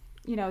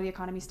the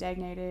economy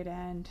stagnated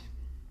and,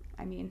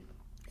 I mean.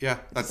 Yeah,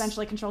 that's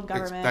essentially controlled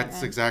government.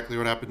 That's exactly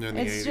what happened in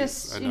the 80s. It's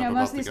just,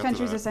 most of these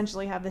countries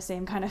essentially have the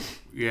same kind of.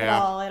 Yeah.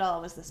 It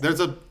all was the same. There's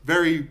a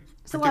very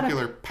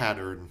particular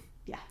pattern.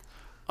 Yeah.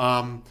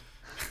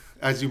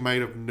 As you might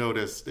have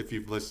noticed, if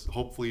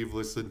hopefully you've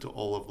listened to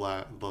all of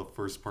the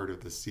first part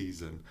of the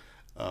season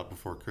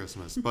before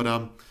Christmas.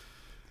 But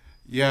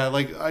yeah,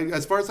 like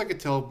as far as I could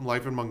tell,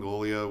 life in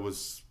Mongolia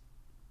was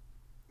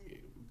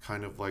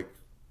kind of like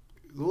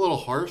a little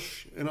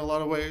harsh in a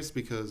lot of ways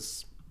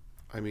because,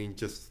 I mean,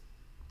 just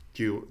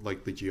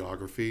like the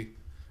geography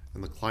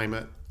and the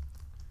climate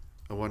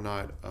and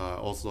whatnot.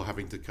 Also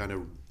having to kind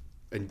of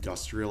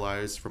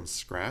industrialize from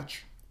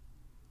scratch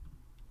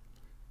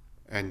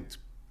and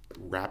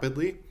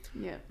rapidly.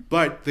 Yeah.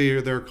 But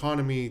their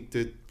economy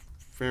did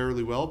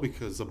fairly well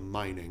because of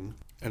mining.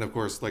 And of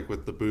course, like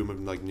with the boom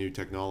of like new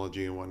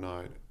technology and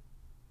whatnot,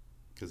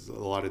 because a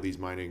lot of these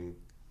mining,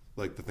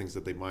 like the things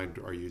that they mined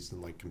are used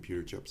in like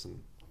computer chips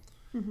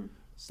and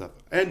stuff.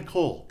 And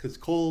coal, because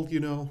coal,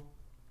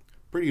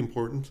 pretty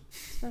important.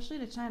 Especially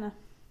to China.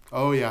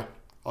 Oh yeah,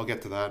 I'll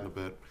get to that in a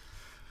bit.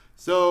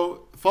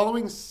 So,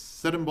 following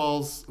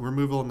Sedenbal's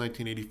removal in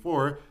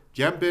 1984,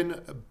 Jambin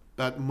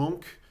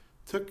Batmonk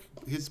took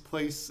his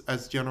place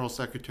as general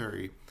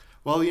secretary.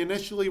 While he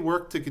initially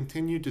worked to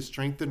continue to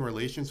strengthen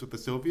relations with the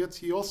Soviets,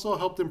 he also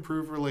helped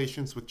improve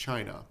relations with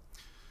China.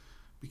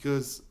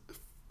 Because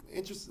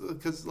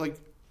like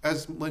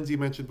as Lindsay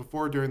mentioned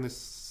before, during the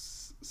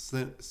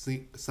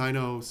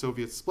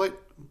Sino-Soviet split,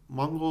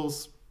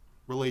 Mongols'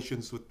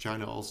 relations with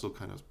China also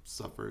kind of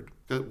suffered.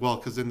 Well,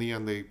 because in the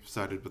end they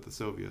sided with the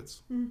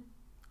Soviets.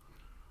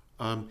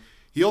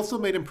 He also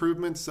made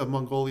improvements of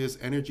Mongolia's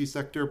energy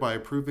sector by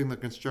approving the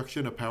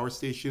construction of power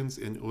stations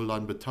in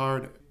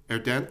Ulaanbaatar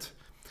and Erdent,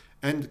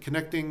 and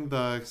connecting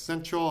the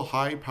central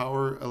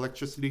high-power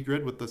electricity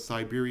grid with the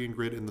Siberian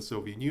grid in the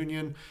Soviet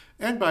Union,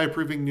 and by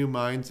approving new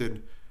mines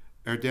in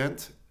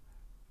Erdent,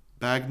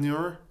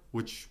 Bagnur,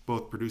 which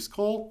both produce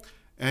coal,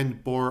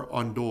 and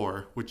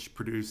Bor-on-Dor, which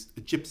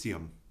produced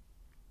gypsum.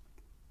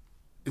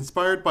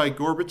 Inspired by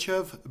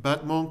Gorbachev,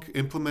 Batmonk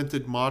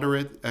implemented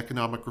moderate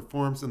economic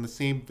reforms in the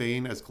same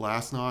vein as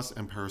Glasnost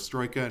and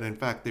Perestroika, and in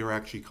fact, they were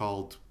actually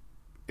called,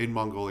 in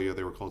Mongolia,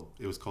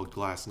 it was called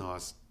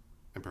Glasnost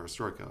and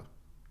Perestroika,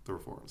 the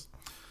reforms.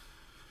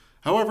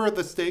 However,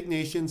 the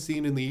stagnation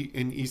seen in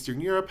Eastern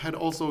Europe had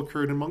also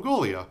occurred in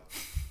Mongolia.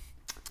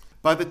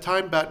 By the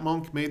time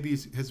Batmonk made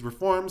his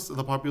reforms,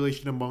 the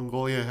population of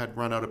Mongolia had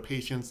run out of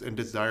patience and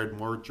desired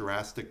more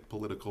drastic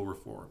political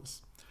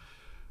reforms.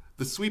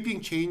 The sweeping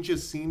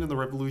changes seen in the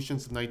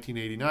revolutions of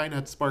 1989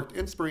 had sparked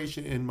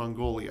inspiration in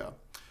Mongolia.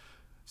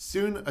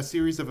 Soon, a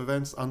series of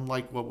events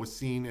unlike what was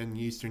seen in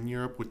Eastern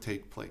Europe would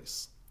take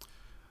place.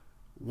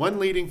 One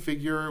leading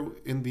figure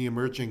in the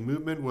emerging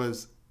movement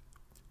was,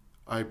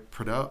 I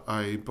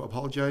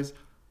apologize,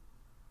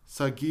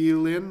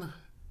 Sagilin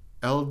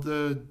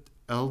Elbejorj.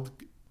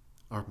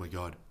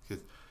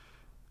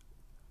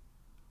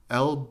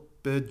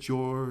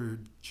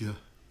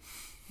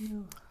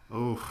 No.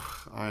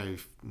 Oh, I'm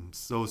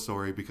so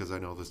sorry because I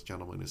know this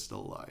gentleman is still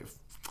alive.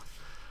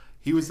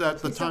 He was at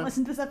the Please time. don't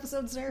listen to this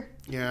episode, sir.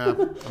 Yeah,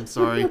 I'm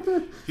sorry.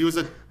 He was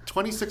a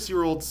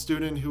 26-year-old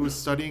student who was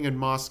studying in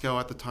Moscow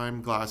at the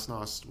time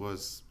Glasnost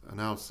was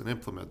announced and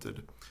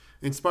implemented.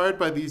 Inspired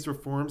by these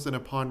reforms and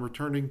upon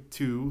returning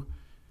to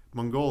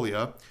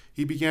Mongolia,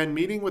 he began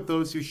meeting with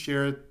those who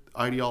shared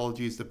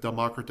ideologies of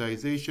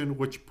democratization,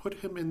 which put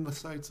him in the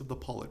sights of the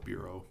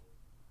Politburo.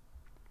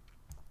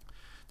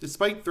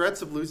 Despite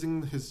threats of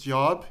losing his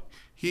job,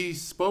 he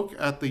spoke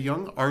at the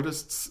Young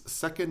Artists'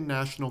 Second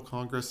National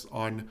Congress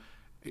on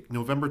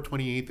November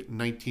 28,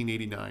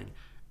 1989.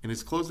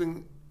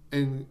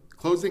 In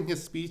closing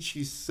his speech,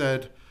 he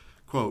said,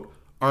 quote,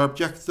 "Our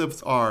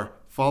objectives are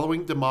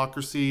following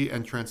democracy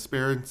and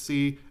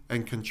transparency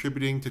and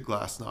contributing to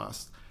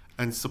Glasnost,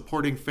 and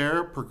supporting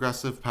fair,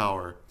 progressive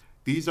power.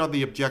 These are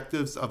the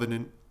objectives of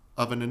an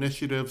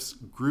initiatives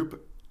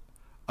group,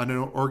 an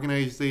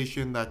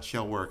organization that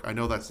shall work." I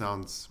know that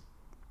sounds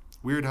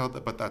weird,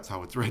 but that's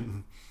how it's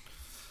written.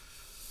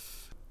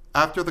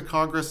 "After the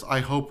Congress,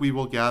 I hope we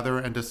will gather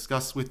and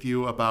discuss with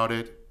you about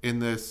it in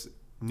this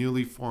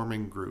newly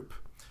forming group.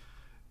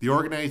 The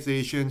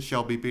organization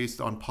shall be based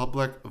on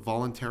public,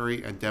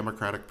 voluntary, and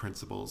democratic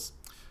principles."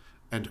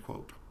 End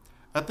quote.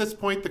 At this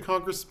point,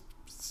 the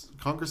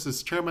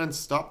Congress's chairman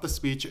stopped the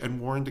speech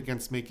and warned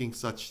against making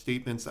such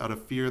statements out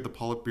of fear the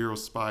Politburo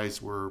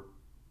spies were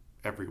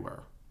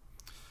everywhere.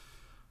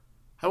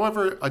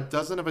 However, a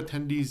dozen of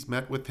attendees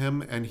met with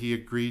him, and he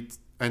agreed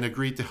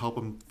to help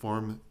him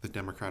form the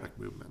democratic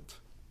movement.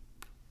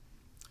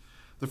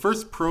 The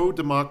first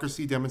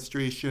pro-democracy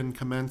demonstration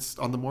commenced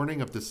on the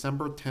morning of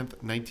December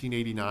 10th,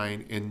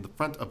 1989, in the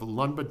front of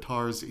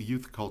Ulaanbaatar's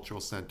Youth Cultural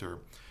Center.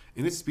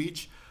 In his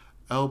speech,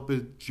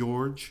 Albert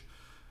George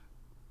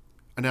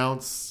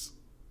announced,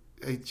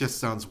 it just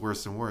sounds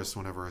worse and worse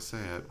whenever I say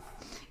it.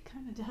 It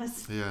kind of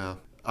does. Yeah.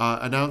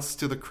 Announced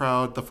to the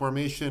crowd the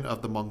formation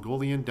of the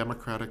Mongolian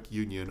Democratic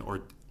Union,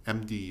 or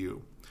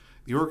MDU.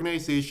 The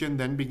organization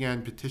then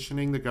began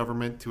petitioning the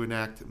government to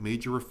enact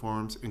major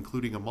reforms,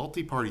 including a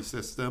multi-party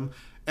system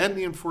and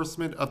the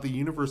enforcement of the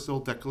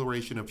Universal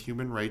Declaration of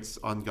Human Rights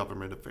on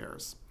Government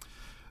Affairs.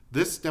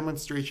 This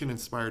demonstration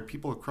inspired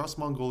people across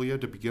Mongolia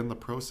to begin the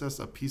process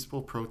of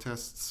peaceful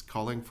protests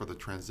calling for the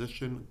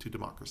transition to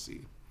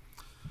democracy.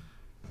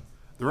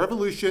 The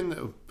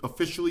revolution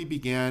officially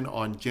began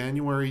on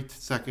January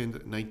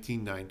 2nd,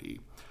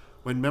 1990,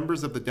 when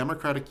members of the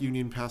Democratic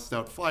Union passed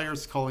out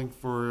flyers calling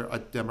for a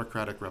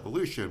democratic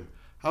revolution.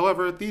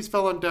 However, these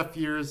fell on deaf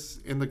ears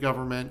in the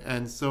government,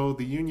 and so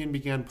the Union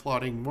began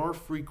plotting more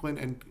frequent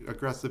and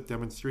aggressive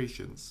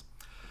demonstrations.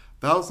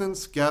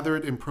 Thousands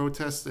gathered in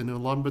protest in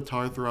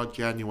Ulaanbaatar throughout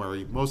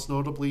January, most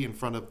notably in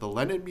front of the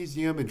Lenin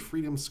Museum in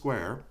Freedom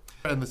Square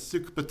and the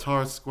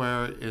Sukhbatar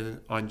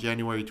Square on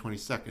January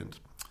 22nd.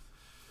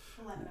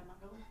 The Lenin of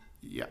Mongolia.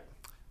 Yeah.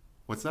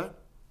 What's that?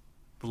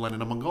 The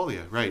Lenin of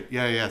Mongolia. Right.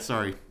 Yeah,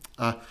 sorry.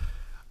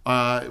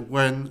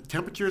 When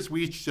temperatures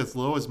reached as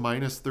low as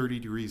minus 30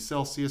 degrees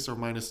Celsius or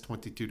minus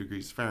 22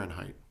 degrees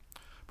Fahrenheit.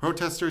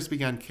 Protesters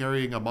began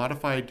carrying a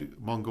modified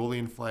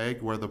Mongolian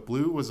flag where the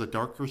blue was a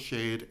darker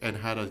shade and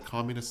had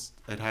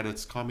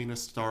its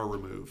communist star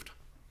removed.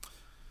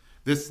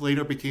 This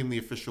later became the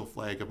official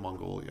flag of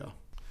Mongolia.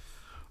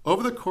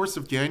 Over the course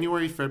of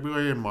January,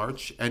 February, and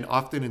March, and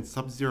often in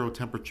sub-zero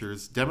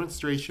temperatures,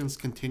 demonstrations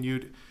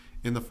continued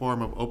in the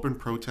form of open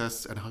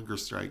protests and hunger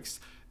strikes.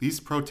 These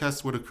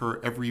protests would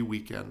occur every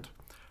weekend.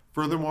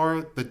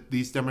 Furthermore,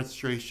 these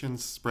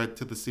demonstrations spread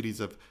to the cities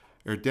of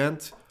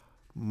Erdent,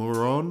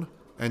 Muron,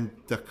 and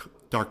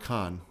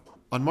Darkhan.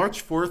 On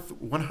March 4th,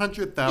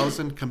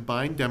 100,000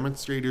 combined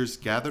demonstrators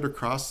gathered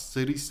across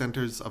city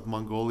centers of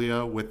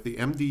Mongolia, with the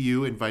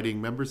MDU inviting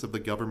members of the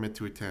government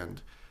to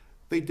attend.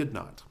 They did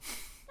not.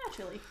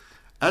 Naturally.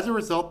 As a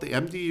result, the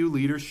MDU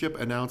leadership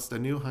announced a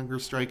new hunger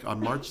strike on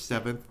March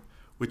 7th,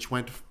 which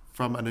went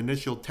from an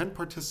initial 10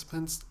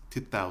 participants to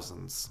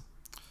thousands.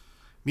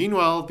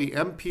 Meanwhile, the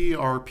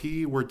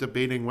MPRP were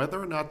debating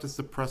whether or not to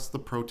suppress the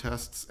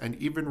protests and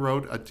even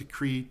wrote a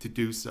decree to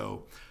do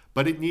so,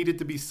 but it needed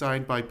to be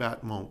signed by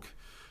Bat Monk,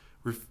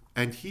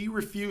 and he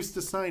refused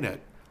to sign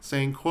it,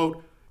 saying,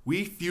 quote,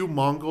 "We few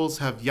Mongols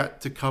have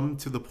yet to come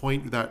to the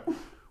point that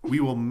we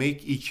will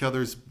make each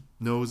other's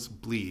nose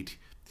bleed."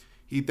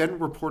 He then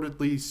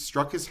reportedly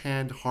struck his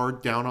hand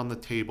hard down on the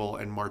table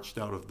and marched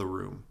out of the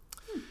room.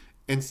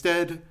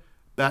 Instead,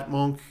 Bat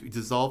Monk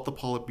dissolved the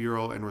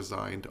Politburo and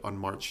resigned on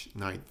March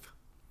 9th.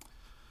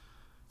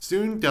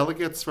 Soon,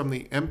 delegates from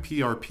the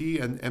MPRP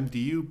and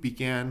MDU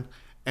began,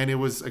 and it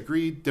was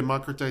agreed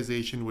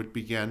democratization would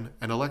begin,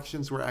 and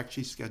elections were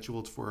actually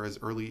scheduled for as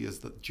early as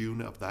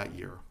June of that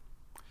year.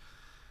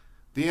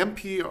 The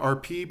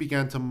MPRP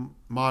began to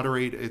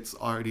moderate its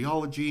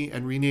ideology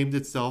and renamed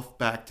itself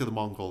back to the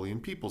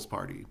Mongolian People's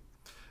Party.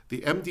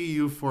 The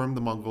MDU formed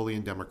the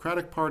Mongolian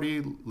Democratic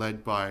Party,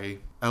 led by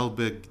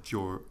Albert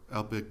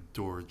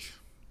George.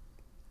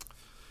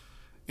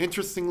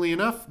 Interestingly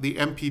enough, the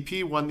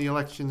MPP won the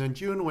election in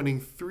June,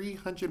 winning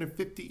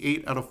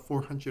 358 out of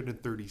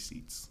 430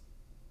 seats.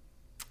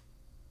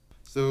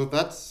 So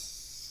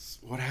that's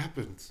what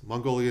happened.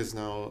 Mongolia is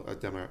now a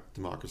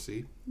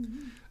democracy.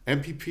 Mm-hmm.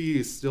 MPP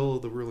is still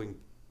the ruling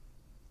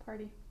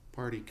party.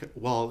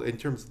 Well, in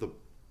terms of the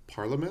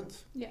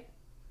parliament, yeah,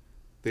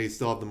 they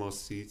still have the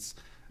most seats.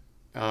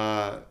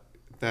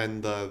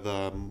 Then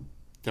the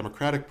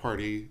Democratic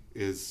Party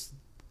is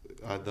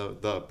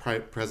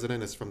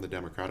president is from the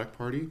Democratic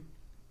Party.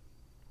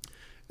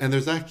 And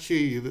there's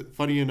actually,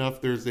 funny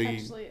enough, there's a...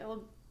 Actually,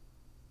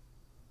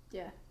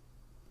 yeah.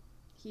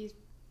 He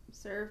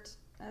served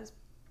as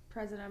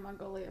president of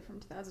Mongolia from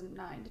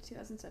 2009 to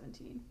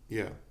 2017.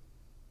 Yeah.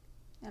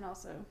 And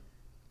also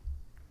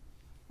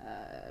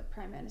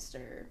prime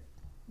minister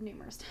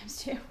numerous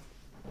times too.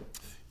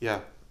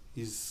 Yeah.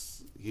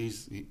 He's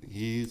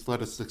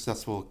led a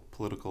successful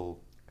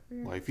political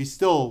life. He's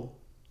still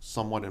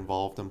somewhat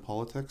involved in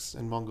politics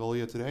in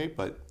Mongolia today,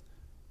 but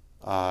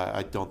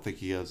I don't think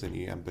he has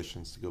any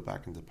ambitions to go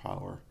back into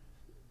power.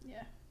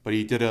 Yeah. But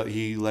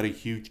he led a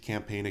huge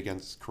campaign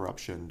against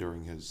corruption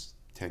during his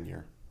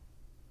tenure,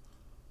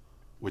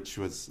 which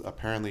was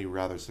apparently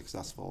rather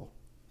successful.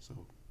 So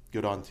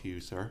good on to you,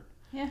 sir.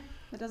 Yeah,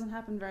 that doesn't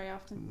happen very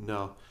often.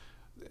 No.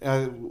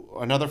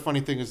 Another funny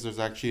thing is there's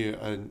actually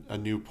a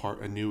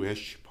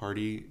newish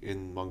party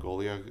in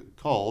Mongolia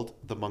called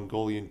the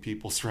Mongolian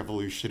People's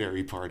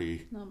Revolutionary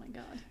Party. Oh my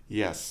god.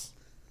 Yes.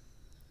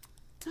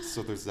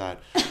 So there's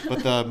that.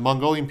 But the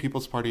Mongolian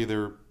People's Party,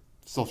 they're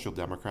social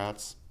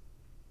democrats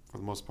for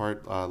the most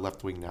part,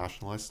 left-wing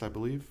nationalists, I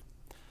believe.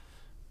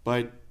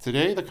 But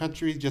today the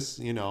country just,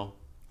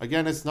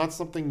 again, it's not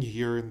something you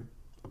hear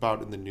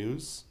about in the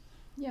news.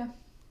 Yeah.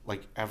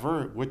 Like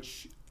ever,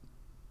 which,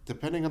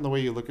 depending on the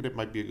way you look at it,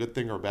 might be a good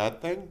thing or a bad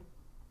thing.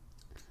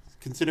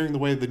 Considering the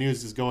way the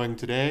news is going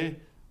today,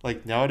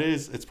 like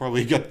nowadays, it's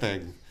probably a good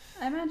thing.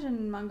 I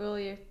imagine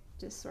Mongolia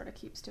just sort of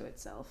keeps to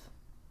itself.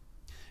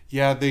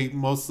 Yeah, they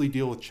mostly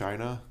deal with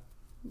China.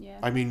 Yeah.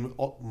 I mean,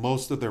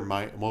 most of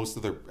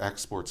their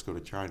exports go to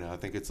China. I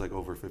think it's like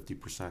over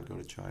 50% go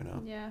to China.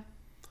 Yeah.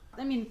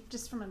 I mean,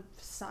 just from a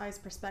size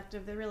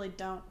perspective, they really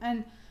don't.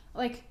 And,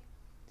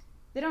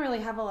 they don't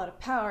really have a lot of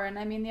power. And,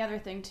 I mean, the other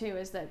thing, too,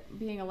 is that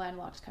being a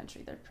landlocked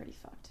country, they're pretty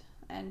fucked.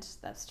 And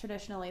that's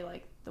traditionally,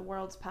 the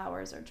world's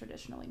powers are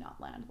traditionally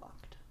not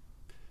landlocked.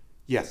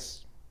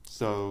 Yes.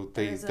 So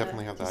they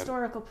definitely have that.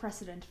 Historical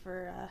precedent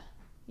for,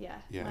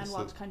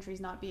 landlocked countries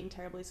not being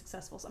terribly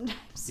successful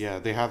sometimes. Yeah,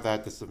 they have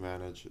that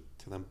disadvantage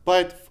to them.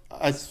 But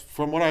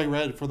from what I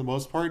read, for the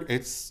most part,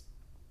 it's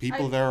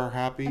people there are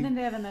happy. I think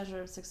they have a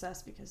measure of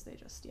success because they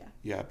just,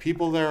 Yeah,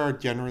 people there are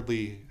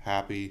generally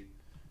happy.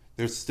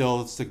 There's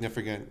still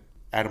significant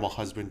animal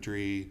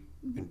husbandry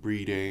and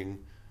breeding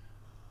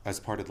as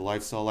part of the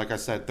lifestyle. Like I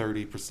said,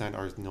 30%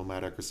 are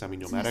nomadic or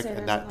semi-nomadic,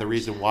 and the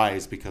reason why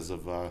is because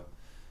of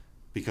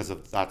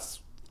that's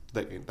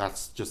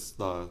just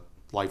the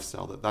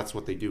lifestyle. That's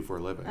what they do for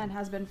a living, and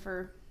has been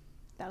for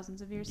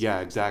thousands of years. Yeah,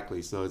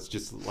 exactly. So it's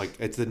just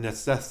it's a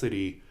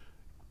necessity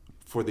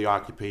for the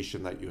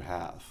occupation that you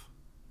have.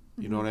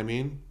 You know what I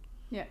mean?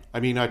 Yeah.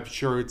 I mean, I'm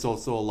sure it's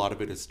also a lot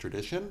of it is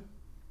tradition.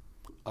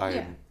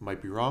 I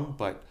might be wrong,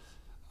 but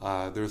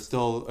there's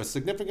still a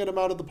significant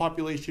amount of the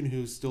population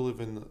who still live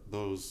in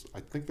those,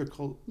 I think they're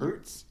called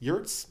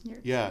yurts?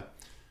 Yeah,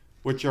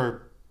 which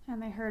are...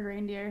 And they herd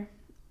reindeer.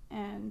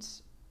 And,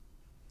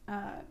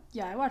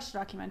 I watched a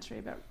documentary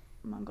about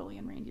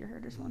Mongolian reindeer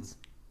herders once,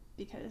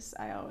 because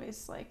I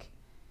always,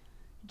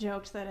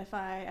 joked that if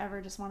I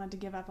ever just wanted to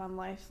give up on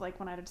life,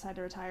 when I decide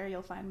to retire,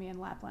 you'll find me in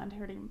Lapland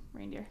herding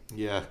reindeer.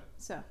 Yeah.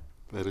 So...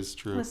 That is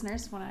true.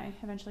 Listeners, when I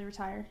eventually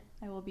retire,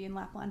 I will be in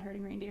Lapland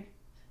herding reindeer.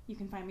 You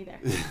can find me there.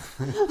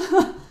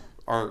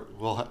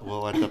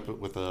 We'll end up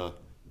with a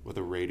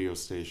radio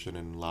station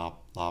in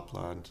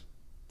Lapland,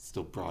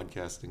 still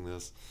broadcasting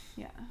this.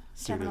 Yeah,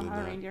 Kevin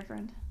O'Hara, reindeer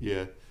friend.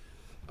 Yeah,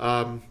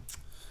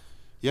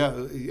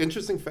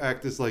 Interesting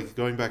fact is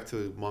going back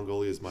to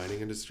Mongolia's mining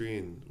industry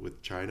and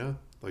with China,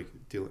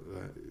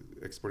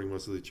 exporting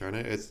mostly to China.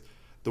 It's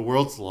the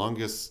world's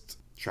longest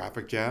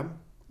traffic jam.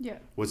 Yeah,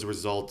 was a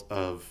result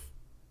of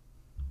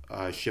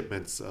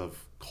shipments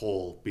of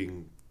coal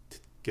being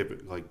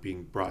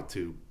brought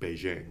to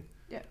Beijing,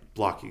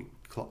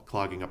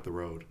 clogging up the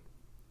road.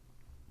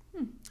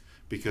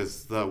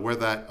 Because where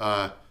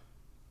that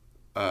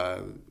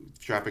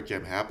traffic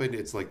jam happened,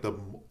 it's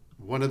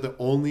one of the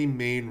only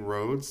main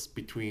roads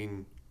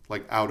between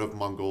out of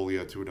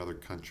Mongolia to another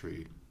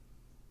country.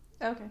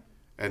 Okay.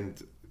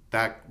 And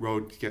that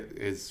road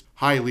is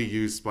highly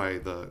used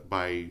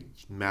by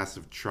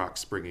massive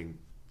trucks bringing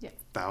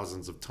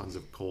thousands of tons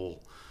of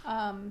coal.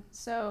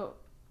 So,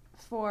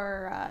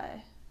 for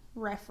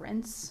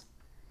reference,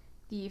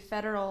 the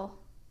Far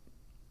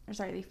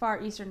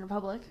Eastern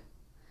Republic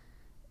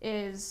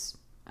is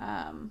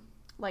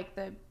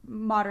the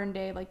modern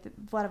day, the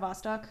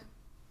Vladivostok,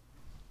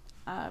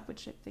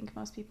 which I think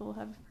most people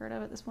have heard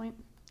of at this point.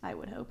 I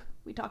would hope.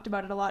 We talked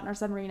about it a lot in our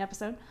submarine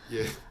episode.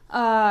 Yeah.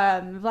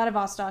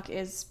 Vladivostok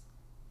is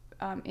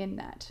in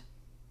that.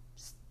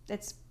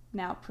 It's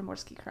now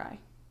Primorsky Krai.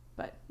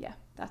 But yeah,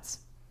 that's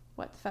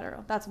what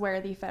that's where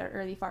the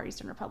Far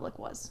Eastern Republic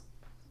was,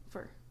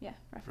 for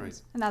reference,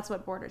 right. And that's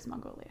what borders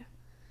Mongolia.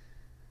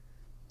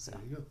 So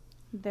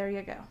there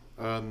you go.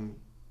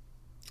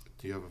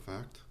 Do you have a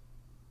fact?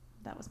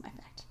 That was my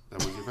fact.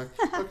 That was your fact.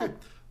 Okay,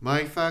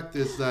 my fact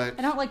is that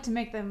I don't like to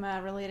make them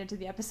related to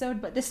the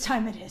episode, but this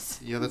time it is.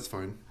 Yeah, that's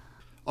fine.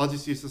 I'll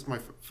just use this my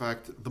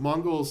fact. The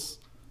Mongols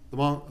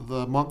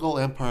the Mongol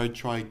Empire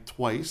tried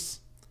twice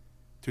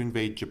to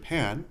invade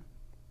Japan,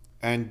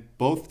 and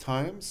both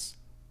times,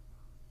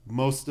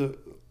 most of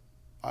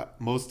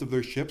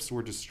their ships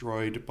were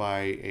destroyed by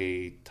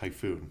a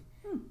typhoon.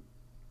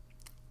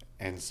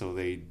 And so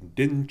they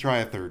didn't try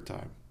a third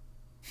time.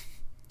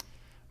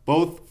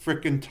 Both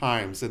frickin'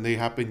 times, and they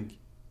happened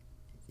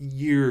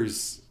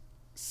years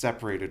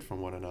separated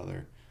from one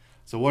another.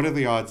 So what are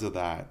the odds of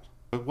that?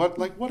 What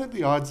are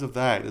the odds of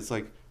that? It's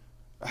like,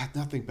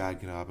 nothing bad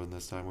can happen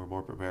this time. We're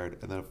more prepared.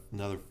 And then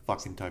another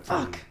fucking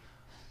typhoon. Fuck.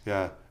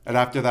 Yeah. And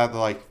after that,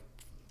 they're like,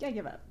 Yeah,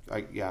 give up.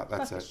 that's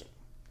Fuck this it. shit.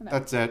 I'm out.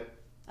 That's it.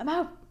 I'm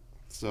out.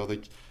 So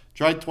they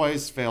tried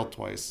twice, failed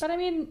twice. But I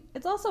mean,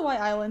 it's also why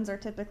islands are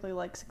typically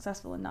like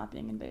successful in not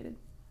being invaded.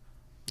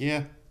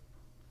 Yeah.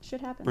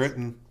 Shit happens.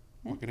 Britain.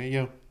 Yeah. Looking at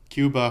you.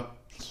 Cuba.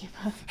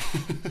 Cuba.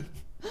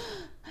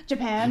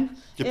 Japan.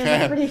 Is a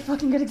Japan. pretty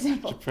fucking good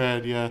example.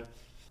 Japan, yeah.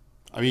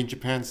 I mean,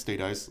 Japan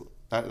stayed isolated.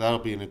 That'll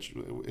be an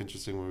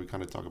interesting when we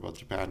kind of talk about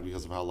Japan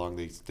because of how long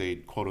they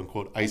stayed, quote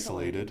unquote,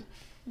 isolated.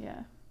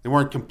 Yeah. They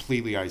weren't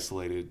completely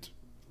isolated,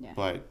 Yeah.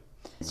 but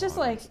It's just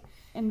like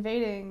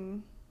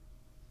invading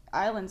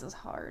islands is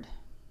hard.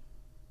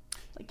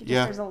 Like it just,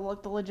 Yeah. there's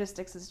the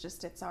logistics is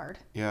just it's hard.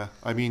 yeah.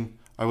 I mean,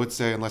 I would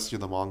say unless you're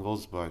the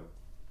Mongols, but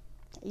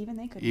Even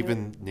they couldn't.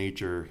 even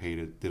nature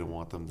didn't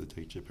want them to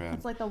take Japan.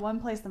 It's like the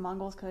one place the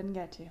Mongols couldn't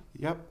get to.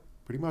 Yep,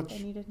 pretty much.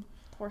 They needed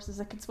horses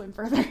that could swim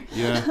further.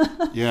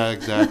 Yeah,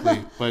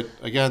 exactly. But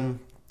again,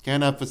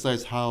 can't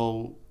emphasize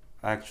how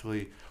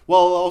actually. Well,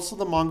 also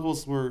the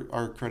Mongols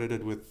are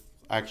credited with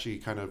actually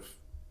kind of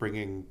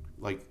bringing,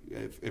 like,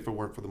 if it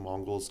weren't for the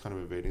Mongols kind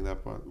of invading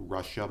that, but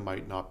Russia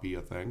might not be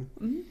a thing.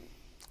 Mhm.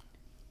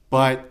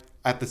 But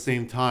at the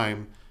same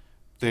time,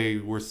 they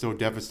were so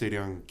devastating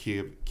on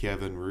Kiev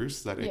and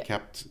Rus that it Yeah.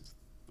 kept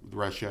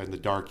Russia in the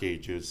Dark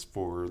Ages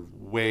for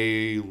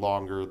way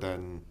longer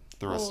than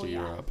the rest Oh, of yeah.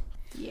 Europe.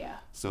 Yeah.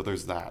 So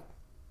there's that.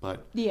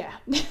 But Yeah.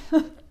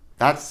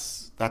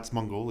 that's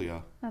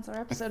Mongolia. That's our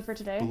episode for I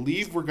today.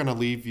 believe we're gonna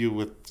leave you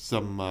with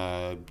some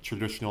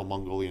traditional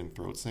Mongolian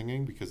throat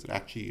singing because it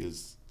actually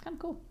is. Kind of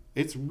cool.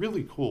 It's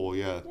really cool.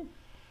 Yeah.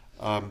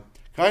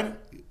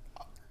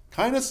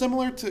 Kind of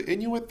similar to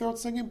Inuit throat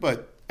singing,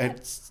 but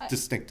it's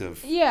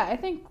distinctive. Yeah,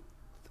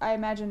 I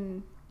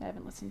imagine I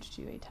haven't listened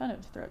to a ton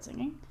of throat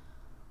singing.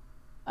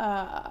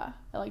 I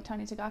like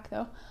Tony Tagaq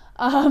though.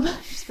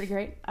 She's pretty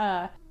great.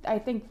 I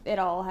think it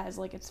all has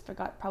like it's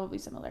got probably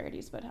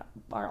similarities, but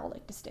are all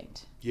like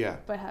distinct. Yeah.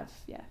 But have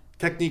yeah,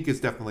 Technique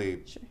is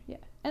definitely. sure, yeah.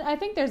 And I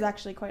think there's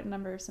actually quite a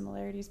number of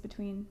similarities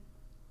between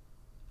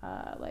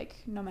like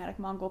nomadic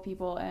Mongol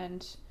people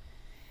and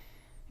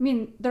I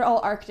mean they're all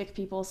Arctic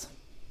peoples.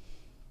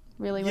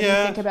 Really, when you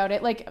think about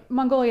it, like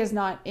Mongolia is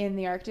not in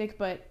the Arctic,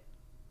 but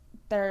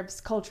they're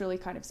culturally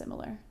kind of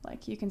similar.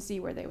 Like you can see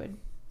where they would.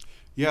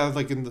 Yeah,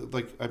 like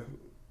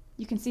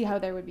You can see how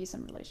there would be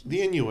some relations.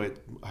 the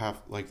Inuit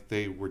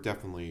they were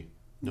definitely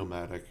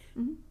nomadic.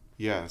 Mm-hmm.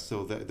 Yeah,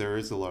 so there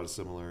is a lot of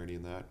similarity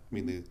in that. I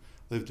mean, they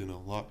lived in a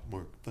lot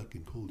more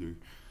fucking colder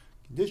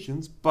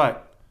conditions,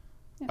 but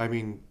Yeah. I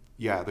mean,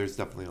 yeah, there's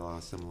definitely a lot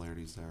of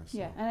similarities there. So.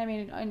 Yeah, and I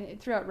mean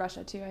throughout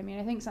Russia too. I mean,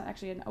 I think it's not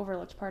actually an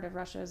overlooked part of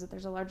Russia is that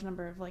there's a large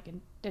number of like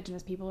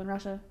indigenous people in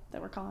Russia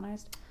that were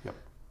colonized. Yep.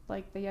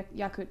 Like the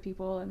Yakut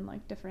people and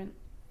like different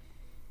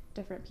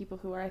people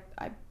who are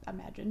I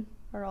imagine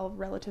are all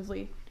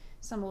relatively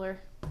similar.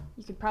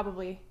 You could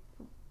probably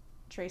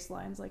trace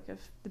lines like of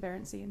the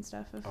Barents Sea and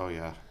stuff of Oh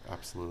yeah,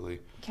 absolutely.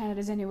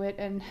 Canada's Inuit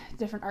and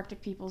different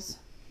Arctic peoples.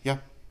 Yeah.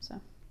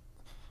 So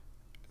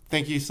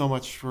Thank you so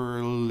much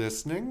for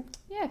listening.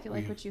 yeah, if you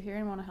like what you hear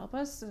and want to help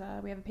us,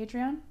 we have a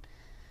Patreon.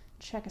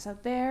 Check us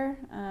out there.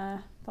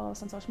 Follow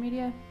us on social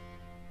media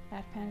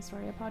at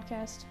Panhistoria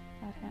Podcast,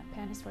 at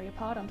Panhistoria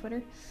Pod on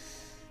Twitter.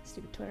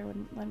 Stupid Twitter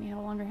wouldn't let me have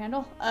a longer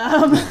handle.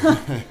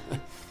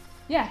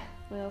 Yeah,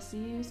 we'll see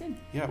you soon.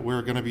 Yeah,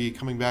 we're going to be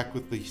coming back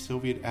with the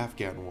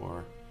Soviet-Afghan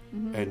War.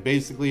 Mm-hmm. And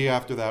basically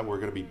after that, we're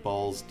going to be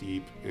balls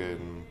deep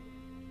in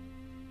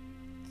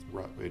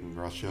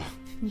Russia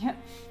Yep,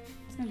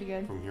 it's gonna be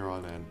good. from here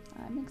on in.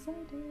 I'm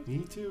excited. Me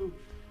too.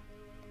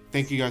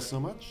 Thank you guys so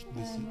much.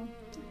 And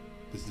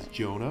This is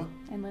Jonah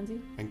Lindsay.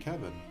 and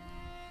Kevin.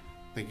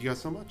 Thank you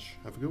guys so much.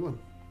 Have a good one.